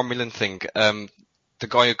whole Romulan thing, the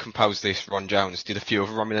guy who composed this, Ron Jones, did a few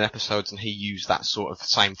other Romulan episodes and he used that sort of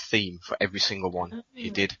same theme for every single one he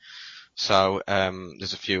did. So,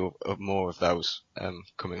 there's a few more of those,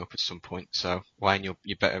 coming up at some point. So, Wayne,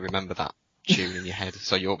 you better remember that tune in your head.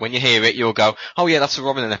 So when you hear it, you'll go, oh yeah, that's a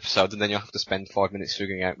Romulan episode, and then you'll have to spend 5 minutes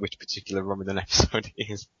figuring out which particular Romulan episode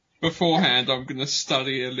it is. Beforehand, I'm going to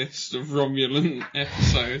study a list of Romulan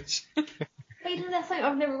episodes. That's something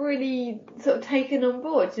I've never really sort of taken on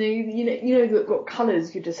board. You know what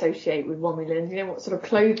colours you'd associate with Romulans, what sort of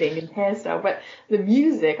clothing and hairstyle, but the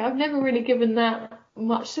music, I've never really given that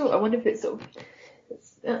much thought. I wonder if it's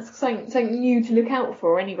that's something new to look out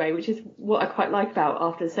for anyway, which is what I quite like about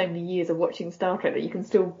after so many years of watching Star Trek, that you can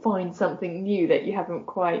still find something new that you haven't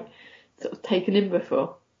quite sort of taken in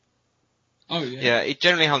before. Oh yeah. Yeah, it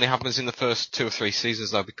generally only happens in the first 2 or 3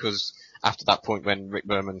 seasons though, because after that point when Rick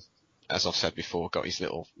Berman, as I've said before, got his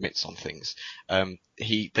little mitts on things,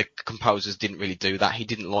 the composers didn't really do that. He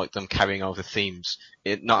didn't like them carrying over themes,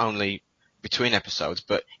 not only between episodes,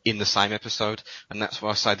 but in the same episode, and that's why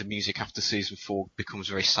I say the music after season 4 becomes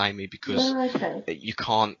very samey, because you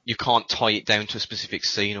can't tie it down to a specific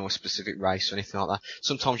scene or a specific race or anything like that.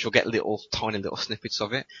 Sometimes you'll get tiny little snippets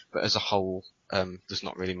of it, but as a whole, there's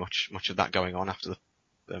not really much of that going on after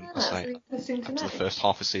the first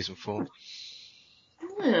half of season 4.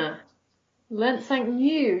 Yeah. Learned something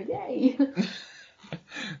new, yay!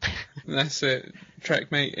 That's it.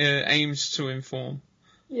 TrekMate aims to inform.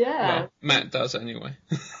 Yeah. Well, Matt does anyway.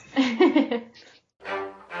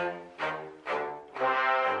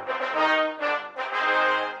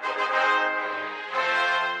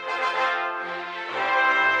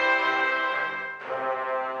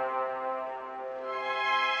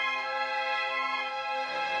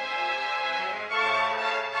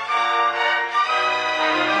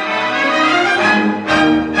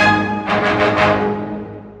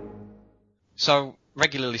 So,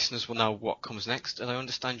 regular listeners will know what comes next, and I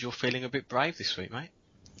understand you're feeling a bit brave this week, mate.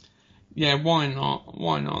 Yeah, why not?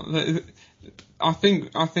 Why not? I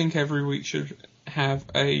think every week should have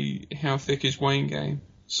a How Thick Is Wayne game.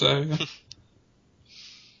 So.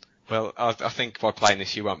 Well, I think by playing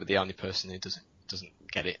this, you won't be the only person who doesn't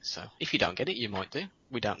get it. So, if you don't get it, you might do.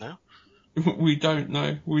 We don't know. We don't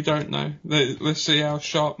know. We don't know. Let's see how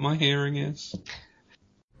sharp my hearing is.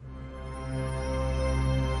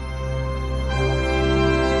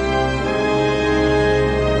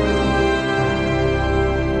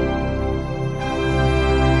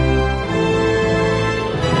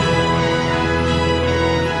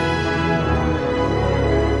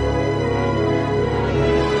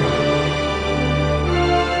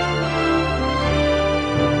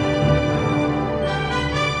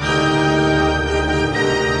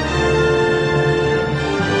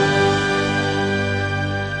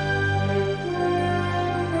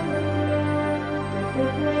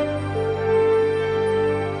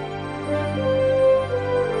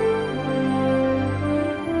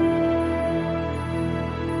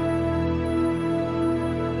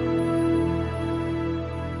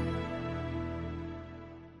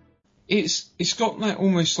 it's got that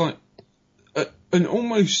almost like an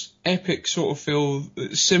almost epic sort of feel,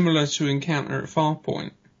 similar to Encounter at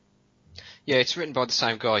Farpoint. Yeah, it's written by the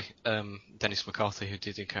same guy, Dennis McCarthy, who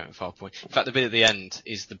did Encounter at Farpoint. In fact, the bit at the end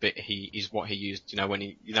is the bit what he used. When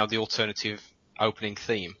the alternative opening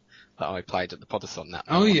theme that I played at the Podathon that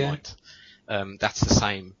night. That's the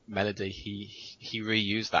same melody. He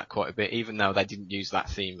reused that quite a bit, even though they didn't use that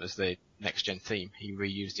theme as the Next Gen theme. He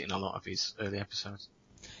reused it in a lot of his early episodes.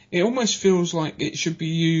 It almost feels like it should be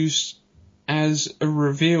used as a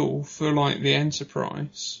reveal for like the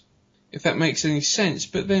Enterprise, if that makes any sense.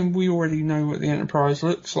 But then we already know what the Enterprise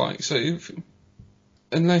looks like, so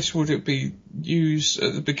unless would it be used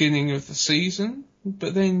at the beginning of the season?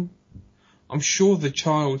 But then I'm sure the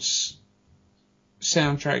Child's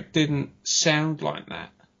soundtrack didn't sound like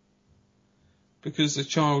that, because the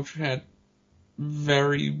Child had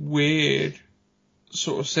very weird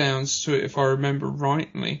sort of sounds to it, if I remember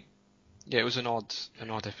rightly. Yeah, it was an odd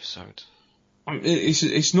episode.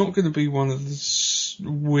 It's not going to be one of the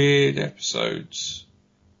weird episodes,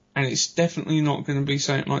 and it's definitely not going to be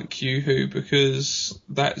something like Q-Who, because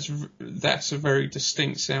that's a very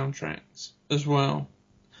distinct soundtrack as well.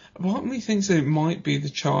 Part of me thinks that it might be the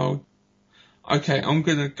Child. Okay, I'm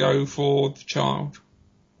going to go for the Child.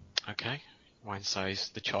 Okay, Wayne says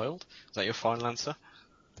the Child. Is that your final answer?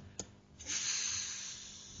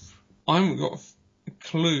 I haven't got a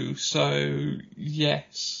clue, so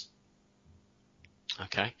yes.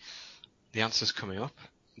 Okay, the answer's coming up.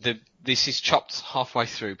 This is chopped halfway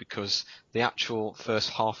through because the actual first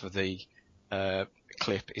half of the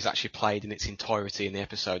clip is actually played in its entirety in the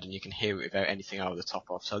episode, and you can hear it without anything over the top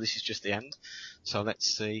of. So this is just the end. So let's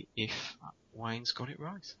see if Wayne's got it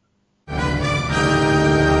right.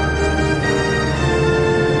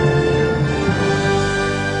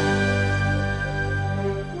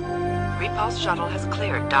 Repulse shuttle has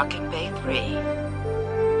cleared docking bay 3.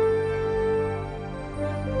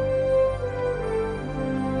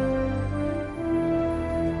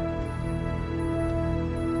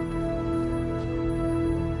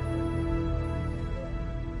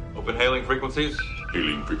 Open hailing frequencies.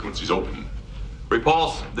 Hailing frequencies open.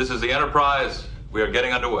 Repulse, this is the Enterprise. We are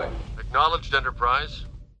getting underway. Acknowledged, Enterprise.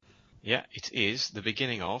 Yeah, it is the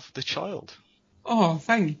beginning of The Child. Oh,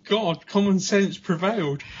 thank God, common sense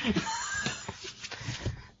prevailed.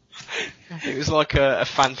 It was like a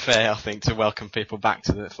fanfare, I think, to welcome people back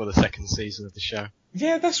for the second season of the show.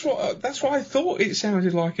 Yeah, that's what I thought it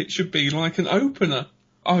sounded like. It should be like an opener.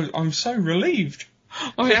 I'm so relieved.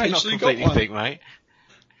 I actually got one. Not completely think, mate.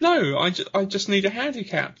 No, I just need a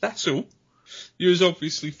handicap, that's all. You was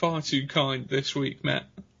obviously far too kind this week, Matt.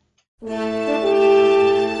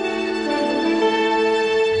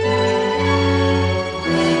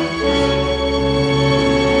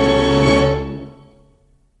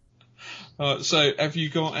 So, have you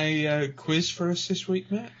got a quiz for us this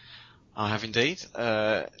week, Matt? I have indeed.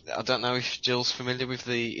 I don't know if Jill's familiar with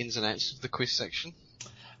the ins and outs of the quiz section.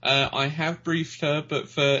 I have briefed her, but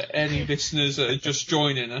for any listeners that are just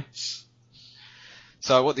joining us.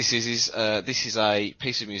 So what this is this is a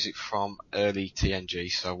piece of music from early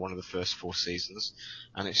TNG, so one of the first 4 seasons,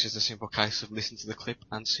 and it's just a simple case of listening to the clip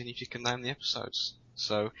and seeing if you can name the episodes.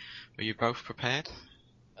 So, are you both prepared?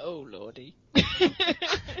 Oh lordy.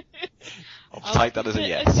 I'll take that as a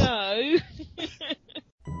yes. No.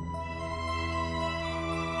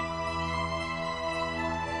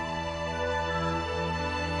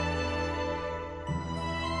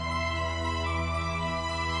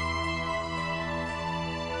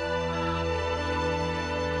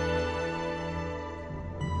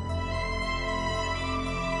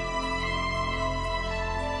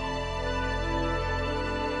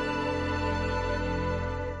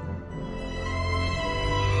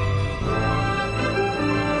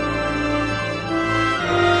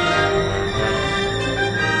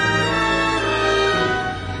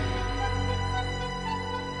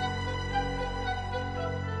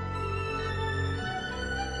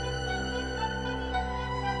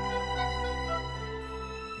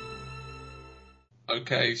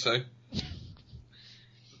 Okay, so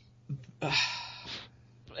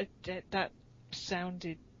that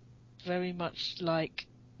sounded very much like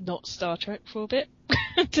not Star Trek for a bit.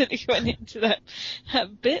 Until you went into that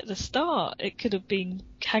bit at the start. It could have been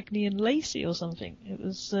Cagney and Lacey or something. It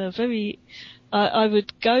was very. I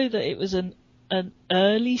would go that it was an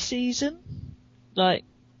early season, like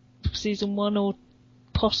season 1 or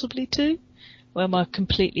possibly 2. Or am I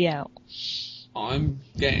completely out? I'm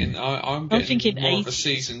getting thinking more 80s. of a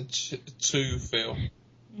season 2 feel.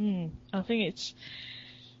 I think it's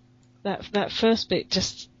that first bit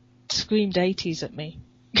just screamed 80s at me.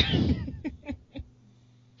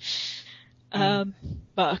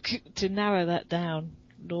 But to narrow that down,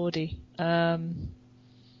 lordy, I'd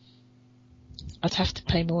have to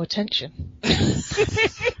pay more attention.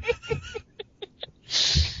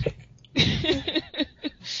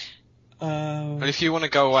 And if you want to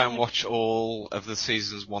go away and watch all of the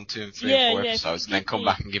seasons 1, 2, and 3 and 4 episodes, and then come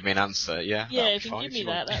back and give me an answer, yeah, if you can give me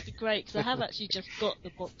that'd be great, because I have actually just got the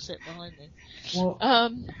box set behind me. Well,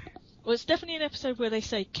 it's definitely an episode where they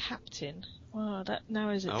say Captain. Wow, that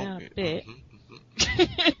narrows it down a bit.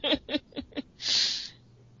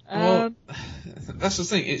 Well, that's the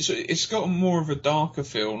thing. It's got more of a darker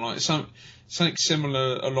feel, like something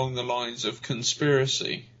similar along the lines of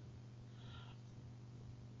Conspiracy.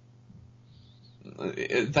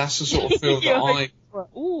 That's the sort of feel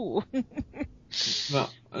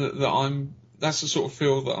that's the sort of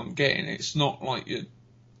feel that I'm getting. It's not like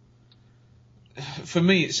for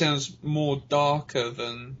me, it sounds more darker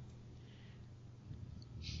than.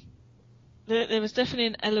 There was definitely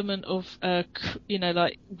an element of, like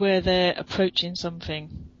where they're approaching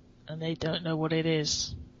something and they don't know what it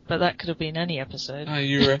is. But that could have been any episode. Oh,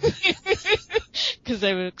 you reckon? Because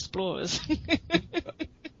they were explorers.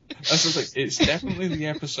 That's the thing. It's definitely the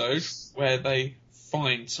episode where they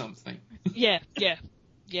find something. Yeah.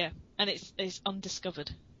 And it's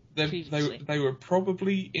undiscovered. They were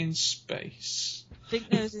probably in space. I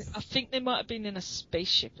think they might have been in a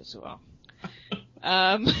spaceship as well.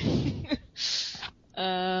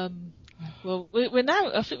 Well, we're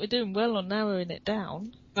now. I think we're doing well on narrowing it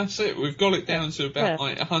down. That's it. We've got it down to about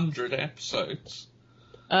 100 episodes.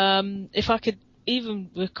 If I could even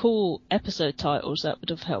recall episode titles, that would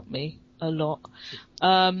have helped me a lot.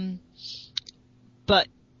 But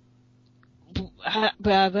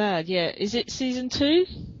is it season 2?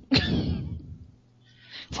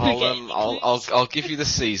 I'll give you the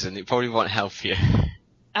season. It probably won't help you.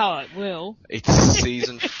 Oh, it will. It's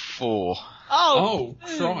season 4. Oh,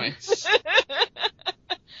 Christ.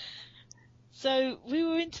 So we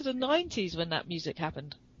were into the 90s when that music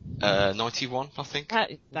happened. 91, I think.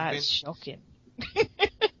 That's shocking.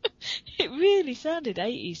 It really sounded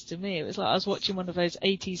 80s to me. It was like I was watching one of those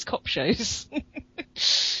 80s cop shows.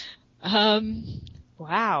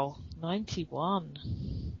 Wow, 91.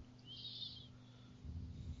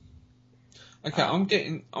 Okay, I'm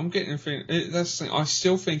getting a feeling. That's the thing. I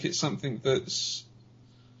still think it's something that's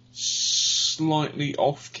slightly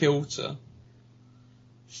off kilter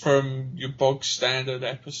from your bog standard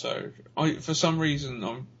episode. For some reason,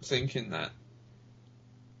 I'm thinking that.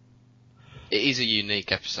 It is a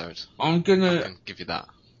unique episode. I can give you that.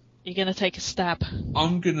 You're gonna take a stab.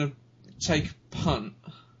 I'm gonna take a punt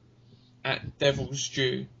at Devil's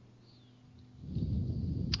Due.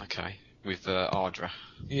 Okay, with Ardra.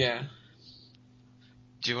 Yeah.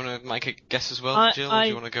 Do you want to make a guess as well, Jill? Or do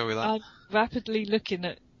you want to go with that? I'm rapidly looking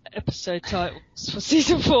at episode titles for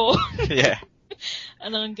season 4. Yeah.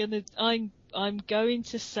 And I'm going to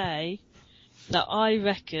say that I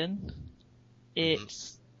reckon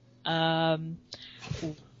it's Night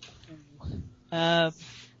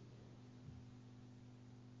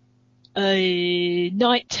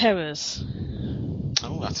Terrors.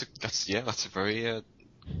 Oh, that's a very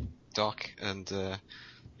dark and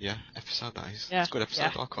episode that is. Yeah, it's a good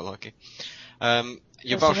episode. yeah. I quite like it.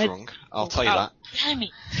 You're both wrong. I'll tell you that. Damn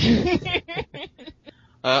it.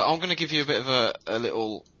 I'm going to give you a bit of a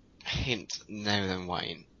little hint now then,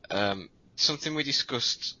 Wayne. Something we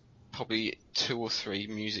discussed probably 2 or 3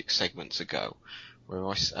 music segments ago,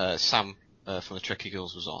 where Sam from the Trekkie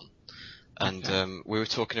Girls was on, and we were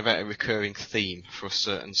talking about a recurring theme for a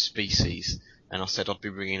certain species, and I said I'd be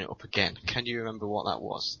bringing it up again. Can you remember what that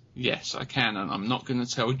was? Yes, I can, and I'm not going to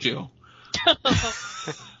tell Jill.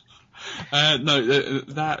 No,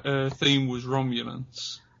 that theme was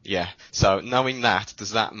Romulans. Yeah, so knowing that,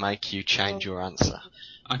 does that make you change your answer?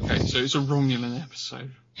 Okay, so it's a Romulan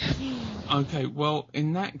episode. Okay, well,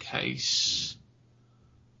 in that case,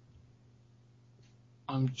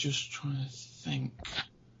 I'm just trying to think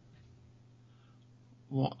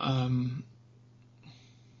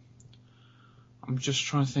I'm just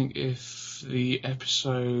trying to think if the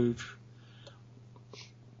episode...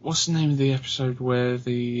 What's the name of the episode where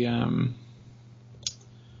the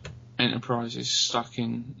Enterprise is stuck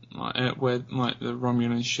in, where the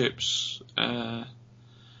Romulan ships,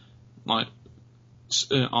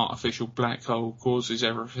 artificial black hole causes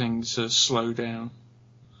everything to slow down?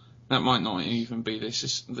 That might not even be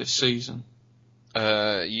this season.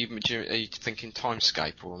 Are you thinking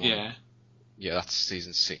Timescape or? Yeah. Yeah, that's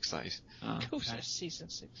season 6. That is. Oh, of course, that's season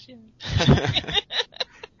 6. Yeah.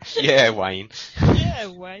 Yeah, Wayne. Yeah,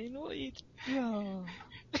 Wayne. What are you? Oh.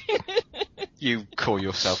 You call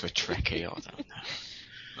yourself a Trekkie? I don't know.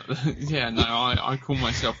 Yeah, no, I call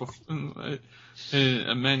myself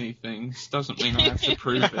a many things. Doesn't mean I have to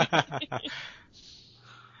prove it.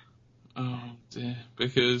 Oh dear,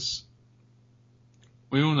 because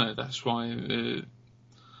we all know that's why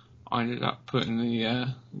I ended up putting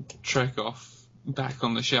the Trek off back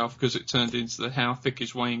on the shelf, because it turned into the How Thick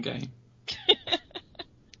Is Wayne game.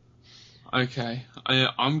 Okay,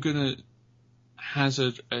 I'm gonna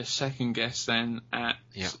hazard a second guess then at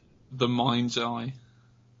The Mind's Eye.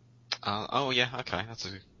 Oh yeah, okay, that's a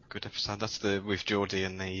good episode. That's the with Geordie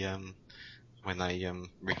and the when they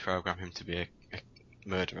reprogram him to be a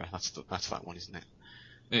murderer. That's that one, isn't it?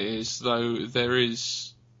 It is, though there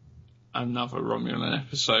is another Romulan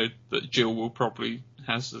episode that Jill will probably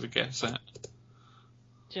hazard a guess at.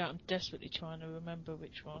 Yeah, I'm desperately trying to remember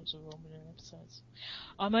which ones are Romulan episodes.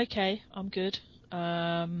 I'm okay. I'm good.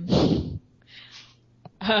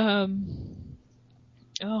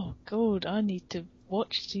 Oh God, I need to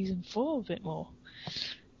watch season 4 a bit more.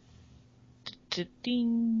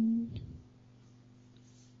 Ding.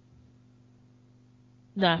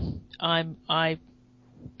 No, I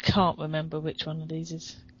can't remember which one of these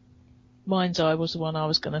is. Mind's Eye was the one I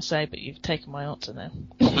was going to say, but you've taken my answer now.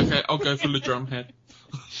 Okay, I'll go for the Drumhead.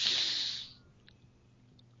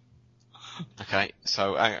 Okay,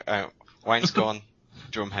 so Wayne's gone,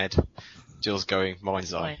 Drumhead. Jill's going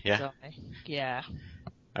Mind's Eye, yeah? Yeah.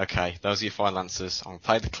 Okay, those are your final answers. I'll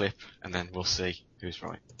play the clip, and then we'll see who's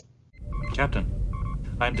right. Captain,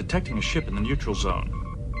 I am detecting a ship in the neutral zone.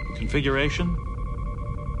 Configuration?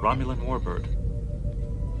 Romulan Warbird.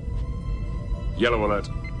 Yellow alert.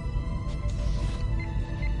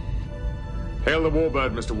 Hail the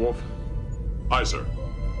Warbird, Mr. Worf. Aye, sir.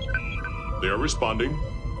 They are responding.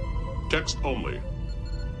 Text only.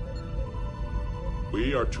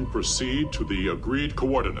 We are to proceed to the agreed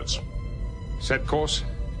coordinates. Set course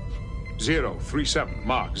 037,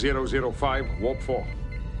 mark 005, warp 4.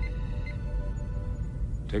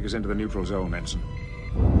 Take us into the neutral zone, Ensign.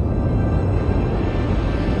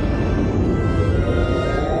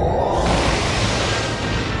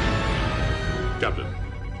 Captain,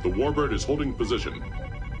 the Warbird is holding position.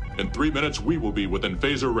 In 3 minutes, we will be within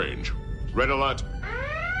phaser range. Red alert.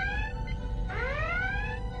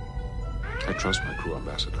 I trust my crew,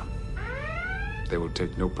 Ambassador. They will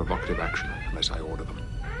take no provocative action unless I order them.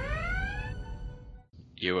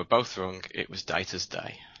 You were both wrong. It was Data's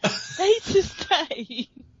Day. Data's Day?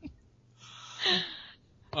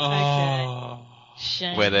 Oh. Okay.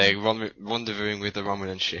 Shame. Where they're rendezvousing with the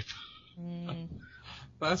Romulan ship.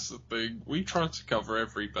 That's the thing. We tried to cover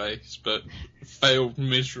every base, but failed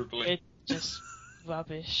miserably. It's just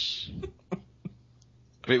rubbish.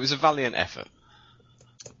 But it was a valiant effort.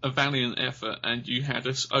 A valiant effort, and you had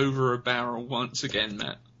us over a barrel once again,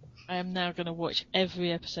 Matt. I am now going to watch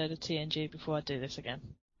every episode of TNG before I do this again.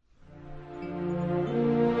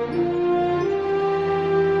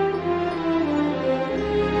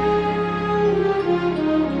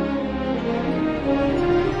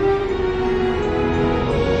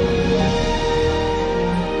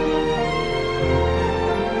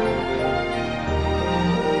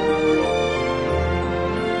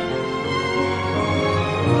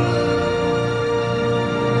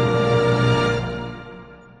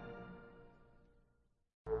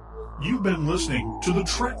 You've been listening to the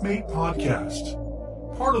TrekMate Podcast,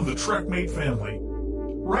 part of the TrekMate family.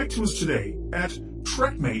 Write to us today at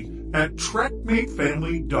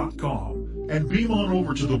TrekMate@TrekMateFamily.com and beam on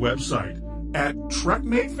over to the website at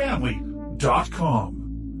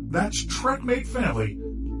TrekMateFamily.com. That's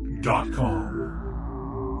TrekMateFamily.com.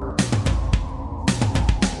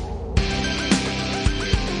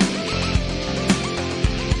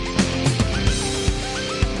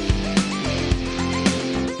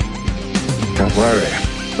 Don't worry,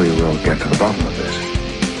 we will get to the bottom of this.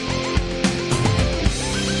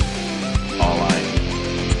 All right.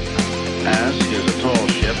 Ask is a tall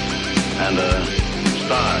ship and a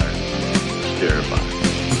star steer by.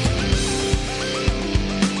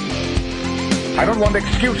 I don't want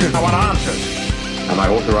excuses, I want answers. Am I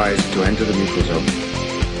authorized to enter the neutral zone?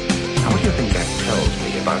 Now, what do you think that tells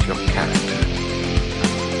me about your character?